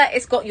vanilla.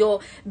 It's got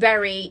your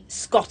very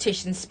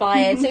Scottish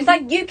inspired. So it's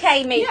like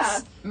UK meets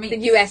Yeah. the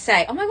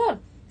USA. Oh my god,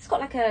 it's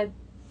got like a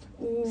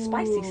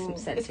spicy Ooh.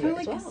 scent It's to kind it of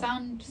as like well.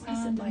 sand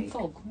and like?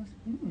 fog.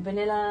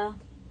 Vanilla.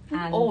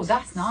 And Oh,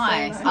 that's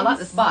nice. nice. I like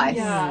the spice.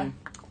 Yeah.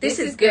 This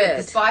is The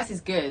good. spice is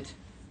good.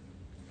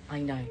 I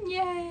know.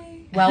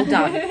 Yay. Well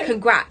done.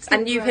 Congrats.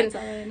 And you Congrats,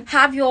 can Ellen.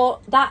 have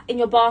that in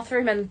your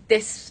bathroom and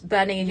this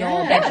burning in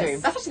your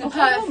bedroom. That's actually the A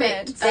whole perfect.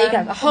 moment. There you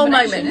go, a whole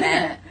combination, moment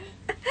there. isn't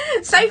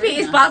it? Sophie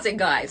is buzzing,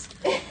 guys.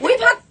 We've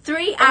had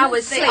 3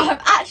 hours Honestly, sleep. I'm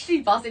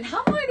actually buzzing.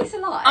 How am I this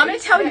alive? I'm going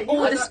to tell you Yeah,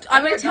 all I this. don't-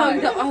 I'm going I to tell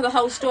you don't know. the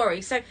whole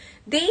story. So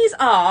these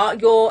are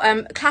your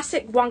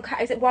classic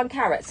is it 1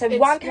 carat? So It's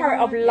 1 carat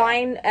of one,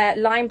 yeah.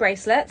 line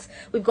bracelets.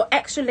 We've got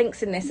extra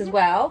links in this as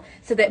well,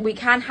 so that we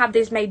can have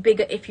this made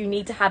bigger if you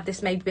need to have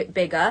this made a bit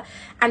bigger.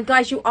 And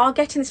guys, you are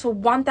getting this for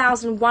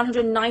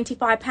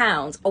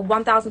 £1,195 or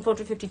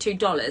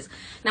 $1,452.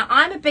 Now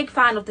I'm a big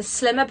fan of the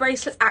slimmer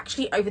bracelets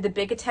actually over the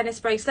bigger tennis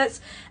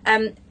bracelets.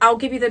 I'll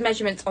give you the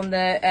measurements on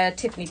the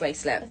Tiffany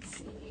bracelet. Let's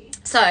see.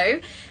 So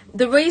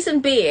the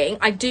reason being,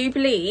 I do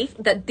believe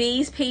that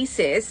these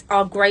pieces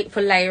are great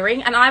for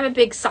layering, and I'm a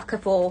big sucker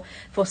for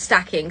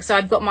stacking. So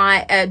I've got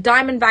my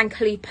diamond Van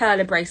Cleef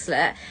Perla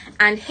bracelet,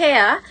 and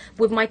here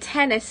with my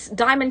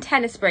diamond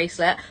tennis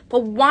bracelet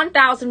for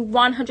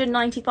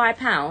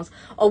 £1,195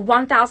 or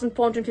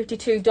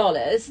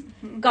 $1,452.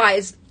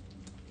 Guys,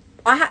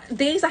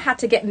 these I had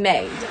to get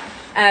made,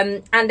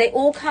 and they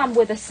all come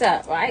with a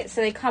cert, right?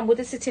 So they come with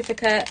a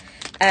certificate,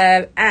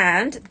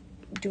 and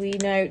do we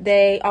know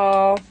they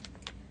are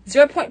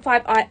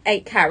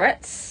 0.58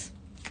 carats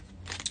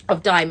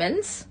of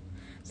diamonds.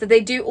 So they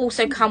do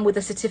also come with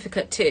a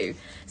certificate too.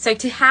 So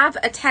to have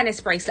a tennis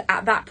bracelet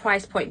at that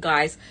price point,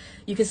 guys,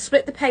 you can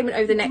split the payment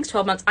over the next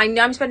 12 months. I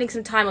know I'm spending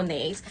some time on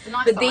these, a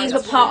nice but these were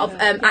size, part of,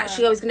 yeah.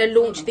 actually I was going to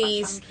launch Quite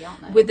these chunky,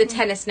 aren't they? with the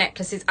tennis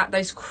necklaces at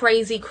those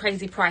crazy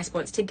price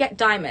points to get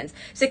diamonds.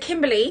 So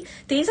Kimberly,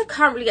 these are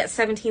currently at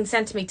 17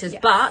 centimeters,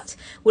 but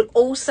we'll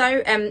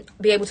also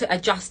be able to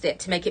adjust it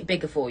to make it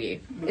bigger for you.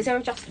 Is there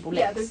adjustable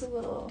Yeah, links? there's a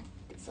little.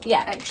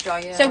 Yeah. Extra,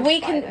 yeah. So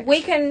we Five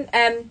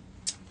can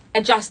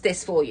adjust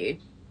this for you.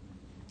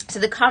 So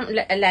the current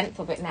length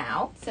of it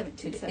now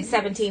 17 is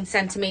 17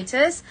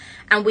 centimeters,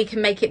 and we can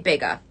make it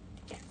bigger.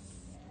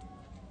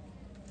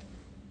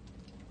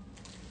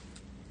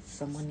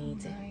 Someone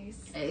needs it. Nice.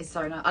 It is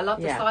so nice. I love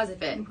the Yeah. size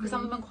of it because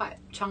some of them are quite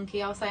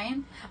chunky. I was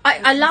saying.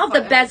 I love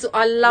the bezel.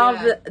 I love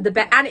Yeah.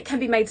 the and it can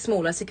be made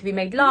smaller. So it can be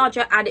made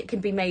larger and it can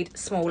be made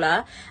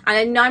smaller. And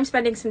I know I'm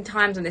spending some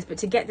time on this, but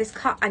to get this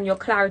cut and your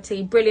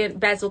clarity, brilliant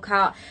bezel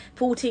cut,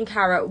 14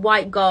 carat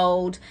white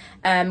gold.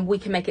 We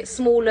can make it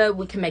smaller.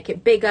 We can make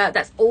it bigger.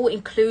 That's all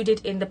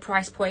included in the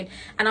price point.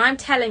 And I'm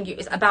telling you,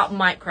 it's about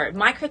micro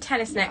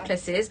tennis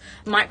necklaces,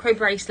 micro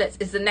bracelets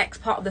is the next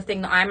part of the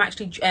thing that I'm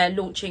actually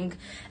launching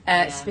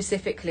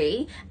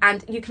specifically.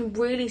 And you can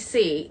really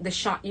see the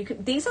shine.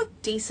 These are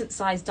decent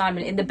sized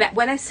diamond in the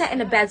when they're set in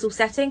a bezel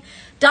setting.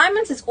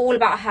 Diamonds is all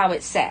about how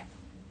it's set.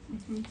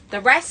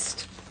 The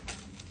rest,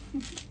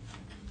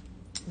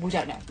 we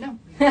don't know. No.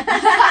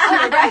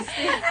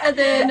 And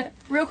then,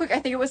 real quick, I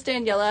think it was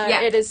Daniela.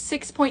 Yeah. It is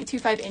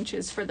 6.25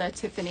 inches for the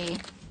Tiffany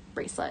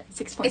bracelet.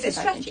 Is it 6.25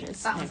 stretchy?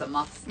 inches. That was a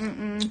must.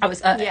 I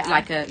was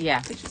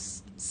Yeah. Which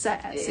is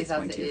set at It is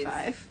as it is.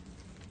 6.25.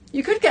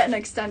 You could get an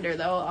extender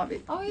though,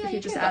 obviously. Oh yeah, if you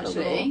just could add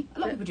actually. a little. A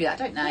lot of people do that,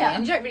 don't they? Yeah.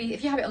 And you don't really,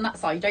 if you have it on that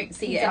side, you don't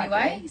see Exactly.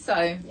 it anyway. So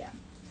Yeah.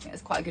 I think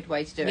it's quite a good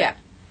way to do Yeah. it.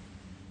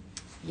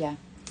 Yeah,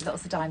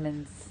 lots of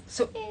diamonds.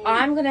 So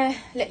I'm gonna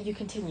let you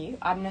continue.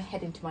 I'm gonna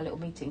head into my little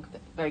meeting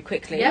very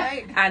quickly.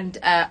 Yeah. And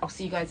I'll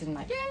see you guys in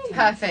like.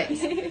 Perfect.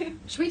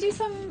 Should we do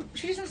some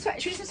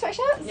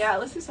sweatshirts? Yeah,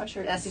 let's do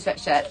sweatshirts. Let's do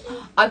sweatshirts.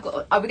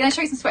 Are we going to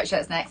show you some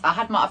sweatshirts next?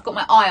 I've got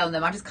my eye on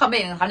them. I just come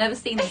in and I've never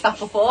seen this stuff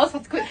before, so I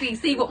have to quickly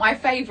see what my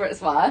favourites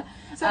were.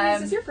 So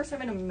is this your first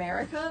time in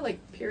America, like,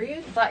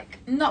 period?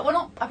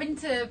 I've been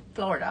to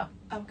Florida,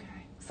 Okay.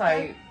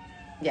 so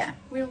yeah.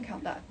 We don't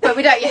count that. But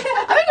we don't. Yeah,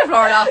 I've been to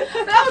Florida,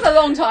 but that was a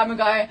long time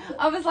ago.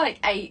 I was like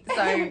 8,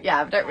 so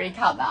yeah, we don't really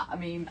count that. I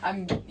mean,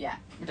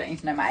 we don't need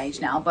to know my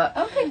age now, but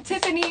Okay,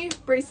 Tiffany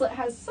bracelet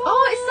has sold.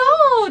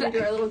 oh, it's Should sold. we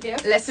do our little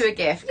gift? Let's do a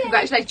gift. Yay.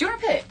 Congratulations. Do you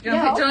want to pick? Do you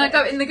Yeah, want to I'll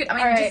go pick. in the good? I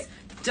mean, Alright.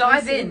 just dive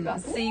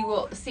Let's see in,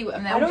 what we see what,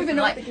 and they're I all don't even different,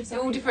 know what like the gifts they're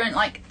are. all different,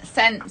 like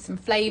scents and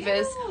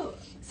flavors. Oh.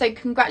 So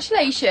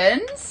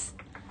congratulations.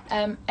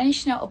 Any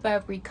Chanel or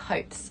Burberry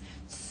coats?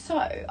 So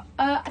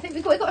I think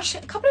we've got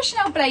a couple of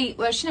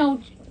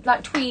Chanel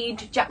like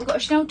tweed we've got a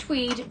Chanel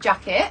tweed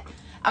jacket,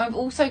 and we've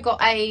also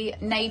got a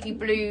navy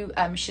blue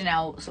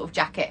Chanel sort of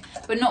jacket,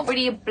 but not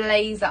really a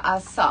blazer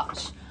as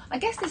such. I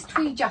guess this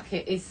tweed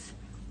jacket is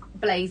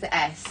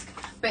blazer-esque,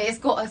 but it's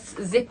got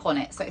a zip on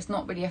it, so it's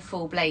not really a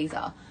full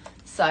blazer.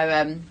 So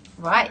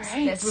right,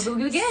 let's reveal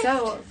the gift.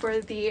 So for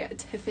the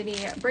Tiffany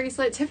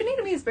bracelet, Tiffany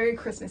to me is very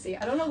Christmassy.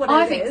 I don't know what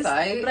I it think is,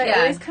 so, but yeah. I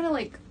always kind of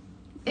like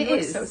It look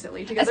is so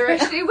silly together.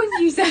 especially when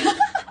you said.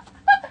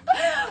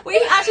 We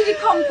actually did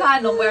come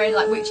plan on wearing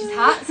like witches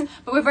hats,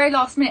 but we're very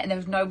last minute and there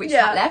was no witch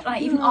hat left. And I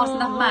even asked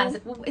another man, I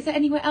said, well, is there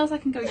anywhere else I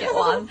can go get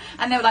one?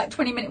 And they were like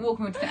 20-minute walk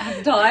and we didn't have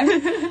the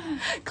time.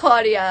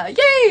 Claudia,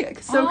 yay!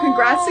 So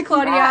congrats to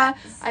Claudia.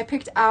 Congrats. I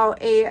picked out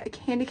a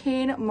candy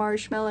cane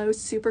marshmallow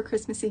super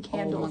Christmassy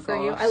candle my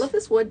for you. gosh. I love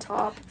this wood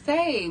top.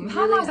 Same.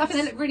 How Really nice. I think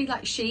nice. they look really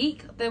like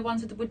chic, the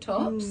ones with the wood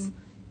tops.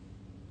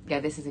 Yeah,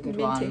 this is a good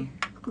Minty. one.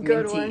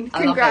 Good Minty. one. I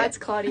love Congrats, it.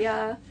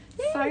 Claudia.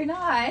 So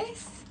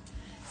nice.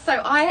 So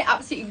I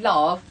absolutely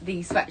love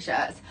these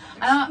sweatshirts.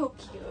 And So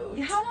cute.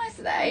 yeah, how nice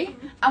are they?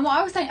 And what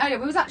I was saying earlier,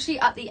 we was actually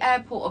at the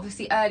airport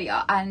obviously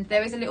earlier, and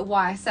there is a little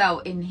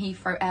YSL in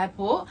Heathrow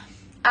Airport,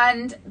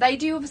 and they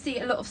do obviously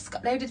a lot of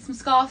they did some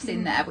scarves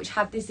in there which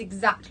had this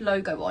exact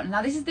logo on.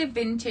 Now this is the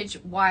vintage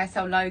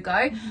YSL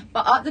logo,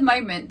 but at the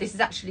moment this is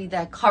actually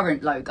their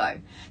current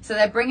logo, so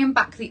they're bringing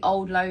back the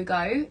old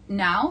logo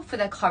now for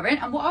their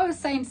current. And what I was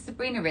saying to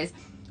Sabrina is,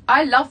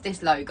 I love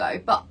this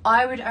logo, but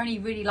I would only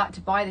really like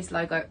to buy this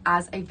logo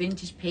as a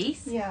vintage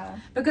piece. Yeah.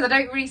 Because I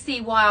don't really see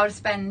why I would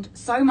spend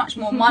so much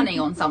more money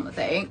on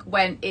something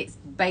when it's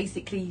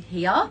basically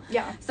here.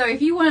 Yeah. So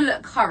if you want to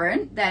look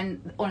current,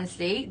 then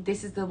honestly,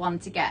 this is the one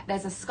to get.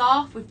 There's a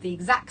scarf with the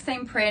exact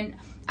same print,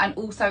 and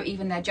also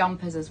even their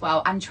jumpers as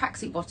well, and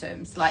tracksuit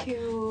bottoms. Like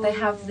Cute. they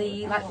have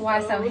the like I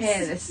love YSL those.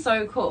 here. They're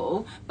so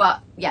cool,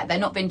 but yeah, they're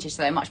not vintage,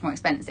 so they're much more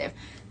expensive.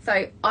 So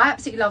I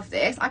absolutely love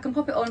this. I can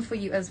pop it on for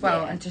you as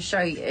well and to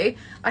show you.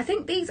 I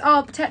think these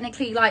are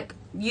technically like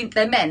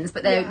they're men's,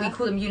 but we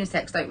call them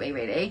unisex, don't we?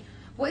 Really?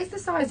 What is the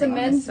size? It's a on this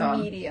men's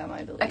one? medium,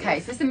 I believe. Okay,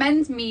 so it's a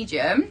men's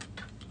medium.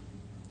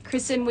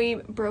 Kristen, we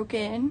broke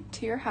in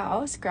to your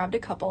house, grabbed a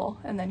couple,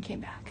 and then came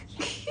back.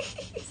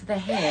 So they're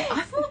here.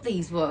 I thought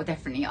these were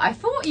definitely. I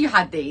thought you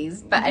had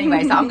these, but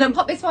anyway. So I'm going to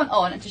pop this one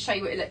on to show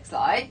you what it looks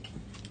like.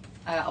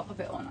 I'll pop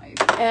it on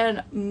over.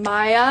 And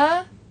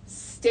Maya,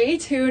 stay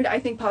tuned. I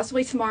think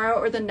possibly tomorrow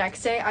or the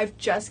next day. I've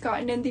just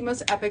gotten in the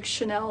most epic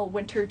Chanel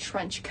winter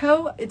trench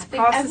coat. It's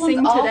think processing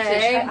everyone's after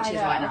today. trenches I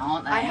know. right now,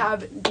 aren't they? I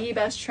have the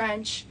best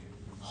trench.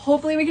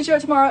 Hopefully we can show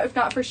it tomorrow. If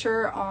not, for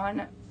sure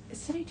on.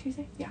 Is today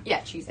Tuesday? Yeah.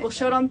 Yeah, Tuesday. We'll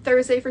show it on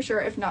Thursday for sure.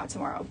 If not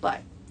tomorrow,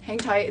 but hang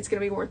tight. It's gonna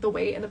be worth the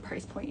wait, and the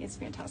price point is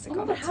fantastic.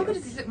 Oh, on but it how too. good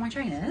does this look, my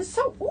trainers?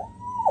 So,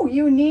 ooh,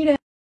 you need it.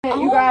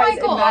 Oh You guys,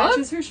 my God. it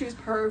matches her shoes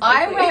perfectly.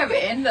 I'm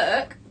wearing,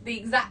 look, the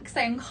exact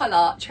same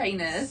colour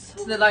trainers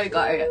to the logo.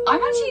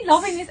 I'm actually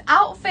loving this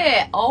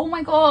outfit. Oh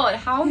my God,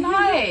 how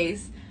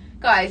nice.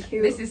 Guys,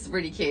 Cute. this is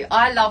really cute.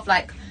 I love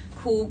like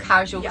cool,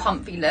 casual,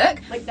 comfy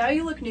look. Like now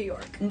you look New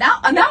York. Now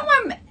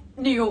I'm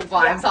New York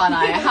vibes, aren't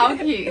I? How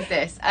cute is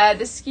this?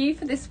 The SKU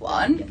for this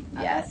one.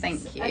 Yeah,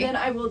 thank you. And then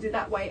I will do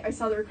that white. I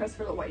saw the request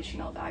for the white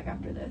Chanel bag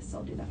after this.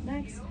 I'll do that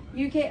next.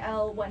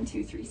 UKL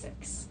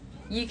 1236.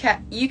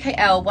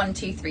 UKL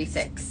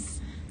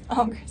 1236.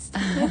 Oh,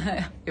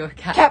 Kristen. You're a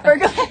cat. Cat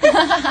burglar.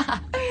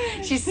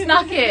 She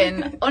snuck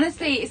in.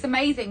 Honestly, it's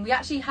amazing. We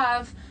actually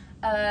have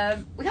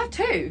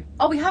two.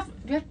 Oh, we have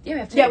two.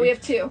 Yeah, we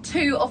have two.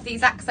 Two of the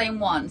exact same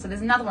one. So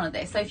there's another one of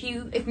this. So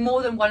if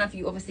more than one of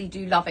you obviously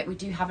do love it, we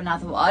do have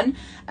another one.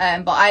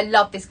 But I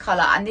love this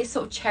colour, and this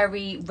sort of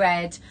cherry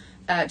red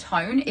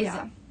tone is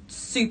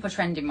super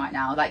trending right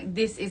now. Like,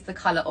 this is the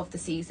colour of the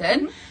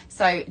season.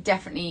 So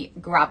definitely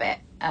grab it.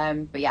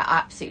 But yeah, I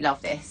absolutely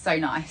love this. So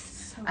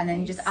nice. So and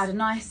then you nice. just add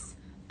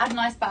a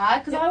nice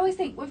bag. Because I always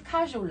think with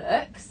casual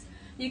looks,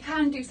 you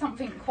can do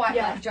something quite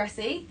like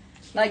dressy.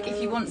 Like,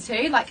 if you want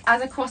to, like,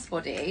 as a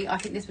crossbody, I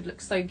think this would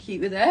look so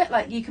cute with it.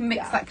 Like, you can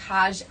mix like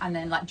cash and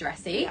then like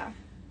dressy. Yeah.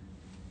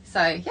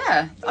 So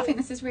yeah, I think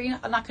this is really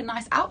like a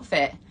nice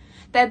outfit.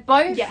 They're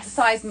both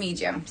size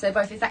medium, so they're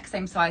both exact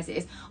same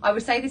sizes. I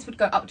would say this would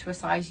go up to a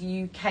size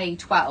UK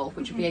 12,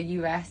 which would be a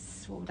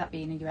US. What would that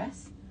be in a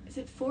US? Is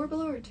it 4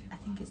 below or 2? I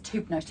think it's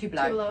two below. 2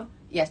 below.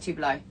 Yes, 2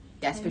 below.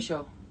 Yes, for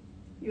sure.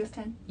 US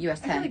 10.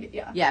 US 10. Like,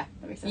 yeah. Yeah.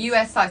 That makes sense.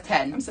 US size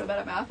 10. I'm so bad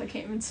at math, I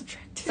can't even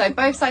subtract. So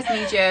both size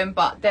medium,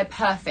 but they're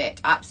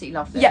perfect. Absolutely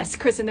love them. Yes,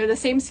 Kristen, they're the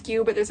same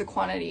SKU, but there's a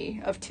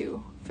quantity of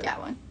 2 for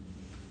that one.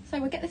 So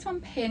we'll get this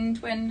one pinned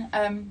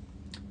when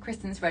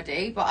Kristen's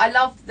ready. But I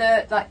love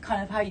the like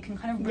kind of how you can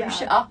kind of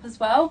ruche it up as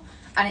well,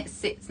 and it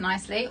sits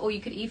nicely. Or you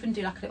could even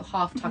do like a little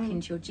half tuck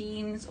into your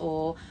jeans,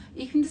 or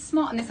you can just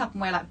smarten this up and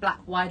wear like black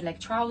wide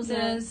leg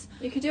trousers.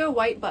 You could do a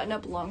white button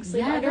up long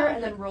sleeve under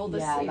and then roll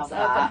the sleeves love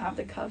up that. and have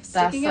the cuffs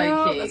That's sticking so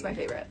out. cute. That's my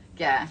favorite.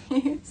 Yeah,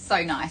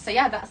 so nice. So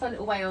yeah, that's a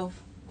little way of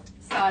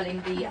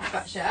styling the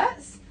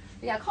sweatshirts.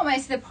 But yeah, I can't wait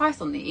to see the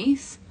price on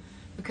these,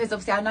 because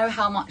obviously I know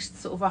how much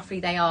sort of roughly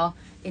they are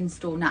in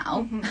store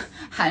now,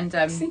 and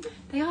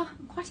they are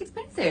quite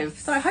expensive.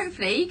 So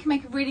hopefully you can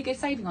make a really good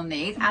saving on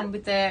these, and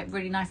with the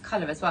really nice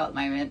colour as well at the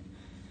moment.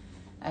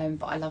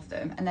 But I love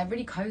them, and they're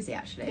really cozy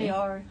actually. They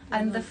are.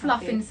 And really the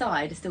fluff fluffy.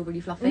 inside is still really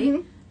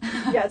fluffy.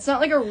 Yeah, it's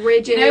not like a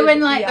rigid. You know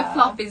when like the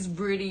fluff is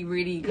really,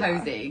 really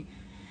cozy.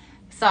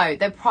 So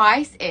the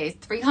price is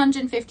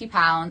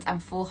 £350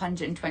 and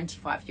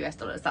 $425 US.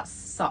 That's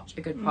such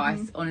a good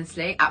price,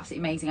 honestly.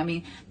 Absolutely amazing. I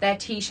mean, their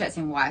t-shirts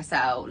in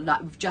YSL,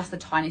 like with just the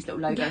tiniest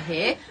little logo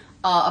here,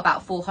 are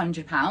about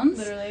 £400.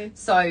 Literally.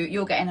 So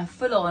you're getting a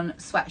full-on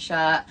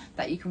sweatshirt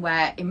that you can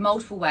wear in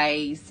multiple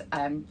ways.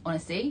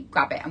 Honestly,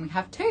 grab it, and we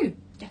have 2.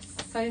 Yes.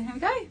 So here we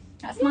go.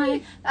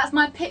 That's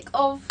my pick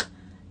of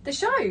the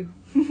show.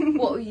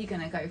 What were you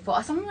gonna go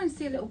for? Someone wants to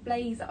see a little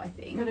blazer, I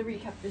think. I'm gonna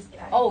recap this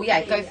guy. Oh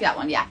yeah, go for that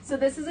one. Yeah. So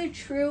this is a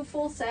true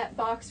full set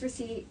box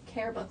receipt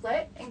care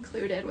booklet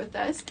included with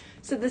this.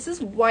 So this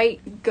is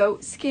white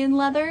goat skin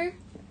leather.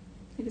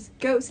 It is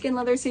goat skin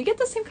leather, so you get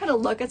the same kind of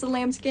look as a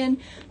lambskin,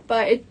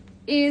 but it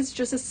is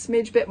just a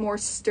smidge bit more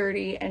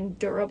sturdy and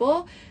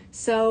durable.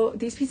 So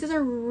these pieces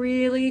are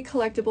really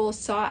collectible,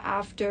 sought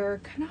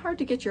after, kind of hard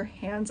to get your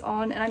hands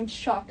on, and I'm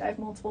shocked I have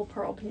multiple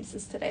pearl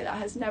pieces today. That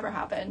has never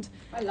happened.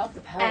 I love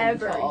the pearl.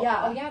 Ever,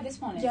 yeah. Oh yeah, this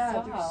one is. Yeah,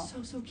 wow.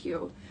 they're so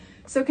cute.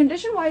 So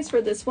condition wise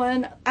for this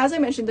one, as I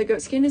mentioned, the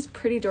goat skin is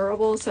pretty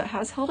durable, so it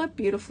has held up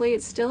beautifully.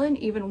 It's still in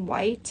even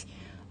white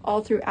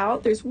all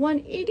throughout. There's one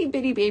itty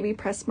bitty baby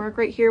press mark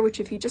right here, which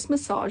if you just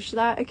massage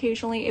that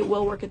occasionally, it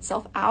will work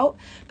itself out.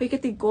 But you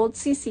get the gold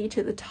CC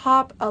to the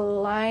top, a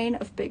line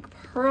of big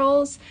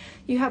pearls.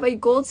 You have a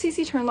gold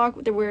CC turn lock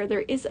where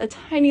there is a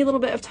tiny little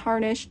bit of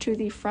tarnish to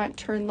the front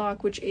turn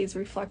lock, which is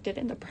reflected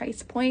in the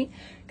price point,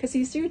 because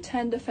these do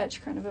tend to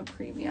fetch kind of a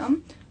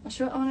premium. I'll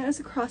show it on it as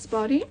a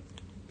crossbody.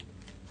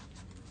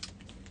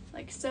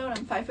 Like so, and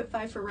I'm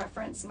 5'5" for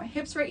reference. My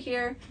hips right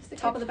here. The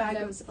top of the bag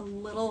goes a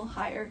little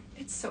higher.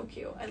 It's so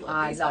cute. I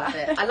love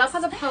it. I love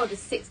how the pearl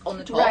just sits on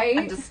the top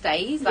and just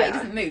stays. Like it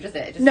doesn't move, does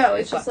it?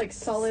 It's just like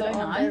solid so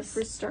on there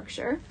for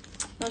structure.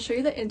 I'll show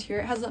you the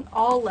interior. It has an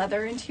all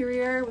leather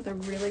interior with a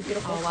really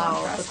beautiful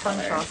contrast. The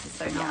contrast is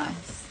so nice. Yeah.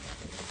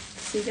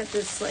 So you get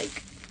this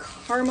like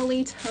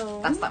caramely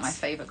tone. That's like my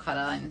favorite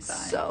color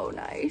inside. So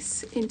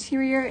nice.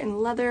 Interior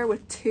in leather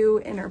with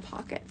 2 inner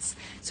pockets.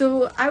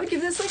 So I would give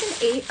this like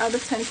an 8 out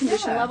of 10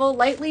 condition level.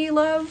 Lightly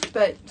loved,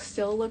 but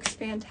still looks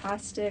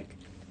fantastic.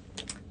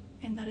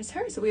 And that is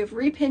her. So we have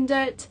repinned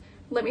it.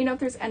 Let me know if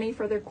there's any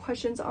further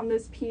questions on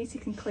this piece.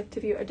 You can click to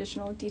view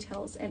additional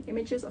details and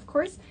images, of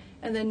course.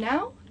 And then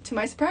now, to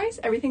my surprise,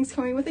 everything's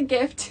coming with a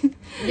gift.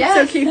 Yeah.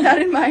 So keep that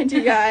in mind,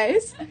 you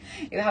guys.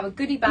 You have a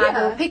goodie bag.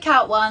 We'll pick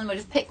out one. We'll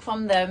just pick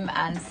from them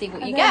and see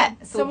what you get.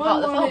 It's all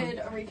part of the wanted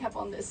fun. a recap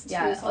on this too.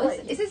 Yeah. So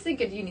This is a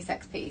good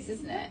unisex piece,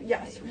 isn't it?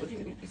 Yeah, it's really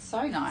good. It's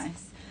so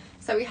nice.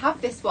 So we have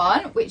this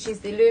one, which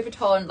is the Louis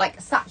Vuitton like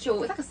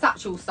satchel. It's like a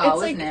satchel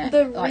style, it's isn't like it?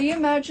 the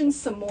reimagined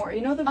Samore.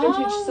 You know the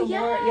vintage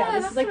Samore? Yeah,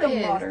 this is like the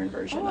modern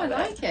version of I it.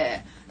 like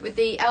it. With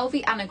the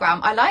LV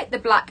anagram. I like the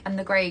black and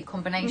the grey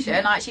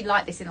combination. I actually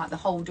like this in like the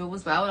holder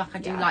as well. Like I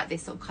do like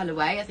this sort of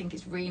colourway. I think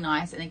it's really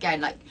nice. And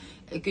again, like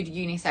a good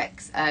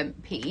unisex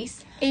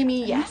piece.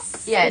 Amy,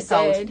 yes. Yeah, it's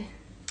sold. did.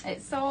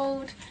 It's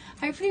sold.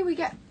 Hopefully we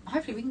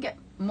can get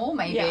more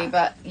maybe.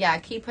 But yeah,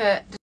 keep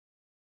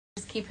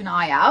an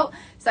eye out.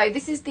 So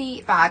this is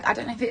the bag. I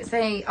don't know if it's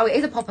it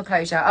is a popper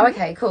closure. Oh,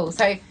 okay, cool.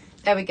 So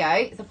there we go.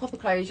 It's a popper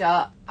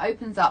closure.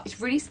 Opens up.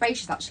 It's really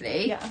spacious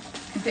actually. Yeah.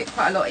 You can fit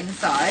quite a lot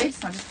inside.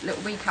 So I'll just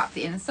recap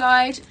the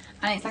inside.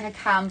 And it's like a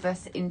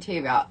canvas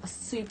interior.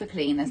 Super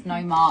clean. There's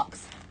no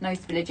marks, no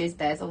spillages.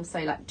 There's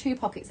also like 2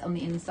 pockets on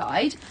the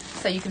inside.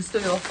 So you can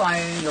store your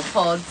phone, your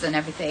pods and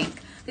everything.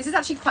 This is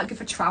actually quite good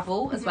for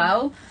travel as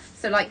well.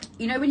 So like,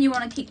 you know, when you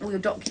want to keep all your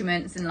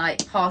documents and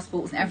like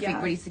passports and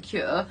everything really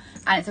secure,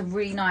 and it's a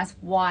really nice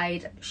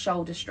wide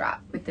shoulder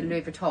strap with the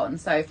Louis Vuitton.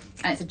 So,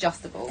 and it's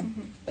adjustable.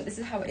 But this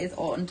is how it is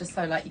on, just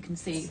so like you can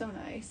see So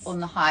nice. on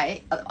the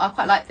height. I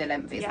quite like the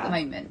length it is at the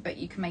moment, but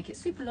you can make it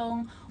super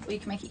long or you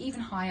can make it even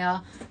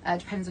higher.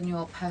 Depends on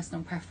your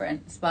personal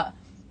preference. But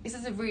this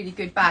is a really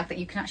good bag that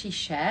you can actually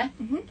share.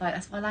 Like,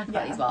 that's what I like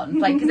about these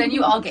ones. Like, because then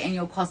you are getting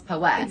your cost per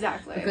wear.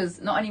 Exactly. Because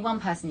not only one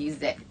person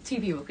uses it,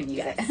 2 people can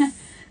use it.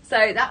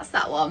 So that's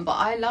that one. But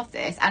I love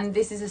this, and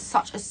this is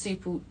such a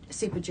super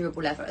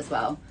durable leather as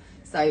well.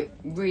 So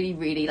really,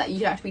 really, like, you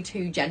don't have to be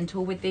too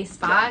gentle with this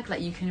bag.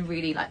 Like, you can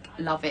really like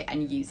love it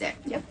and use it.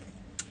 Yep.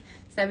 So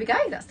there we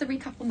go. That's the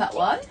recap on that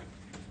one.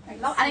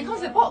 And it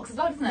comes with a box as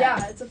well, doesn't it?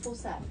 Yeah, it's a full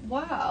set.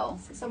 Wow.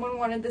 So someone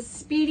wanted the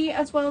Speedy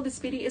as well. The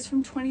Speedy is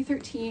from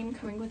 2013,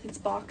 coming with its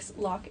box,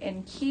 lock,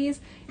 and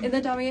keys. In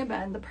the dummy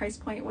bend, the price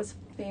point was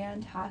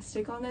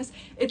fantastic on this.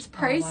 It's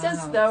priced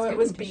as though it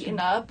was beaten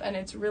up, and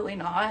it's really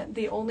not.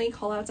 The only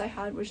call outs I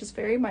had was just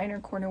very minor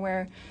corner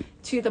wear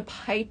to the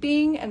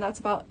piping, and that's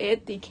about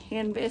it. The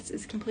canvas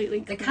is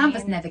completely clean. The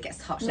canvas never gets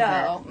touched.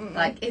 No.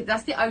 Like,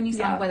 that's the only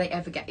time where they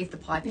ever get is the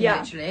piping,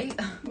 literally.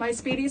 My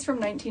Speedy's from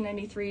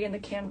 1993, and the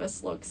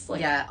canvas looks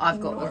like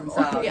I've got one,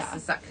 so yeah. it's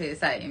exactly the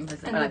same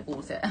as when I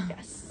bought it.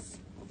 Yes.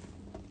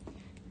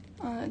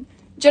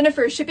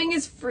 Jennifer, shipping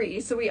is free,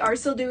 so we are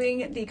still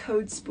doing the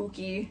code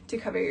SPOOKY to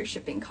cover your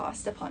shipping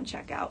cost upon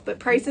checkout, but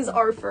prices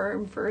are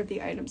firm for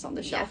the items on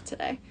the shelf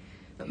today.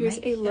 But here's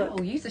a look.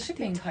 We'll use the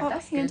shipping code.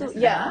 That's handle, good,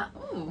 isn't yeah.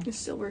 it? It's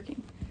still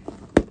working.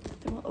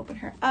 Then we'll open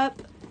her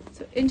up.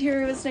 So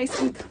interior was nice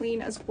and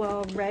clean as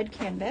well. Red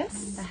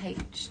canvas. The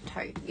H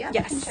tote. Yeah.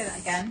 Yes. I can show that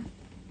again.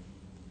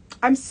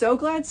 I'm so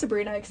glad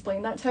Sabrina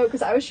explained that tote,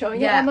 because I was showing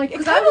it and I'm like, it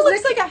Because kind of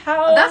looks like a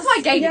house. That's why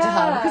I gave it to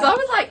her, because I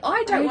was like,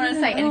 I don't want to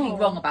say didn't anything know.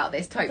 wrong about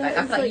this tote bag.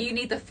 I feel like you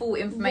need the full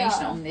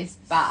information on this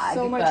bag.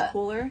 So much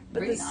cooler.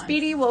 But really the nice.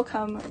 Speedy will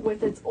come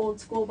with its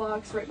old school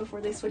box right before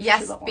they switch to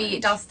Yes, the B, orange.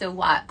 it does still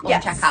work on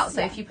Yes. checkout.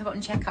 So if you put it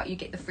on checkout, you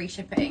get the free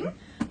shipping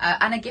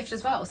and a gift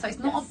as well. So it's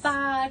not a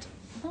bad,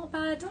 not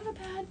a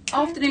bad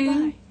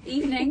afternoon,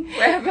 evening,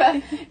 wherever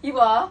you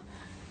are.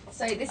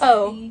 So this is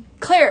the...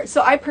 Claire,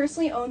 so I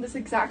personally own this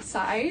exact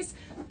size.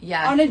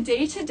 Yeah. On a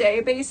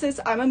day-to-day basis,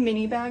 I'm a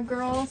mini bag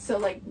girl, so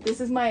like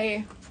this is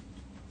my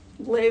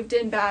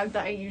lived-in bag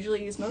that I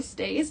usually use most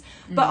days.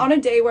 But on a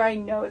day where I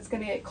know it's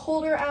gonna get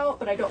colder out,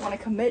 but I don't want to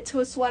commit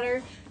to a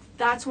sweater,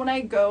 that's when I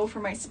go for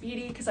my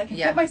Speedy, because I can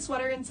put my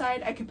sweater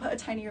inside. I can put a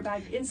tinier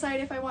bag inside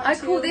if I want to. I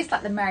call this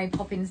like the Mary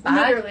Poppins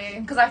bag.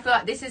 Literally. Because I feel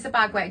like this is a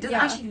bag where it doesn't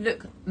actually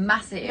look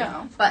massive,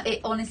 but it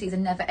honestly is a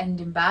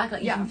never-ending bag.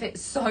 Like, you can fit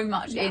so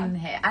much in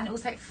here. And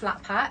also it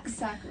flat packs.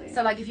 Exactly.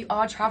 So like if you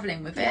are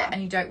travelling with it and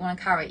you don't want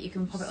to carry it, you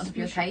can pop it onto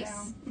your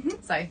case.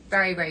 So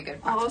very, very good.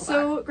 I'll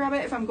also grab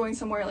it if I'm going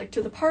somewhere like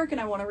to the park and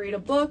I want to read a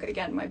book.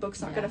 Again, my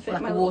book's not going to fit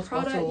like my a little water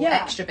Prada. bottle,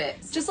 extra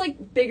bits. Just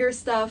like bigger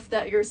stuff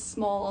that your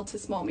small to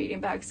small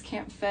medium bags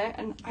can't fit.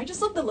 And I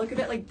just love the look of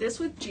it, like this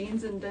with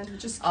jeans and then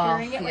just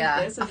carrying it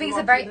like this. I think it's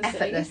a very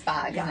effortless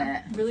bag, isn't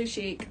it? Really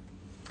chic.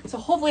 So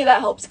hopefully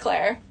that helps,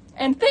 Claire.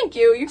 And thank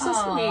you. You're so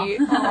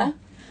sweet. All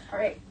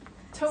right.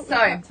 Tote So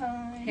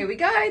time. here we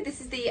go.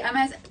 This is the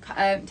Hermes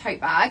tote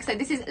bag. So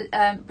this is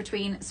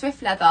between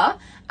Swift leather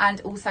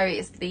and also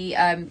it's the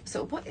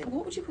sort of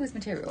what would you call this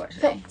material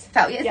actually?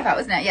 Felt. Yeah, it's felt,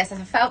 isn't it? Yes,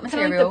 it's a felt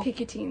material. Kind of like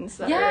the Picatines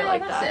that are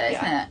like that's that. it,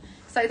 isn't it?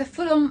 So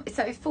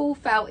the full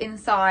felt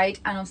inside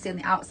and obviously on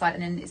the outside,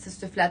 and then it's the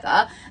Swift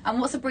leather. And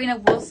what Sabrina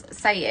was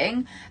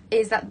saying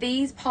is that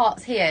these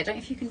parts here, I don't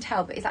know if you can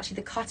tell, but it's actually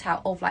the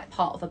cutout of like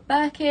part of a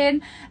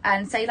Birkin,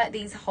 and say like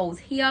these holes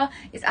here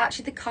is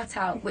actually the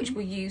cutout which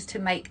we use to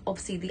make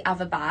obviously the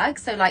other bag.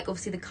 So like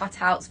obviously the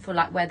cutouts for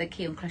like where the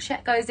key and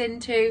clochette goes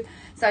into.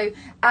 So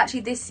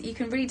actually this, you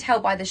can really tell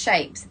by the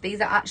shapes, these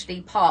are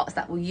actually parts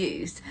that were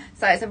used.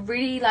 So it's a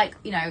really like,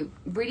 you know,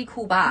 really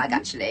cool bag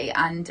actually,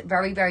 and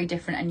very, very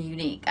different and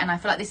unique. And I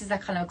feel like this is a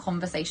kind of a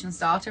conversation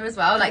starter as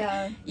well.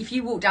 Like if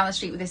you walk down the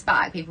street with this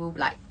bag, people will be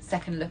like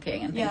second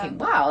looking and thinking,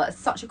 wow, that's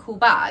such a cool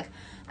bag.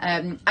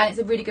 And it's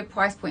a really good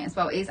price point as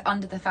well. It is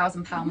under the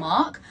 £1,000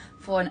 mark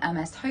for an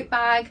Hermes tote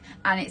bag,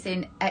 and it's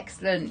in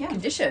excellent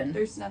condition.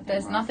 There's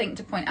nothing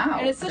to point out.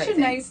 And it's such a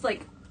nice,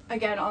 like,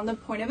 again, on the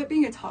point of it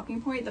being a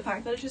talking point, the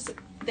fact that it's just,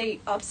 they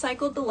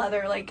upcycled the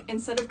leather, like,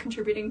 instead of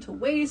contributing to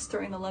waste,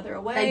 throwing the leather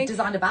away, they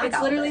designed a bag it's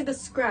out literally of it. the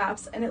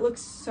scraps, and it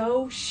looks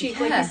so chic.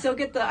 Like, you still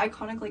get the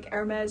iconic, like,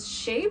 Hermes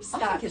shapes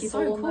that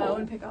people will know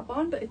and pick up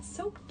on, but it's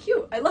so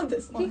cute. I love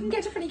this one. You can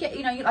get different, you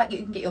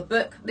can get your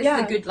book. This is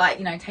a good, like,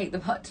 you know, take the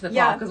butt to the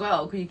park as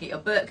well, because you get your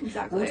book,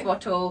 water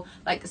bottle,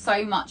 like,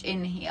 so much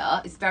in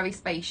here. It's very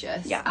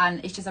spacious,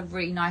 and it's just a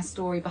really nice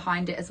story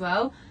behind it as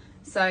well.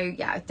 So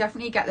yeah,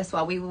 definitely get this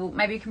one.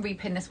 Maybe we can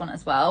repin this one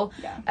as well.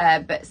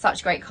 But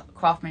such great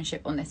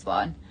craftsmanship on this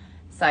one.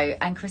 So,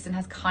 and Kristen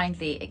has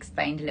kindly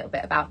explained a little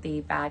bit about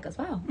the bag as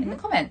well in the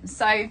comments.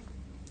 So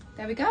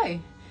there we go.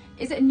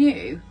 Is it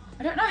new?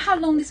 I don't know how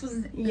long this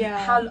was.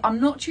 I'm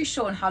not too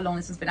sure on how long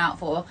this has been out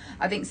for.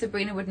 I think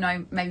Sabrina would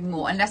know maybe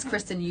more, unless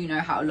Kristen, you know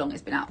how long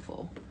it's been out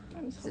for.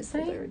 was Does it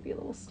hopeful say? there would be a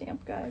little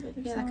stamp guide.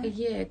 But Yeah, like a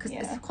year, because Yeah.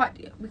 it's quite.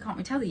 We can't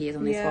really tell the years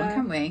on this one, Yeah.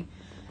 can we?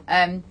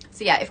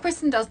 So yeah, if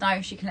Kristen does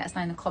know, she can let us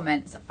know in the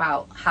comments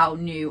about how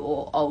new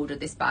or older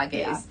this bag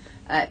is.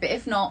 Yeah. But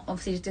if not,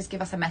 obviously just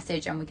give us a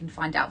message and we can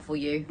find out for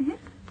you. Mhm. There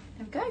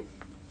we go.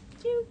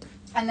 Cute.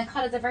 And the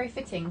colours are very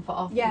fitting for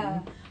our Yeah.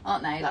 theme,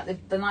 aren't they?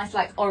 Like the nice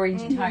like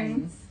orangey Mhm.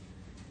 tones.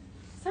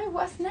 So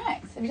what's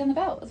next? Have you done the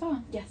belt as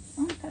well? Yes.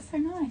 Oh, that's so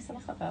nice. I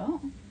love that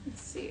belt.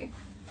 Let's see.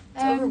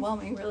 It's Um,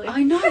 overwhelming, really.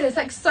 I know, there's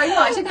like so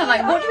much. I'm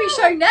like, what do we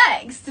show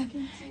next?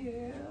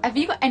 Yeah. Have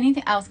you got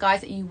anything else, guys,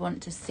 that you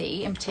want to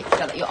see in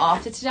particular that you're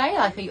after today?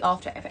 Like, are you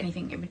after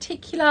anything in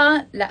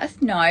particular? Let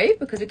us know,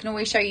 because we can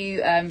always show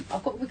you.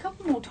 I've got a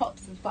couple more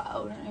tops as well.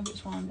 I don't know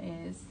which one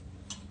is.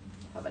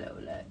 Have a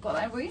little look.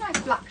 Got a really nice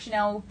black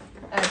Chanel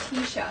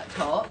t-shirt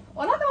top.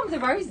 I like the one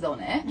with the roses on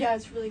it. Yeah,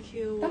 it's really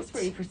cute. That's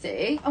really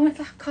pretty. Oh, it's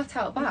like a cut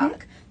out back.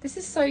 Mhm. This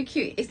is so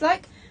cute. It's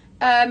like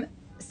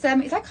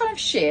it's like kind of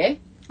sheer,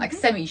 like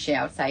semi-sheer,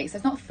 I would say. So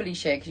it's not fully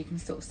sheer because you can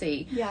sort of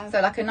see. Yeah.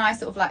 So like a nice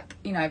sort of like,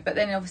 you know, but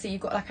then obviously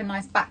you've got like a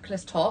nice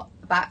backless top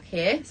back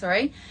here,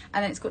 sorry.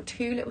 And then it's got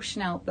two little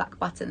Chanel black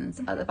buttons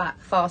at the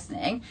back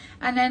fastening.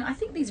 And then I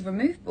think these are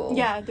removable.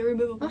 Yeah, they're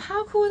removable. Oh,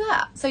 how cool is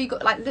that? So you've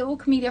got like little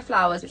camellia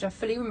flowers which are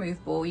fully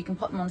removable. You can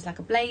put them onto like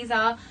a blazer,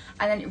 and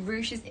then it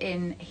ruches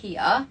in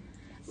here,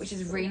 which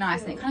is really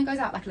nice. And it kind of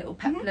goes out like a little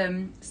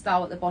peplum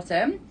style at the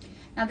bottom.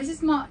 Now this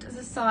is marked as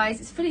a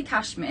size, it's fully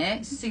cashmere,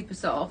 it's super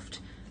soft,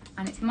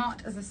 and it's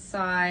marked as a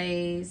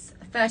size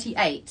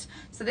 38.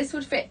 So this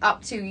would fit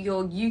up to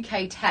your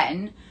UK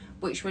 10,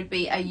 which would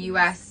be a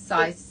US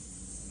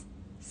size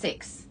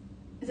 6.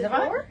 Is that it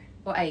right? 4?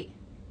 Or 8?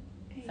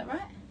 Is that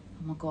right?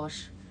 Oh my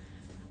gosh.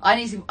 I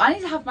need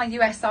to have my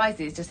US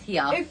sizes just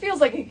here. It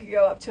feels like it could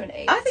go up to an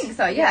 8. I think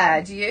so,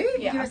 yeah. Do you?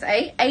 Yeah. US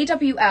 8,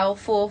 AWL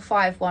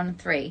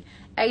 4513.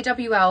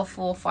 AWL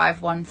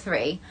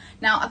 4513.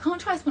 Now, I can't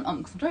try this one on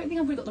because I don't think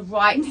I've really got the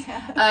right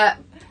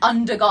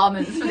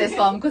undergarments for this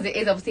one, because it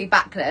is obviously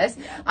backless.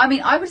 Yeah. I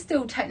mean, I would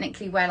still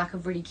technically wear like a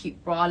really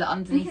cute bralette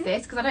underneath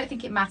this, because I don't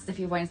think it matters if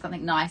you're wearing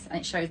something nice and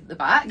it shows at the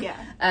back. Yeah.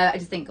 I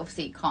just think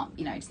obviously it can't,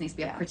 you know, it just needs to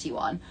be a Yeah. pretty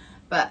one.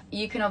 But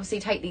you can obviously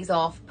take these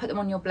off, put them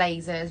on your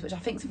blazers, which I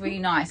think is really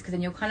nice, because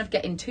then you're kind of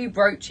getting 2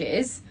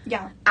 brooches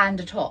Yeah. and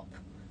a top.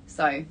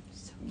 So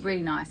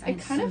really nice. And It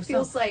it's kind so of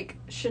feels soft. like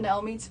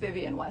Chanel meets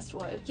Vivienne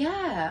Westwood.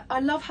 Yeah, I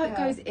love how it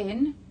Yeah. goes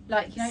in,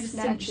 like, you know, just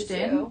Snatches cinched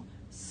in. you.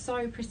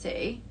 So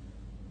pretty.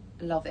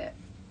 Love it.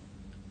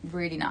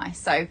 Really nice.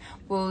 So,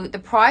 well, the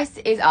price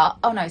is up.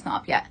 Oh no, it's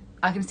not up yet.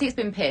 I can see it's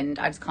been pinned.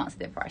 I just can't see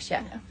the price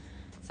yet. Yeah.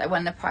 So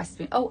when the price has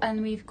been, oh,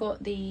 and we've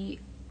got the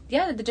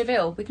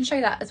DeVille. We can show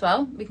you that as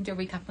well. We can do a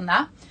recap on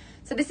that.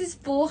 So this is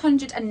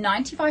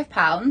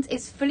 £495.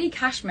 It's fully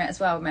cashmere as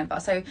well, remember.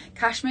 So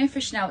cashmere for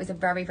Chanel is a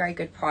very, very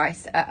good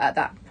price at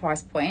that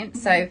price point.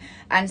 So,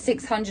 and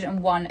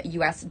 $601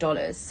 US.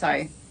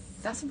 So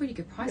that's a really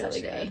good price,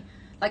 Really actually. good.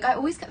 Like I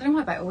don't know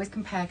why, but I always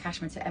compare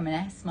cashmere to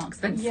M&S, Marks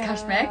Spencer's Yeah.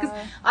 cashmere, because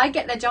I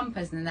get their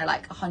jumpers and then they're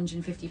like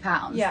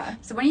 £150. Yeah.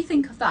 So when you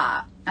think of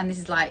that, and this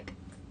is like,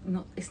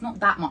 it's not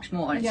that much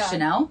more, and it's Yeah.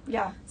 Chanel.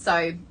 Yeah.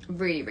 So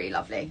really, really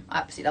lovely. I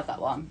absolutely love that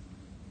one.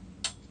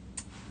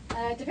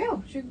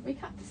 DeVille, should we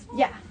recap this one?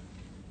 Yeah.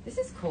 This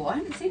is cool. I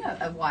haven't seen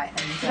a white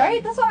and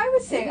Right? That's what I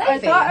was saying. It's I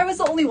navy. thought I was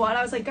the only one.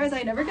 I was like, guys,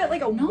 I never get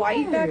like a No.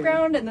 white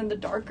background and then the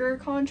darker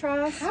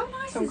contrast. How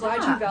nice So I'm is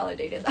glad that? you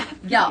validated that.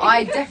 Yeah,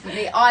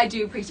 I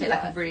do appreciate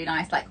like Yeah. a really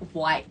nice like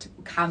white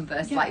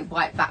canvas, Yeah. like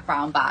white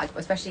background bag,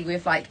 especially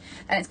with like,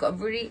 and it's got a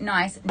really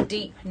nice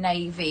deep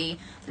navy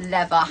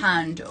leather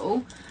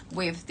handle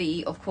with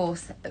the, of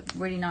course,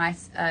 really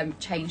nice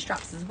chain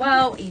straps as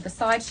well, either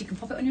side, so you can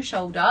pop it on your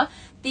shoulder.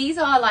 These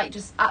are like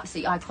just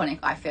absolutely iconic,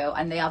 I feel,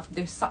 and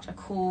they're such a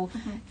cool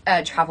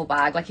travel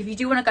bag. Like if you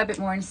do want to go a bit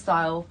more in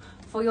style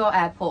for your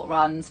airport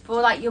runs, for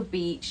like your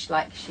beach,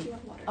 like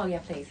oh yeah,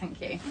 please, thank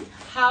you.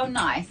 How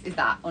nice is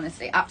that?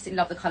 Honestly, absolutely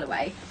love the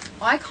colorway.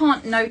 I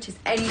can't notice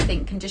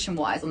anything condition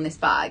wise on this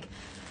bag.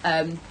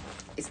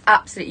 It's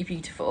absolutely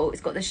beautiful.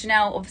 It's got the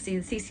Chanel, obviously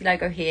the CC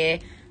logo here,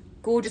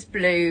 gorgeous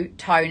blue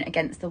tone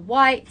against the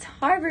white.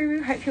 Hi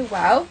Ruru, hope you're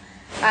well.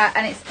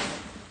 And it's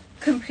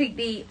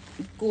completely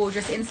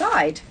gorgeous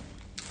inside.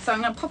 So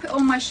I'm going to pop it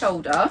on my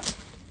shoulder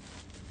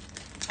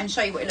and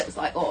show you what it looks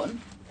like on.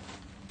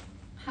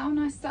 How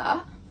nice is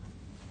that?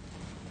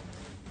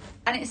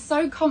 And it's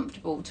so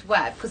comfortable to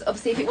wear, because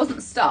obviously if it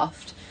wasn't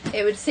stuffed,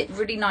 it would sit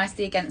really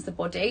nicely against the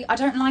body. I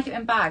don't like it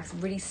when bags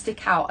really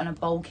stick out and are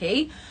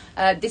bulky.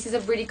 This is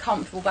a really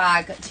comfortable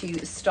bag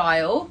to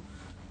style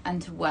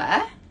and to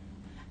wear.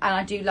 And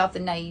I do love the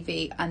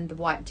navy and the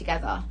white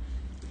together.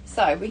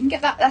 So we can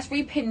get that's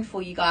repinned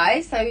for you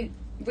guys. So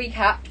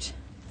recapped,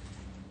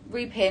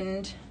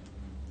 repinned.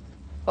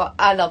 But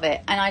I love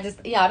it. And I don't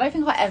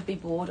think I'll ever be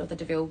bored of the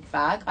DeVille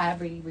bag. I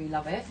really, really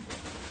love it.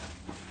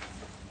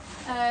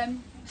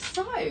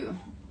 So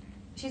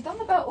she's done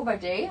the belt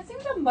already. I think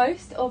we've done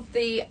most of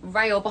the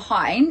rail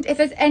behind. If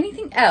there's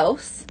anything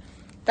else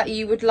that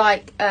you would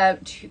like for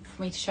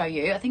me to show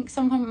you, I think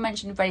someone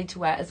mentioned ready to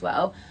wear as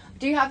well. I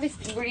do have this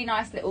really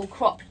nice little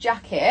crop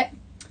jacket,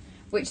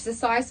 which is a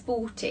size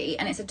 40,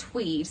 and it's a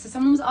tweed. So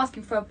someone was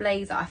asking for a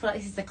blazer. I feel like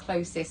this is the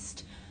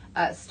closest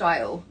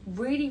style.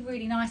 Really,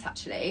 really nice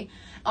actually.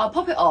 I'll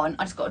pop it on.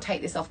 I just got to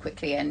take this off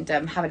quickly and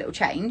have a little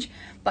change.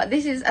 But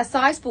this is a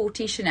size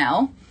 40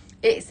 Chanel.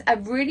 It's a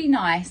really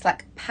nice,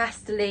 like,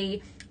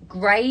 pastel-y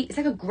grey. It's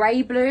like a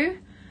grey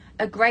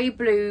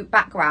blue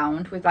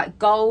background with like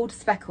gold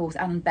speckles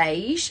and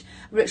beige,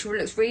 which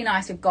looks really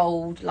nice with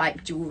gold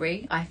like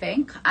jewelry, I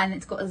think. And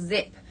it's got a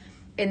zip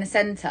in the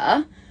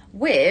center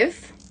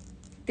with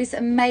this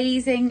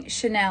amazing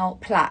Chanel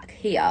plaque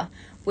here,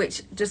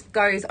 which just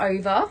goes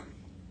over.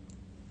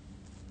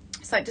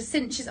 So it just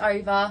cinches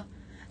over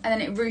and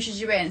then it ruches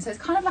you in. So it's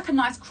kind of like a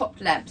nice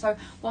cropped length. So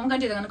what I'm going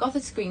to do is I'm going to go off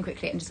the screen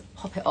quickly and just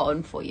pop it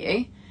on for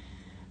you.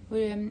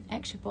 With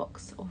extra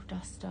box of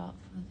duster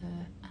for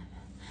the...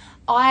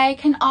 I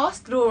can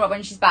ask Laura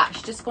when she's back.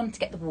 She's just gone to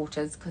get the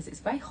waters because it's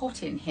very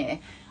hot in here.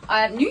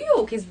 New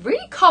York is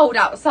really cold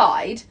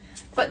outside,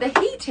 but the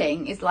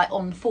heating is like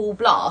on full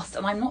blast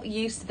and I'm not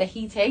used to the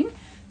heating.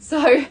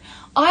 So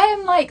I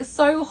am like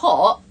so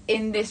hot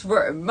in this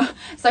room.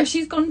 So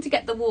she's gone to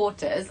get the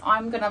waters.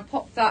 I'm going to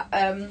pop that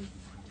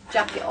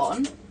jacket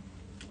on.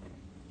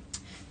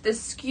 The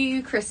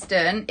SKU,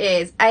 Kristen,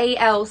 is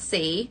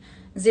ALC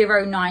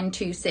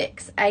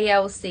 0926.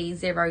 ALC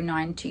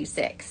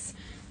 0926.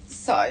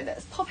 So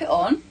let's pop it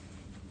on.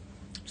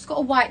 Just got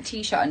a white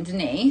t-shirt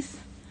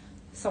underneath,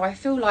 so I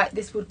feel like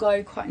this would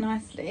go quite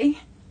nicely.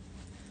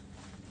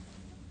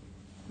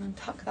 And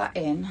tuck that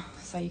in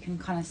so you can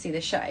kind of see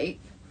the shape.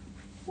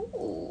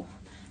 Ooh,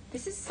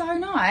 this is so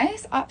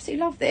nice. I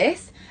absolutely love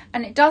this.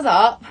 And it does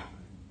up.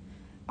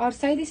 I'd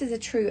say this is a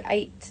true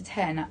 8 to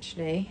 10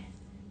 actually.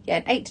 Yeah,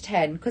 an 8 to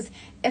 10, because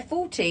a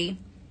 40,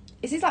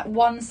 this is like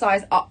one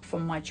size up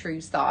from my true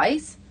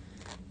size.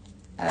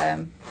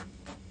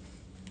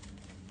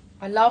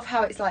 I love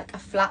how it's like a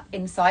flat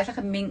inside, like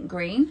a mint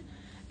green.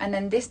 And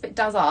then this bit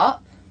does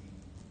up.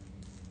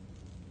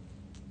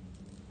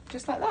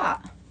 Just like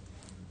that.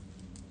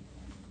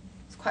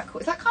 It's quite cool.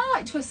 It's like kind of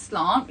like to a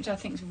slant, which I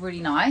think is really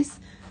nice.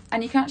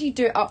 And you can actually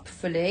do it up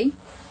fully.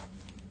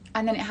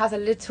 And then it has a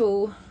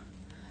little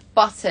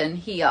button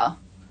here.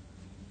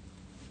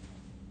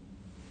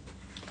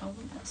 Oh,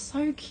 that's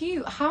so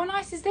cute. How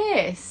nice is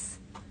this?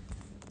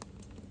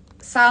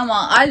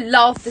 Salma, I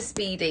love the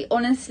Speedy.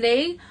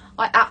 Honestly,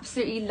 I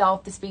absolutely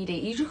love the Speedy.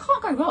 You just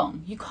can't go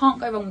wrong. You can't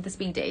go wrong with the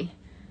Speedy.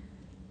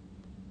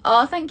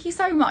 Oh, thank you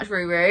so much,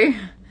 Ruru.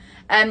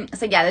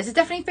 So yeah, this is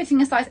definitely fitting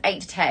a size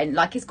 8 to 10.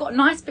 Like, it's got a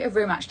nice bit of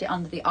room actually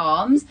under the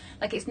arms.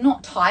 Like, it's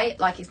not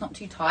tight. Like, it's not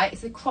too tight.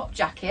 It's a crop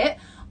jacket.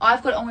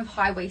 I've got it on with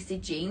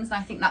high-waisted jeans, and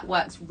I think that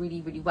works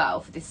really, really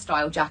well for this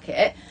style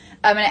jacket.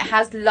 And it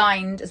has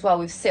lined as well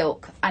with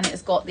silk, and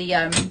it's got the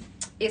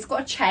it's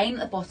got a chain at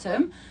the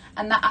bottom,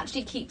 and that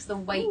actually keeps the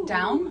weight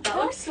down. That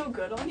looks so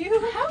good on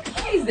you. How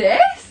cute is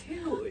this?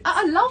 Cute.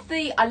 I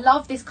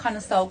love this kind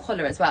of style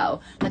collar as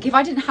well. Like, if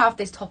I didn't have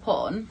this top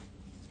on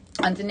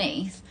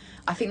underneath,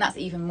 I think that's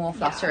even more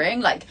flattering.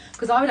 Yeah. Like,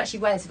 because I would actually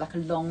wear this with like a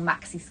long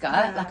maxi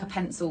skirt, like a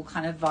pencil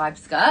kind of vibe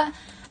skirt.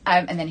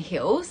 And then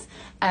heels.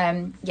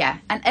 Yeah,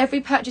 and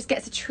every purchase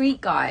gets a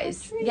treat,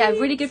 guys. Yeah,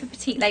 really good for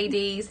petite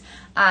ladies.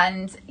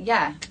 And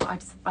yeah,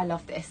 I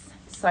love this.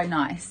 So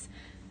nice.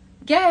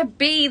 Yeah,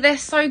 B, they're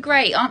so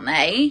great, aren't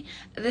they?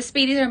 The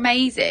Speedies are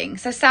amazing.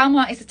 So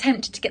Salma is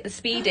tempted to get the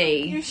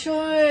Speedy. You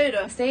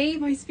should. See?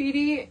 My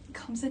Speedy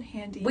comes in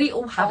handy. We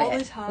all have all it.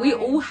 The time. We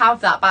all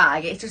have that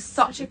bag. It's just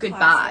such a good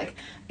classic bag.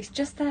 It's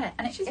just there.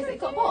 And it's right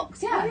got a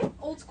box. Yeah. Right?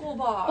 Old school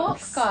box.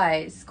 Box,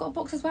 guys. It's got a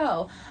box as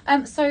well.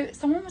 So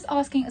someone was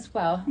asking as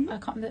well, I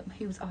can't remember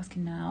who was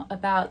asking now,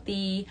 about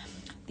the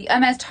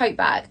Hermes tote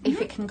bag,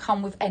 if it can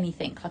come with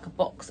anything, like a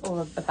box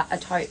or a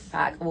tote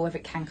bag, or if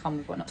it can come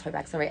with, not tote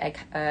bag, sorry,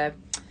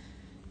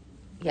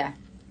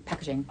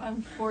 packaging.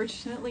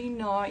 Unfortunately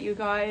not, you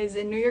guys.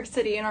 In New York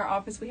City, in our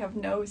office, we have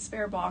no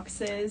spare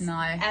boxes. No.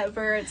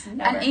 Ever. It's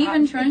never And even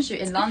happened. to be honest with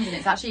you, in London,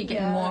 it's actually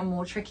getting more and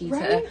more tricky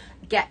to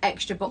get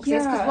extra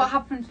boxes. Because what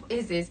happens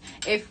is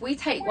if we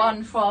take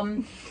one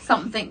from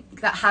something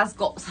that has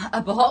got a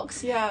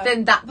box,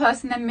 then that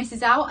person then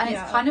misses out. And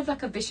it's kind of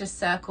like a vicious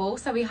circle.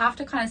 So we have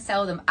to kind of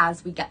sell them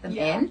as we get them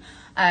in.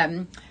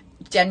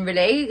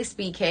 Generally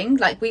speaking,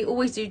 like, we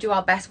always do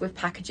our best with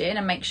packaging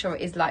and make sure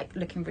it is like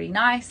looking really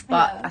nice,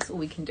 but that's all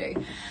we can do.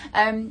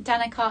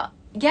 Danica,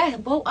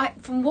 well,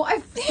 from what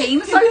I've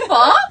seen so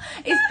far,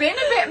 it's been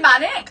a bit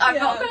manic, I'm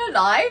not gonna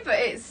lie, but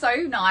it's so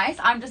nice.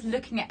 I'm just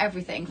looking at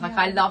everything. Like,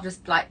 I love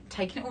just like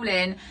taking it all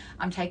in.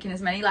 I'm taking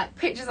as many like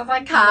pictures as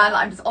I can.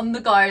 I'm just on the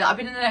go. Like, I've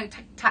been in a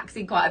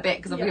taxi quite a bit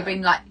because I've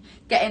been like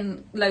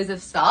getting loads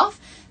of stuff.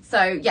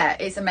 So yeah,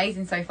 it's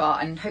amazing so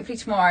far, and hopefully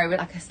tomorrow we're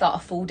like start a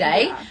full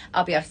day.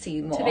 I'll be able to see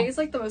more. Today's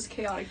like the most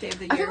chaotic day of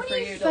the year for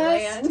you to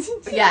land.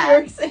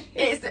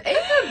 It's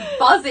a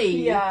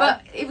buzzy,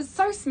 but it was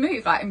so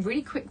smooth, like, and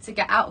really quick to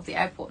get out of the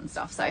airport and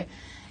stuff. So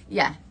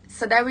yeah,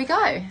 so there we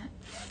go.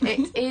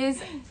 It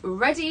is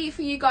ready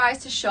for you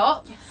guys to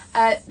shop.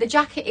 The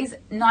jacket is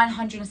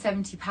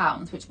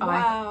 £970, which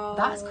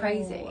that's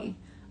crazy.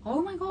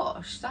 Oh my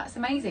gosh, that's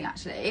amazing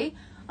actually.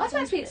 I was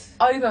supposed to be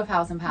over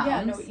 £1,000.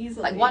 Yeah, no,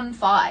 easily. Like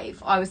 1,500.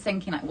 I was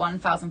thinking like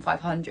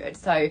 1,500.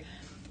 So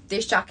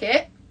this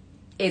jacket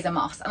is a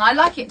must, and I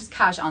like it just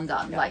cash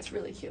undone. Yeah, like it's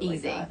really cute.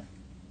 easy. Like that.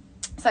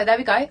 So there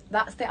we go.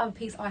 That's the other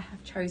piece I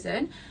have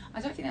chosen.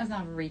 I don't think there was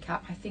another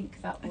recap. I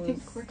think that was. I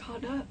think we're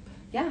caught up.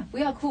 Yeah,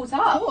 we are caught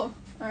up. Cool.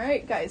 All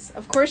right, guys.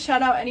 Of course,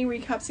 shout out any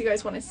recaps you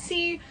guys want to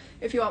see.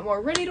 If you want more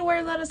ready to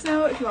wear, let us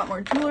know. If you want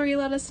more jewelry,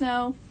 let us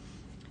know.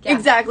 Yeah.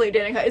 Exactly,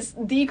 Danica. It's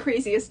the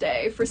craziest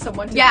day for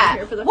someone to be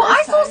here for the well, I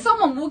first saw time.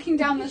 someone walking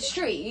down the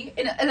street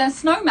in a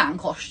snowman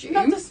costume.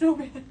 Not the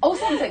snowman. Or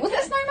something. Was it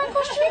a snowman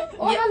costume?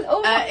 Or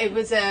It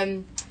was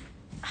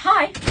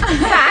Hi.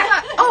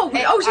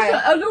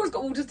 Laura's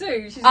got all to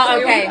do. She's Oh,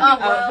 okay. fine.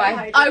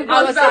 Hi, I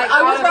Danica. was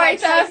like, very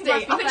she thirsty.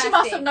 must be I think she thirsty.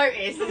 must have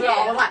noticed as well.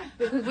 I was like,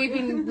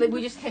 because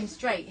we just came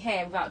straight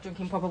here without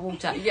drinking proper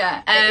water.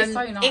 yeah, it's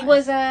so nice. It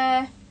was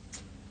What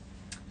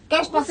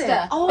was it?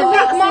 Ghostbuster. Oh, the big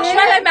that's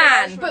marshmallow it.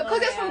 man. But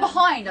because it's from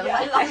behind, I was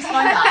like, like a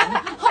snowman.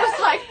 I was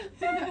like,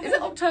 is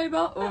it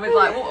October? Or was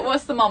like,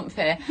 what's the month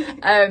here?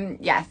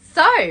 Yeah.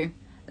 So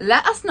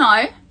let us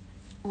know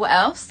what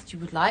else you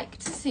would like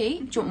to see.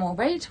 Do you want more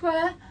ready to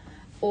wear,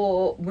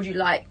 or would you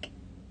like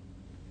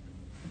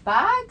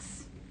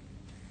bags?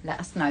 Let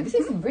us know. This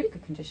is in really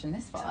good condition.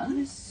 This one.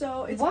 It's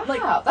so it's Wow,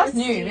 like that's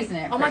pristine. new, isn't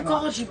it? Oh my Pretty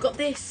god, much. you've got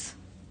this.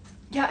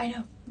 Yeah, I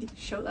know.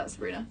 Show that,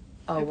 Sabrina.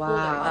 Oh I pulled it.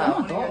 wow! Oh Oh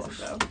my my gosh.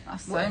 gosh,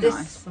 that's so This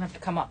nice. will have to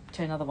come up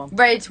to another one.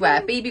 Ready to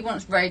wear. BB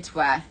wants ready to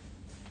wear.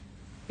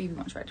 BB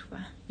wants ready to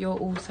wear. You're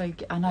also.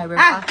 I know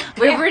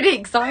we're really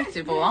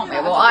excitable, aren't we?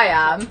 Well, I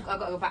am. I've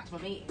got to go back to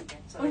my meeting again.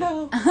 Oh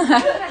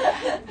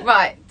no.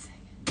 Right.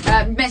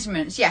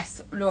 Measurements.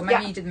 Yes, Laura.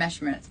 Maybe Yeah. you did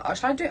measurements. Oh,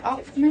 should I do it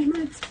after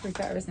measurements? It's probably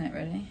better, isn't it?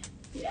 Really.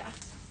 Yeah.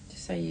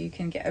 Just so you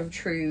can get a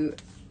true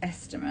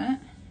estimate.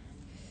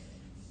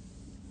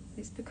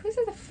 It's because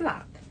of the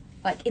flap,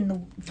 like in the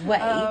way.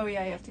 Oh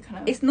yeah, you have to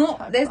kind of. It's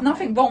not. There's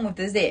nothing wrong with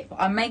the zip.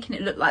 I'm making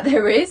it look like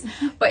there is,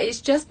 but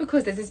it's just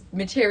because there's this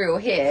material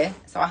here,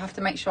 so I have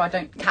to make sure I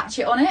don't catch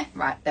it on it.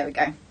 Right, there we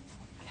go.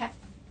 Okay.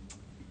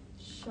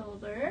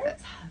 Shoulder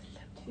Let's have a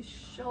look. to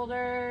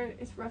shoulder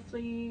is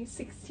roughly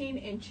 16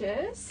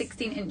 inches.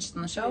 16 inches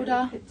on the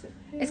shoulder. Pit to pit.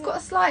 It's got a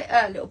slight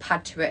little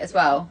pad to it as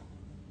well.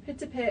 pit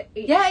to pit.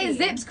 18. Yeah, it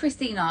zips,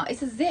 Christina.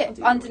 It's a I'll zip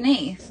do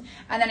underneath, it.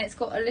 and then it's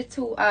got a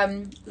little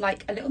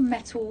like a little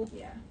metal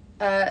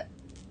Yeah.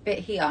 bit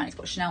here, and it's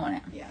got Chanel on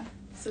it. Yeah.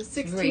 So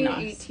 16, really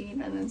nice.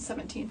 18, and then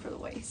 17 for the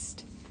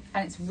waist.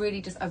 And it's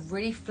really just a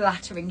really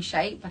flattering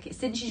shape. Like it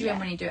cinches you in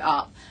when you do it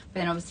up, but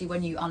then obviously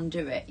when you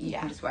undo it, you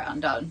can just wear it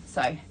undone.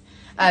 So,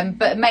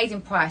 but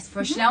amazing price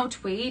for a Chanel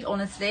tweed.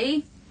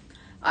 Honestly,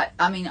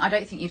 I mean, I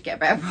don't think you'd get a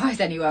better price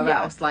anywhere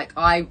else. Like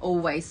I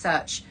always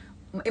search.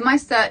 In my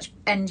search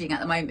engine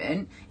at the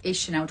moment is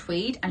Chanel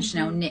tweed and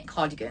Chanel knit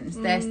cardigans.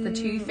 There's the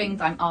two things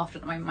I'm after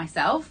at the moment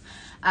myself,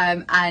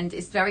 and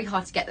it's very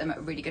hard to get them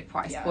at really good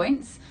price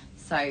points.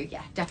 So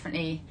yeah,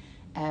 definitely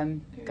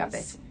grab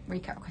this.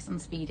 Recap request on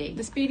Speedy.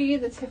 The Speedy,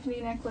 the Tiffany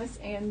necklace,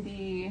 and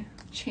the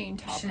chain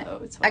top.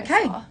 It's what I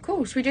Okay, saw.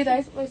 cool. Should we do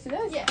those? Let's do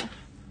those. Yeah.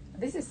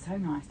 This is so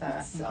nice though,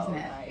 I think, So isn't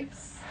it?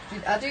 nice.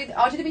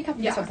 I'll do the recap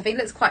on Yeah. this one. I think it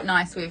looks quite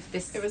nice with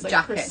this It was like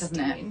jacket, pristine.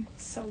 doesn't it?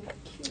 So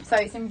cute. So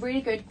it's in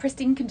really good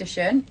pristine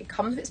condition. It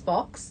comes with its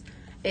box.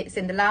 It's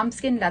in the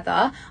lambskin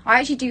leather. I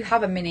actually do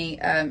have a mini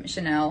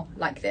Chanel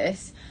like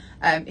this.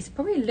 It's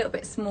probably a little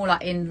bit smaller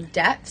in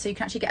depth, so you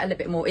can actually get a little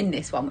bit more in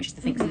this one, which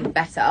I think is even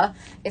better.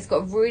 It's got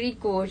a really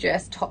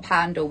gorgeous top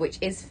handle, which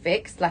is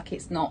fixed, like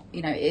it's not,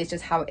 you know, it is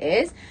just how it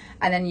is.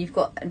 And then you've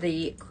got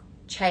the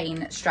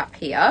chain strap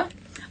here.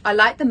 I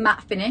like the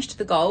matte finish to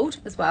the gold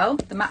as well.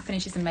 The matte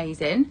finish is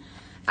amazing.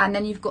 And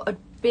then you've got a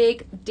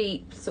big,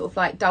 deep, sort of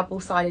like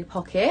double-sided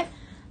pocket.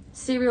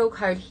 Serial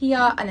code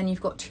here, and then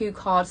you've got 2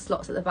 card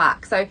slots at the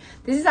back. So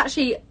this is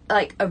actually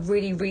like a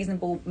really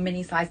reasonable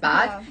mini size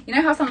bag. Yeah. You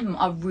know how some of them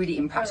are really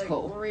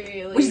impractical, Like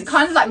really which is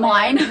kind of like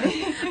mine.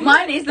 slim.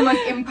 Mine is the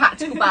most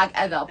impractical bag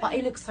ever, but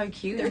it looks so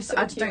cute. They're so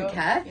I just don't cute.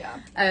 care.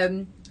 Yeah.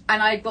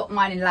 And I got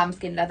mine in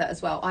lambskin leather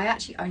as well. I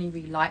actually only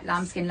really like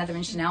lambskin leather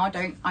in Chanel.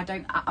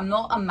 I'm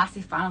not a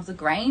massive fan of the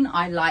grain.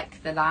 I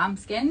like the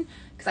lambskin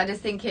because I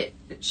just think it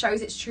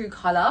shows its true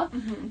colour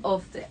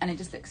and it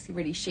just looks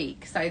really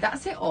chic. So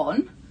that's it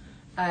on.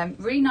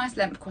 Really nice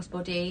length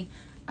crossbody.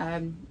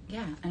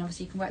 Yeah, and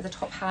obviously you can wear it as a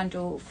top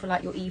handle for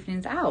like your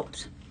evenings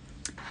out.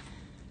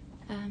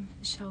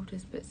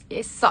 Shoulders, but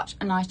it's such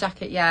a nice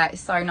jacket. Yeah,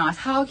 it's so nice.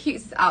 How cute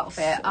is this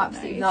outfit? So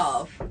Absolutely nice.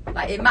 love.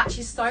 Like it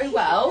matches so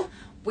well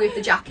with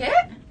the jacket.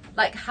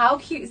 Like how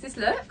cute is this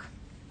look?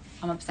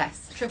 I'm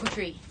obsessed. Trick or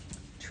treat.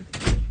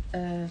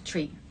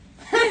 Treat.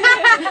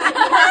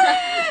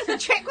 The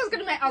trick was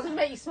I was gonna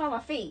make you smell my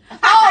feet.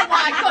 Oh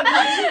my god,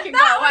 no, you can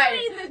go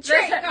away. The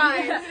trick, Listen,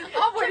 guys.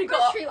 I've already Trick or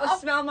got. treat was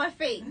smell my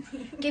feet.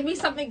 Give me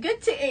something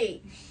good to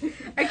eat.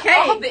 Okay.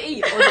 I'll have the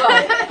eat as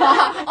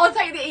well. I'll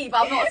take the eat,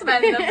 but I'm not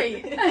smelling the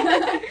feet.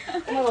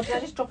 Oh my god, did I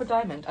just drop a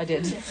diamond? I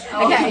did.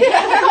 Okay,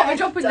 I'm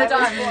dropping the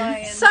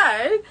diamond. So,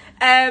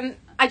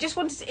 I just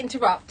wanted to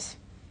interrupt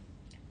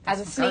as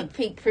a sneak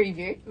peek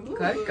preview.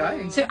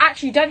 Go. So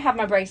actually, you don't have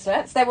my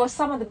bracelets. There were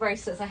some of the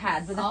bracelets I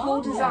had, but the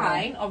full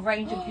design of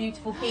range of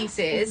beautiful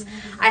pieces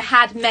I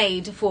had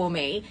made for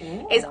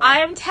me is, I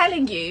am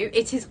telling you,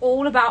 it is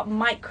all about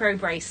micro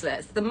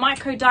bracelets. The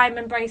micro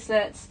diamond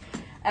bracelets.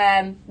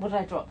 What did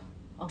I drop?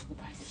 Oh, the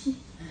prices.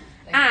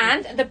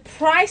 And the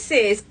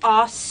prices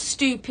are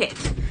stupid.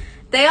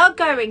 They are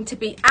going to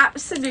be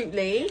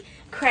absolutely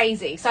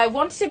crazy. So I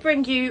wanted to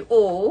bring you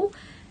all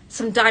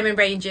some diamond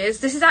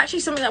ranges. This is actually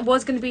something that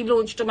was going to be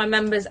launched on my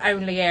members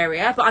only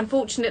area, but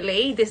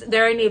unfortunately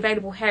they're only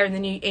available here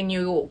in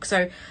New York.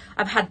 So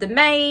I've had them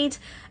made.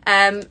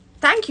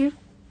 Thank you.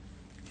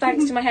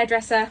 Thanks to my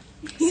hairdresser,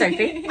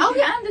 Sophie. Oh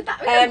yeah, and that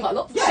quite a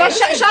lot. Shall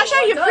I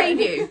show you a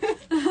preview?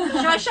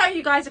 Shall I show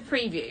you guys a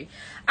preview?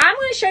 I'm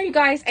going to show you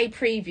guys a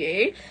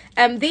preview.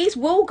 These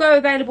will go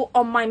available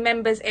on my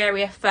members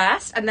area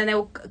first, and then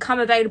they'll come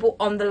available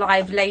on the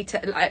live later,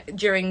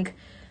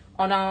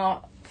 on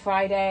our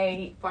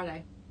Friday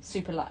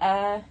super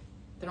live.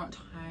 Don't know what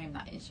time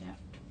that is yet.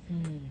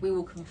 We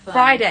will confirm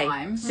Friday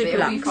time. super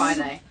It'll be lux.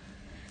 Friday.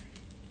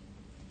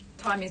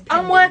 Time is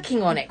I'm pending.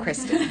 working on it,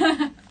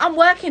 Kristen. I'm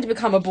working to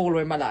become a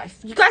baller in my life.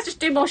 You guys just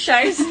do more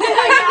shows.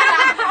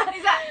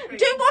 Exactly.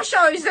 Do more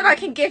shows than I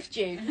can gift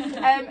you.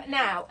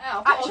 Now,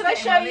 should I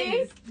show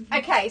you?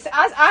 Okay, so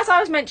as I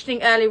was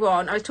mentioning earlier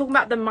on, I was talking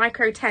about the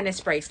micro tennis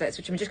bracelets,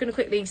 which I'm just going to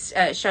quickly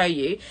show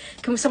you.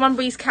 Can someone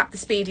recap the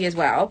Speedy as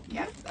well?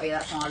 Yeah. Oh yeah,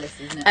 that's on our list,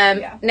 isn't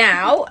it?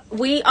 Now,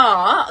 we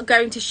are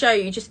going to show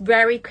you just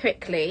very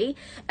quickly.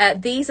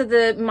 These are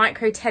the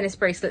micro tennis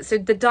bracelets. So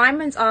the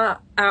diamonds are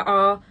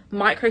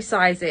micro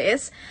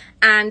sizes,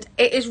 and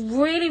it is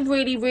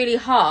really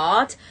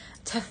hard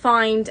to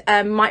find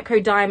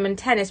micro diamond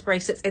tennis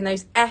bracelets in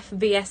those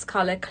FVS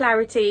color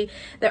clarity.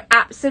 They're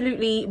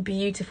absolutely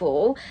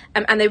beautiful,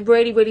 and they're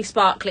really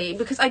sparkly,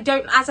 because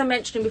as I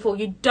mentioned before,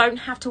 you don't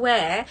have to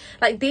wear,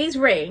 like, these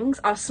rings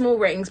are small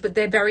rings, but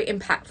they're very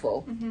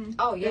impactful.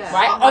 Oh yeah.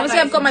 Right. Obviously,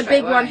 I've got my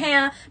big one here.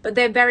 here, but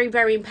they're very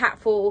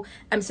impactful.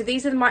 So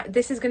these are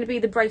this is going to be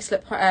the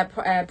bracelet,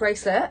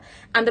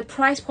 and the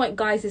price point,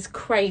 guys, is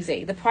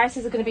crazy. The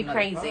prices are going to be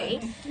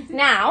crazy.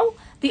 Now,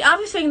 the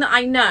other thing that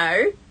I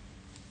know,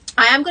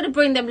 I am going to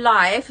bring them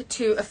live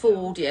to a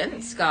full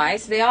audience,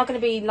 guys. So they are going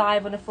to be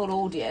live on a full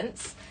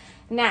audience.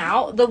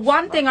 Now, the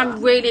one thing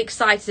I'm really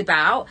excited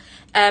about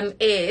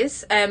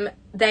is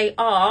they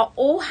are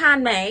all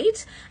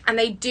handmade, and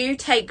they do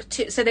take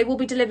so they will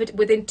be delivered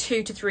within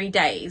 2 to 3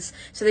 days.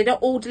 So they're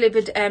not all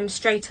delivered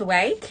straight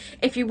away.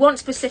 If you want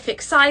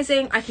specific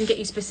sizing, I can get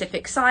you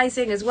specific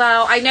sizing as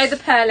well. I know the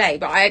Perlé,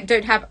 but I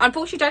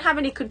unfortunately don't have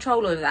any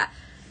control over that.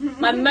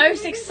 My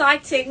most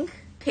exciting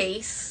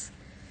piece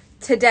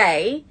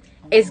today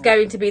is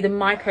going to be the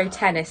micro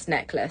tennis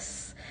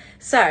necklace.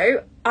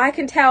 So I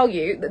can tell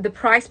you that the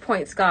price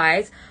points,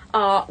 guys,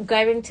 are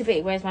going to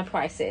be, where's my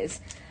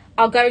prices,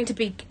 are going to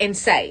be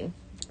insane.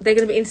 They're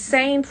going to be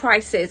insane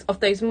prices of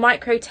those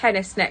micro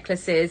tennis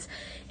necklaces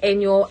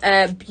in your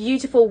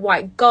beautiful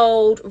white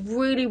gold,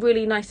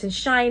 really nice and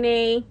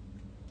shiny.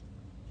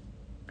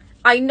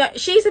 I know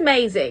she's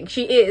amazing.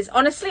 She is.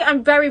 Honestly,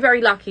 I'm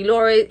very lucky.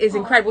 Laura is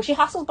incredible. She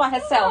hustles by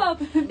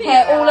herself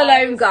here all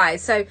alone,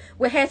 guys. So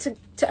we're here to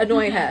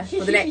annoy her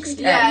for the next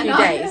few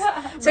days.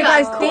 So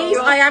guys, these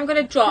I am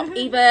going to drop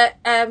either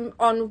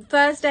on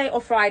Thursday or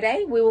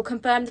Friday. We will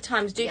confirm the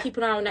times. Do keep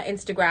an eye on our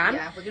Instagram.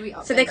 Yeah, we're gonna be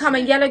so they come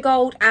in yellow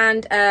gold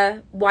and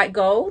white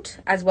gold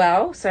as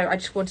well. So I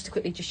just wanted to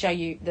quickly just show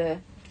you the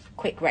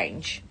quick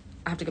range.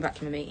 I have to go back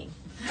to my meeting.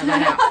 I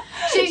ran out.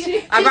 She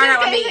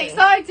gets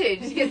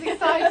excited. She gets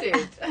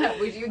excited.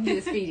 We can do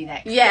the Speedy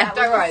next. Yeah,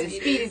 don't worry. The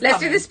Speedy's Let's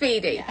coming. do the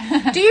Speedy.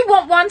 Do you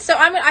want one? So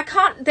I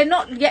can't. They're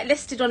not yet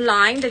listed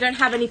online. They don't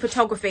have any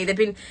photography. They've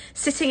been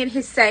sitting in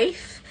his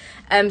safe.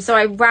 So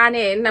I ran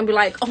in and be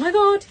like, oh my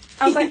god.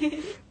 I was like, the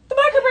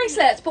micro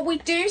bracelets. But we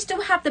do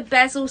still have the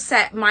bezel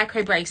set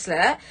micro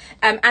bracelet,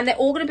 and they're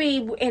all going to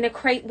be in a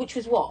crate, which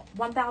was what,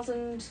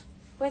 1,000.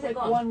 Where's it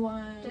gone?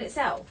 One. Did it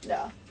sell?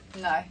 Yeah.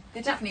 No,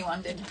 the Daphne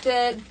one did.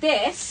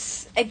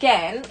 This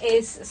again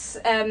is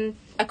a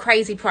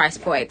crazy price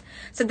point.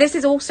 So this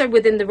is also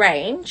within the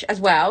range as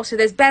well. So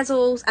there's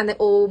bezels and they're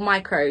all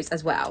micros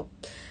as well.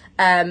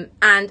 And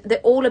they're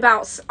all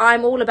about.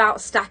 I'm all about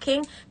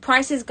stacking.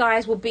 Prices,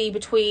 guys, will be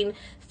between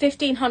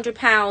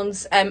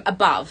 £1,500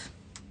 above,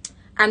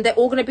 and they're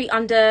all going to be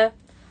under.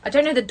 I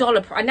don't know the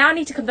dollar. I now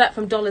need to convert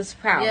from dollars to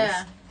pounds.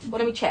 Yeah. Well,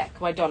 let me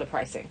check my dollar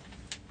pricing.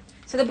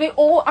 So they'll be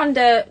all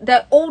under.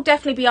 They'll all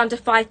definitely be under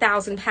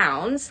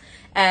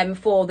 £5,000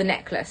 for the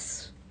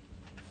necklace.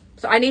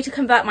 So I need to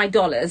convert my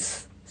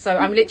dollars. So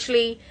I'm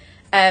literally,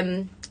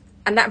 and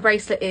that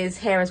bracelet is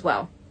here as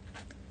well.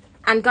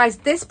 And guys,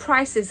 this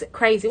price is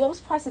crazy. What was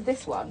the price of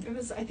this one? It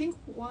was, I think,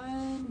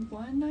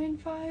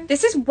 1,195.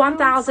 This is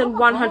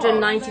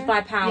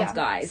 £1,195, Yeah.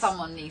 guys.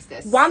 Someone needs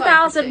this.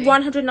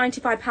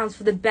 £1,195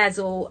 for the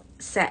bezel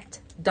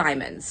set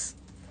diamonds,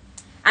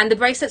 and the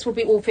bracelets will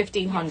be all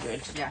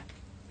 1,500. Yeah.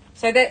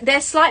 So they're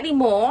slightly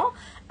more,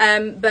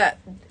 but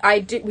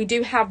we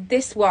do have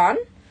this one,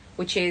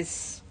 which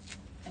is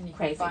And you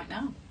crazy. can buy it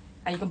now.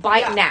 And you can buy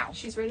it now.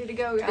 She's ready to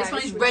go, guys. This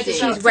one is Which ready.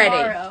 out She's ready.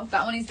 tomorrow.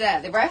 That one is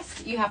there. The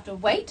rest, you have to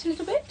wait a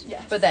little bit.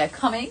 Yes. But they're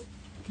coming.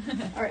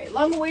 All right,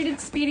 long-awaited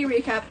speedy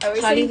recap. I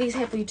always Can I leave say, these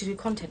here for you to do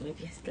content with?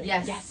 Yes, please.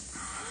 Yes.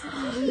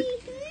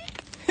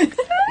 You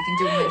can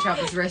do them with each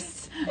other's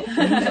wrists.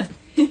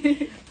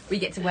 We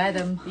get to wear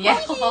them.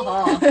 Yeah.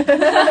 all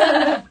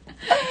right,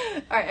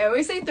 I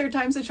always say third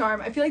time's the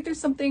charm. I feel like there's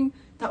something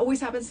that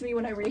always happens to me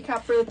when I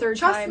recap for the third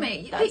Trust time.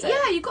 me. That's it.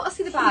 Yeah, you've got to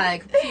see the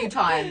bag a few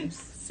times.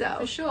 So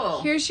For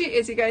sure. here she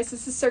is, you guys.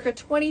 This is circa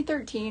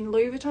 2013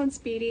 Louis Vuitton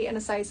Speedy in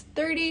a size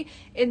 30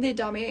 in the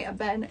Damier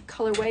Ebene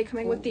colorway,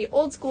 coming with the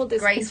old school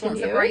discontinued. Grace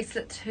wants a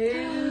bracelet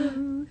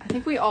too. I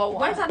think we all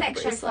want. When's our a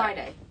next show? bracelet.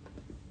 Friday.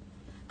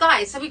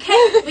 Guys, so we came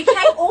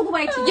all the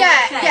way to the Yeah,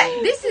 USA.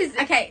 yeah. This is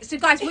Okay, so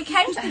guys, we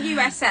came to the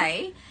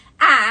USA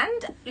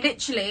and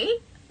literally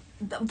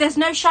there's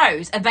no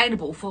shows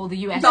available for the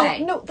USA.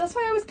 No, that's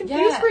why I was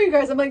confused Yeah. for you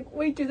guys. I'm like,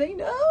 wait, do they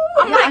know?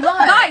 I'm like, I know.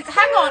 guys,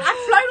 hang on, I've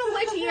flown all the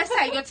way to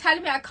USA. You're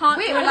telling me I can't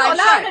we're do a not live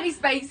allowed show? any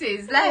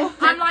spaces left.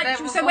 I'm like,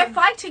 They're so all we're gone.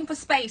 fighting for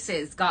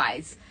spaces,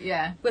 guys.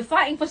 Yeah. We're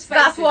fighting for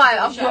spaces. That's why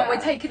for the show.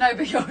 we're taking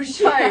over your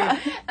show.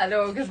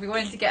 Hello, because we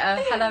wanted to get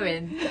a hello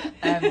in.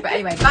 But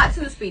anyway, back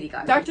to the Speedy,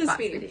 guys. Back to the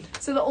Speedy.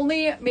 So the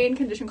only main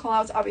condition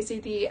callouts, obviously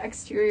the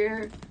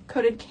exterior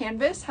coated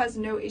canvas has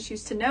no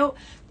issues to note.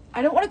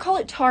 I don't want to call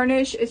it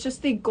tarnish. It's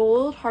just the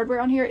gold hardware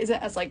on here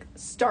isn't as like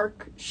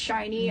stark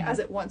shiny as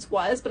it once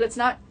was, but it's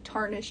not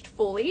tarnished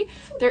fully.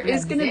 There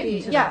is going to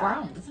be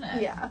brown, isn't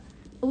it? yeah,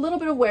 a little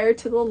bit of wear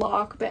to the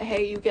lock, but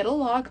hey, you get a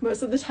lock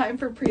most of the time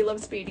for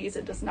pre-loved Speedies.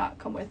 It does not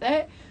come with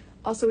it.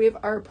 Also, we have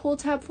our pull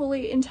tab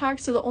fully intact,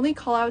 so the only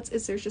callouts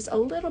is there's just a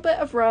little bit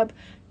of rub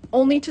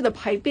only to the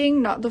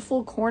piping, not the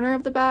full corner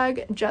of the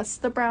bag,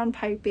 just the brown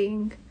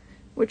piping.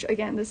 Which,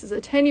 again, this is a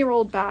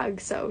 10-year-old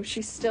bag, so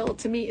she still,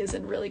 to me, is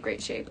in really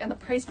great shape. And the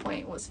price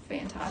point was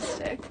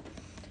fantastic.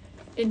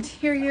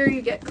 Interior,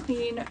 you get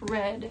clean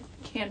red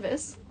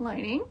canvas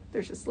lining.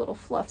 There's just little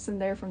fluffs in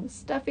there from the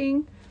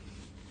stuffing.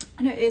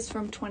 And it is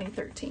from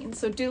 2013.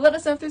 So do let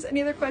us know if there's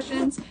any other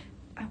questions.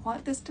 I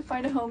want this to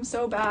find a home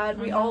so bad.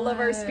 We all love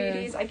our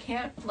Speedies. I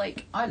can't,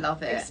 like, I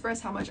love it.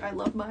 express how much I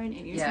love mine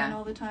and use mine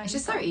all the time. It's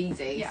just so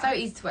easy. Yeah. So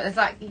easy to wear. It's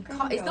like you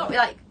can't. It's not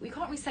like we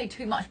can't really say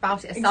too much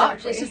about it as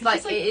Exactly. such. It's just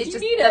like it is you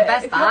just need the it.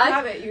 best If you don't bag.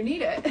 have it, you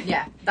need it.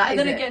 Yeah, that And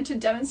is then it. again, to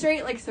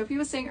demonstrate, like Sophie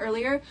was saying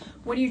earlier,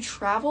 when you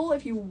travel,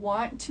 if you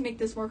want to make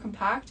this more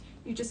compact,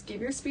 you just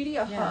give your Speedy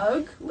a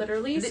hug,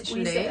 literally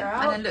squeeze the air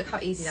out, and then look how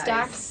easy that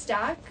stack, is.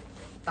 stack,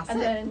 That's and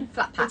it. then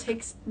Flat it pack.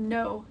 takes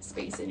no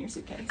space in your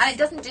suitcase. And it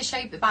doesn't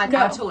dishape the bag No.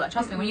 at all. Like,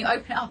 trust me, when you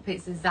open it up,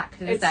 it's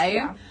exactly the same.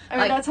 Yeah. I mean,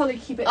 Like, that's how they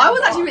keep it. I in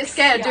was the actually a bit box.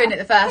 scared Yeah. doing it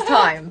the first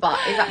time, but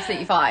it's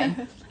absolutely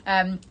fine.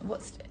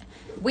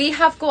 We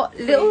have got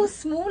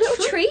small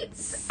little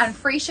treats and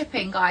free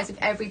shipping, guys, with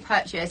every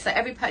purchase. So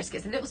every purchase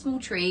gets a little small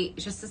treat,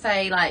 just to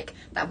say like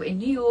that we're in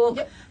New York.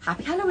 Yep.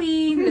 Happy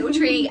Halloween, little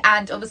treat,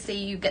 and obviously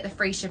you get the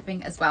free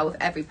shipping as well with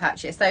every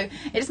purchase. So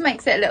it just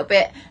makes it a little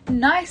bit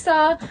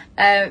nicer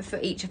for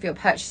each of your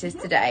purchases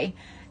today.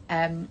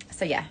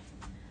 So yeah,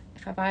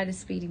 if I buy the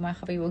Speedy, my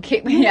hubby will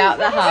kick me out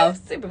the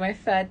house. It'll be my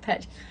third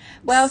purchase.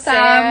 Well,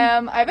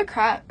 Sam, I have a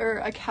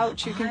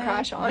couch you can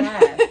crash on.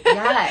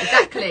 Yeah,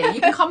 exactly. You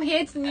can come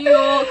here to New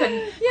York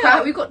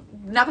and we've got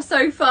another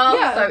sofa,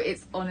 Yeah. so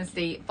it's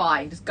honestly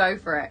fine. Just go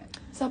for it.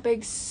 It's a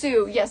big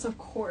Sue. Yes, of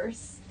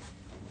course.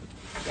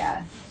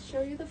 Yeah.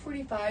 Show you the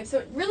 45. So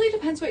it really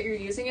depends what you're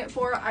using it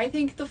for. I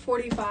think the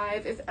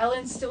 45, if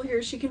Ellen's still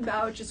here, she can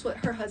vouch just what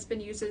her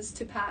husband uses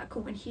to pack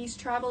when he's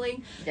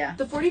traveling. Yeah.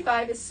 The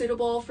 45 is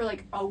suitable for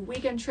like a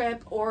weekend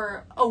trip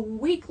or a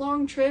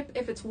week-long trip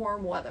if it's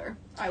warm weather,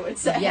 I would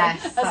say.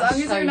 Yes, as that's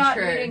long as so you're not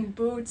true. needing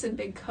boots and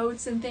big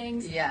coats and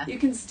things, Yeah. you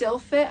can still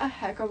fit a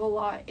heck of a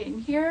lot in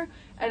here.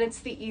 And it's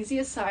the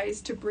easiest size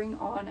to bring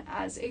on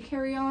as a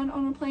carry-on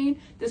on a plane.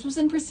 This was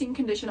in pristine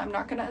condition. I'm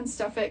not going to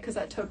unstuff it because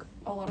that took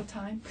a lot of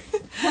time.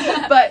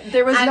 But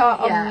there was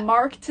not a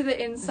mark to the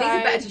inside.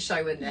 These are better to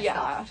show when they're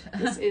Yeah, stuffed.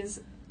 this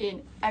is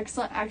in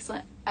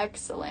excellent.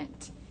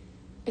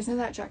 Isn't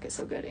that jacket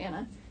so good,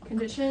 Anna?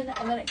 Condition,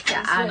 and then it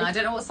comes And with I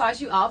don't know what size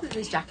you are, but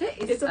this jacket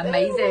is It's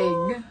amazing.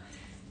 available.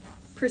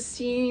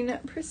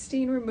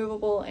 pristine,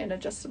 removable, and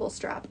adjustable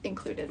strap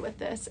included with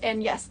this.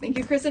 And yes, thank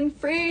you, Kristen.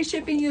 Free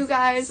shipping, you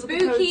guys. with the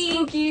code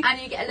Spooky. And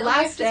you get a little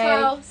Last gift day.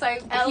 as well. So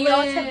if you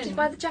are Ellen. tempted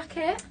by the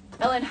jacket,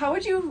 Ellen, how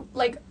do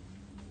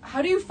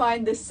you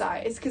find this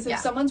size? Because if Yeah.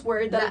 someone's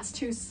worried that That- it's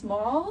too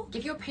small,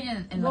 give your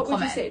opinion in what the would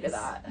comments. you say to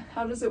that?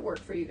 How does it work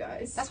for you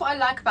guys? That's what I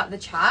like about the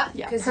chat.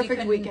 Yeah, because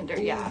perfect you can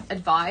weekender, yeah.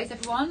 advise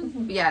everyone.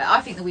 But yeah,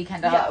 I think the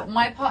weekender. Yeah.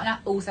 My partner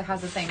also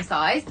has the same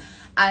size,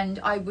 and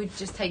I would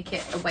just take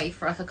it away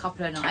for like a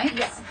couple of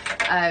nights,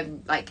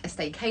 like a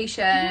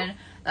staycation,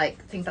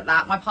 like things like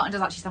that. My partner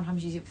does actually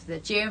sometimes use it for the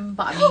gym,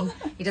 but I mean,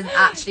 he doesn't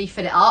actually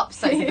fit it up,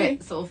 so it's a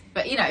bit sort of.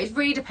 But you know, it's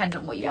really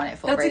dependent on what you want it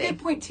for. That's really. a good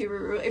point too,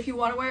 Ruru. If you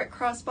want to wear it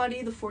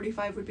crossbody, the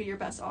 45 would be your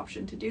best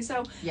option to do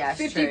so. Yeah, it's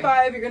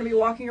 55, you're going to be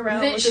walking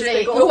around with this Literally,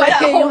 big old you're wearing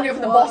thing, a whole from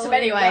the bottom wobbling,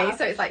 anyway, yeah.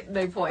 so it's like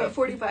no point. But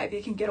 45,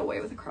 you can get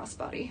away with a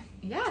crossbody.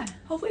 Yeah,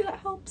 Hopefully that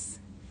helps.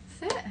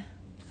 that's it.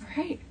 All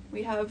right.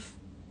 We have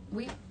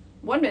We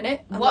 1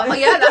 minute. what?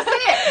 Yeah, that's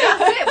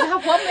it. We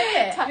have 1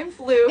 minute. Time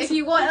flew. If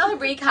you want another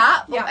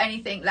recap Yeah. of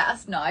anything, let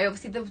us know.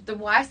 Obviously, the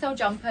YSL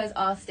jumpers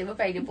are still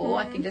available.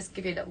 I can just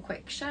give you a little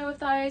quick show of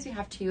those. We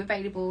have 2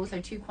 available,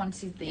 so 2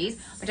 quantities of these.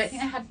 I don't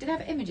think did they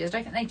have images?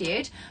 I don't think they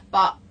did,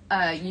 but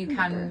you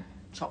can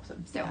shop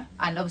them still. Yeah.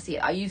 And obviously,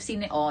 you've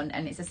seen it on,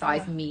 and it's a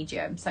size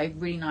medium, so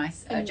really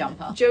nice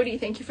jumper. Jody,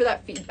 thank you for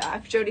that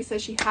feedback. Jody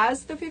says she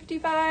has the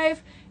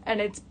 55 and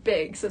it's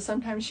big, so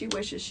sometimes she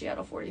wishes she had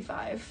a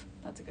 45.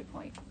 That's a good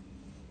point.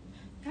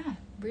 Yeah,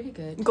 really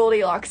good.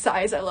 Goldilocks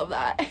size, I love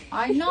that.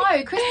 I know,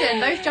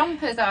 Kristen, those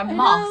jumpers are a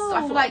must.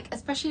 I feel like,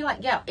 especially like,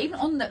 even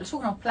on the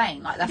talking on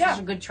plane, like that's such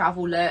a good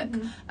travel look,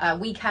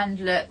 weekend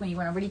look when you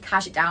want to really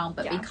cash it down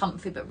but be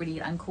comfy but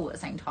really cool at the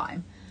same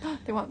time.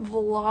 They want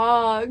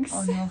vlogs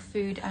On your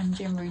food and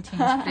gym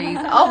routines, please.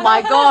 Oh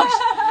my gosh.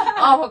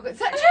 Oh my god.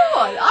 So, do you know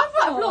what? I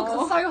feel like vlogs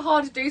are so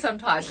hard to do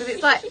sometimes because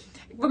it's like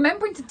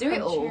remembering to do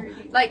it all.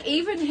 Charity. Like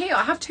even here,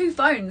 I have 2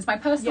 phones, my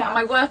personal and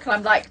my work, and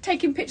I'm like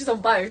taking pictures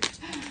on both.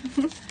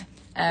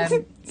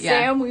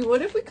 Sam, we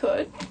would if we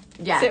could.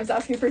 Yeah. Sam's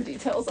asking for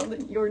details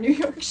on your New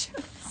York show.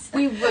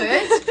 We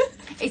would.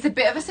 It's a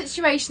bit of a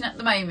situation at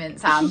the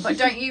moment, Sam, but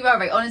don't you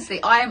worry.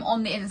 Honestly, I am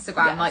on the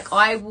Instagram. Yes. Like,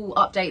 I will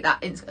update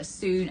that as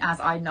soon as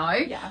I know.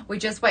 Yeah. We're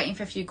just waiting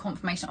for a few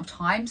confirmation of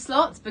time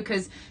slots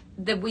because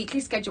the weekly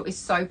schedule is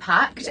so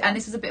packed, and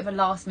this was a bit of a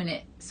last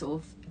minute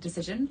sort of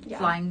decision,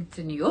 flying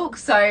to New York.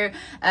 So,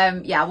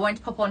 I wanted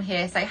to pop on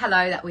here, say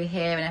hello, that we're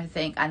here and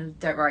everything, and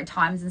don't worry,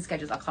 times and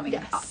schedules are coming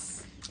up.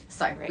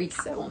 So,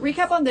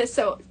 recap on this.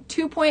 So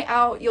 2 point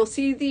out, you'll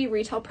see the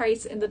retail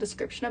price in the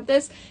description of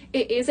this.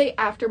 It is a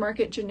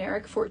aftermarket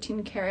generic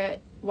 14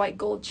 karat white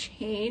gold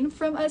chain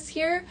from us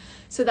here.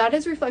 So that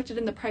is reflected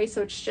in the price.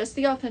 So it's just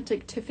the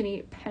authentic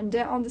Tiffany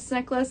pendant on this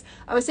necklace.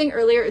 I was saying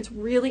earlier, it's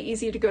really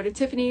easy to go to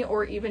Tiffany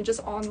or even just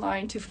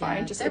online to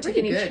find just a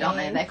Tiffany really good, chain. aren't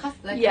they? Their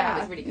customer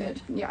is really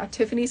good. Yeah,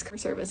 Tiffany's customer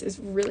service is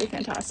really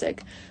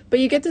fantastic. But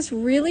you get this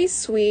really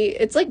sweet,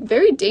 it's like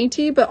very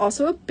dainty, but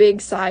also a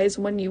big size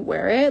when you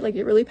wear it. Like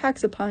it really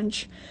packs a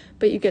punch.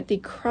 But you get the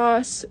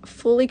cross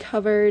fully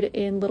covered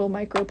in little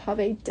micro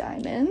pave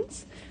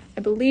diamonds. I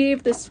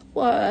believe this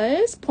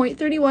was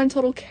 0.31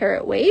 total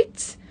carat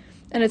weight,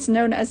 and it's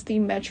known as the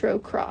Metro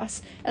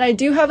Cross. And I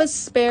do have a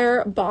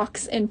spare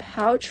box and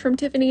pouch from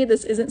Tiffany.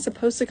 This isn't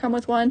supposed to come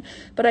with one,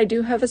 but I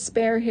do have a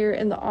spare here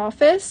in the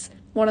office.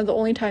 One of the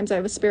only times I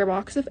have a spare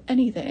box of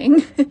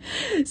anything.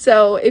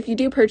 So if you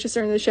do purchase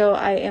during the show,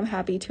 I am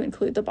happy to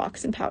include the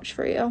box and pouch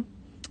for you.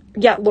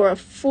 Yeah, Laura,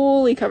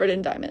 fully covered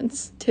in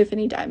diamonds.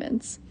 Tiffany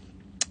diamonds.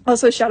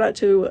 Also, shout out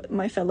to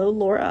my fellow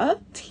Laura.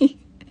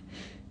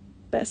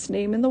 Best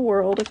name in the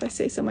world, if I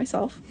say so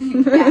myself.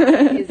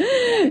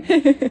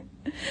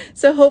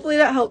 So hopefully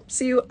that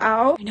helps you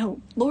out. I know,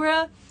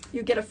 Laura,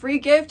 you get a free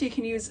gift. You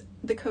can use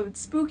the code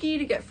SPOOKY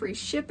to get free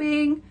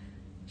shipping.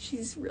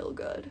 She's real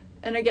good.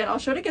 And again, I'll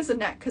show it against the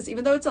neck because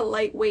even though it's a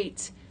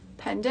lightweight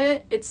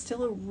pendant, it's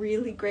still a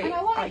really great and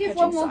I want to give eye-catching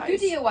one more size.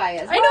 goodie away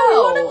as well. I know, we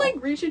want to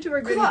like reach into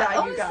our goodie bag,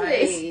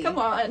 honestly. you guys. Come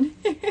on.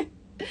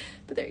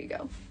 But there you go.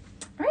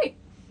 All right.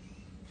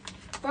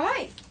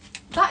 Right.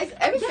 That is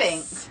everything.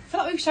 Yes. I feel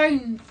like we've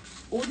shown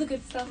all the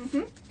good stuff.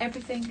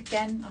 Everything.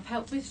 Again, I've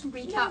helped with some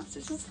recaps.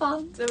 This was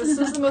fun. So this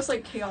was the most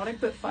like chaotic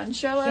but fun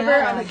show ever.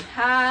 I'm a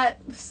cat.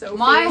 So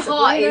my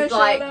heart is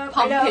like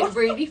pumping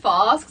really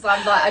fast because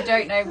I'm like, I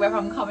don't know whether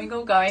I'm coming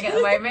or going at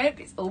the moment.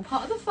 It's all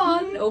part of the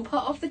fun, all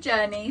part of the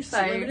journey.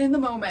 So live it in the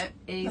moment.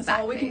 Exactly. That's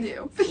all we can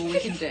do. All we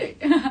can do.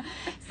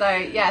 So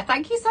yeah,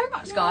 thank you so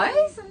much,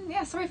 guys. And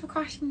yeah, sorry for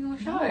crashing your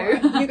show.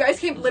 You guys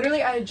came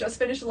literally. I had just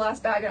finished the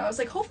last bag, and I was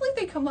like, hopefully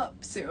they come up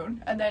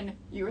soon. And then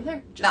you were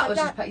there. That was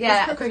like just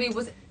that. because we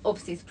was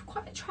obviously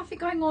quite a bit of traffic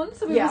going on,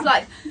 so we was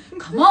like,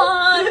 come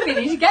on, we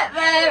need to get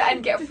there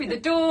and get through the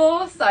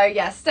door. So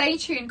yeah, stay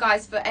tuned,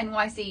 guys, for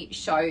NYC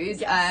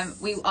shows.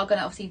 Yes. We are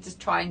gonna obviously just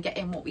try and get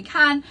in what we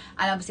can,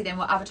 and obviously then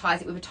we'll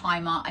advertise it with a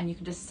timer, and you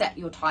can just set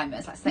your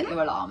timers, like set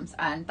your alarms,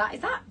 and that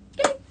is that.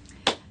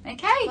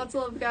 Okay, Lots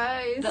of love,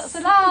 guys. lots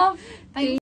of love. Thank you.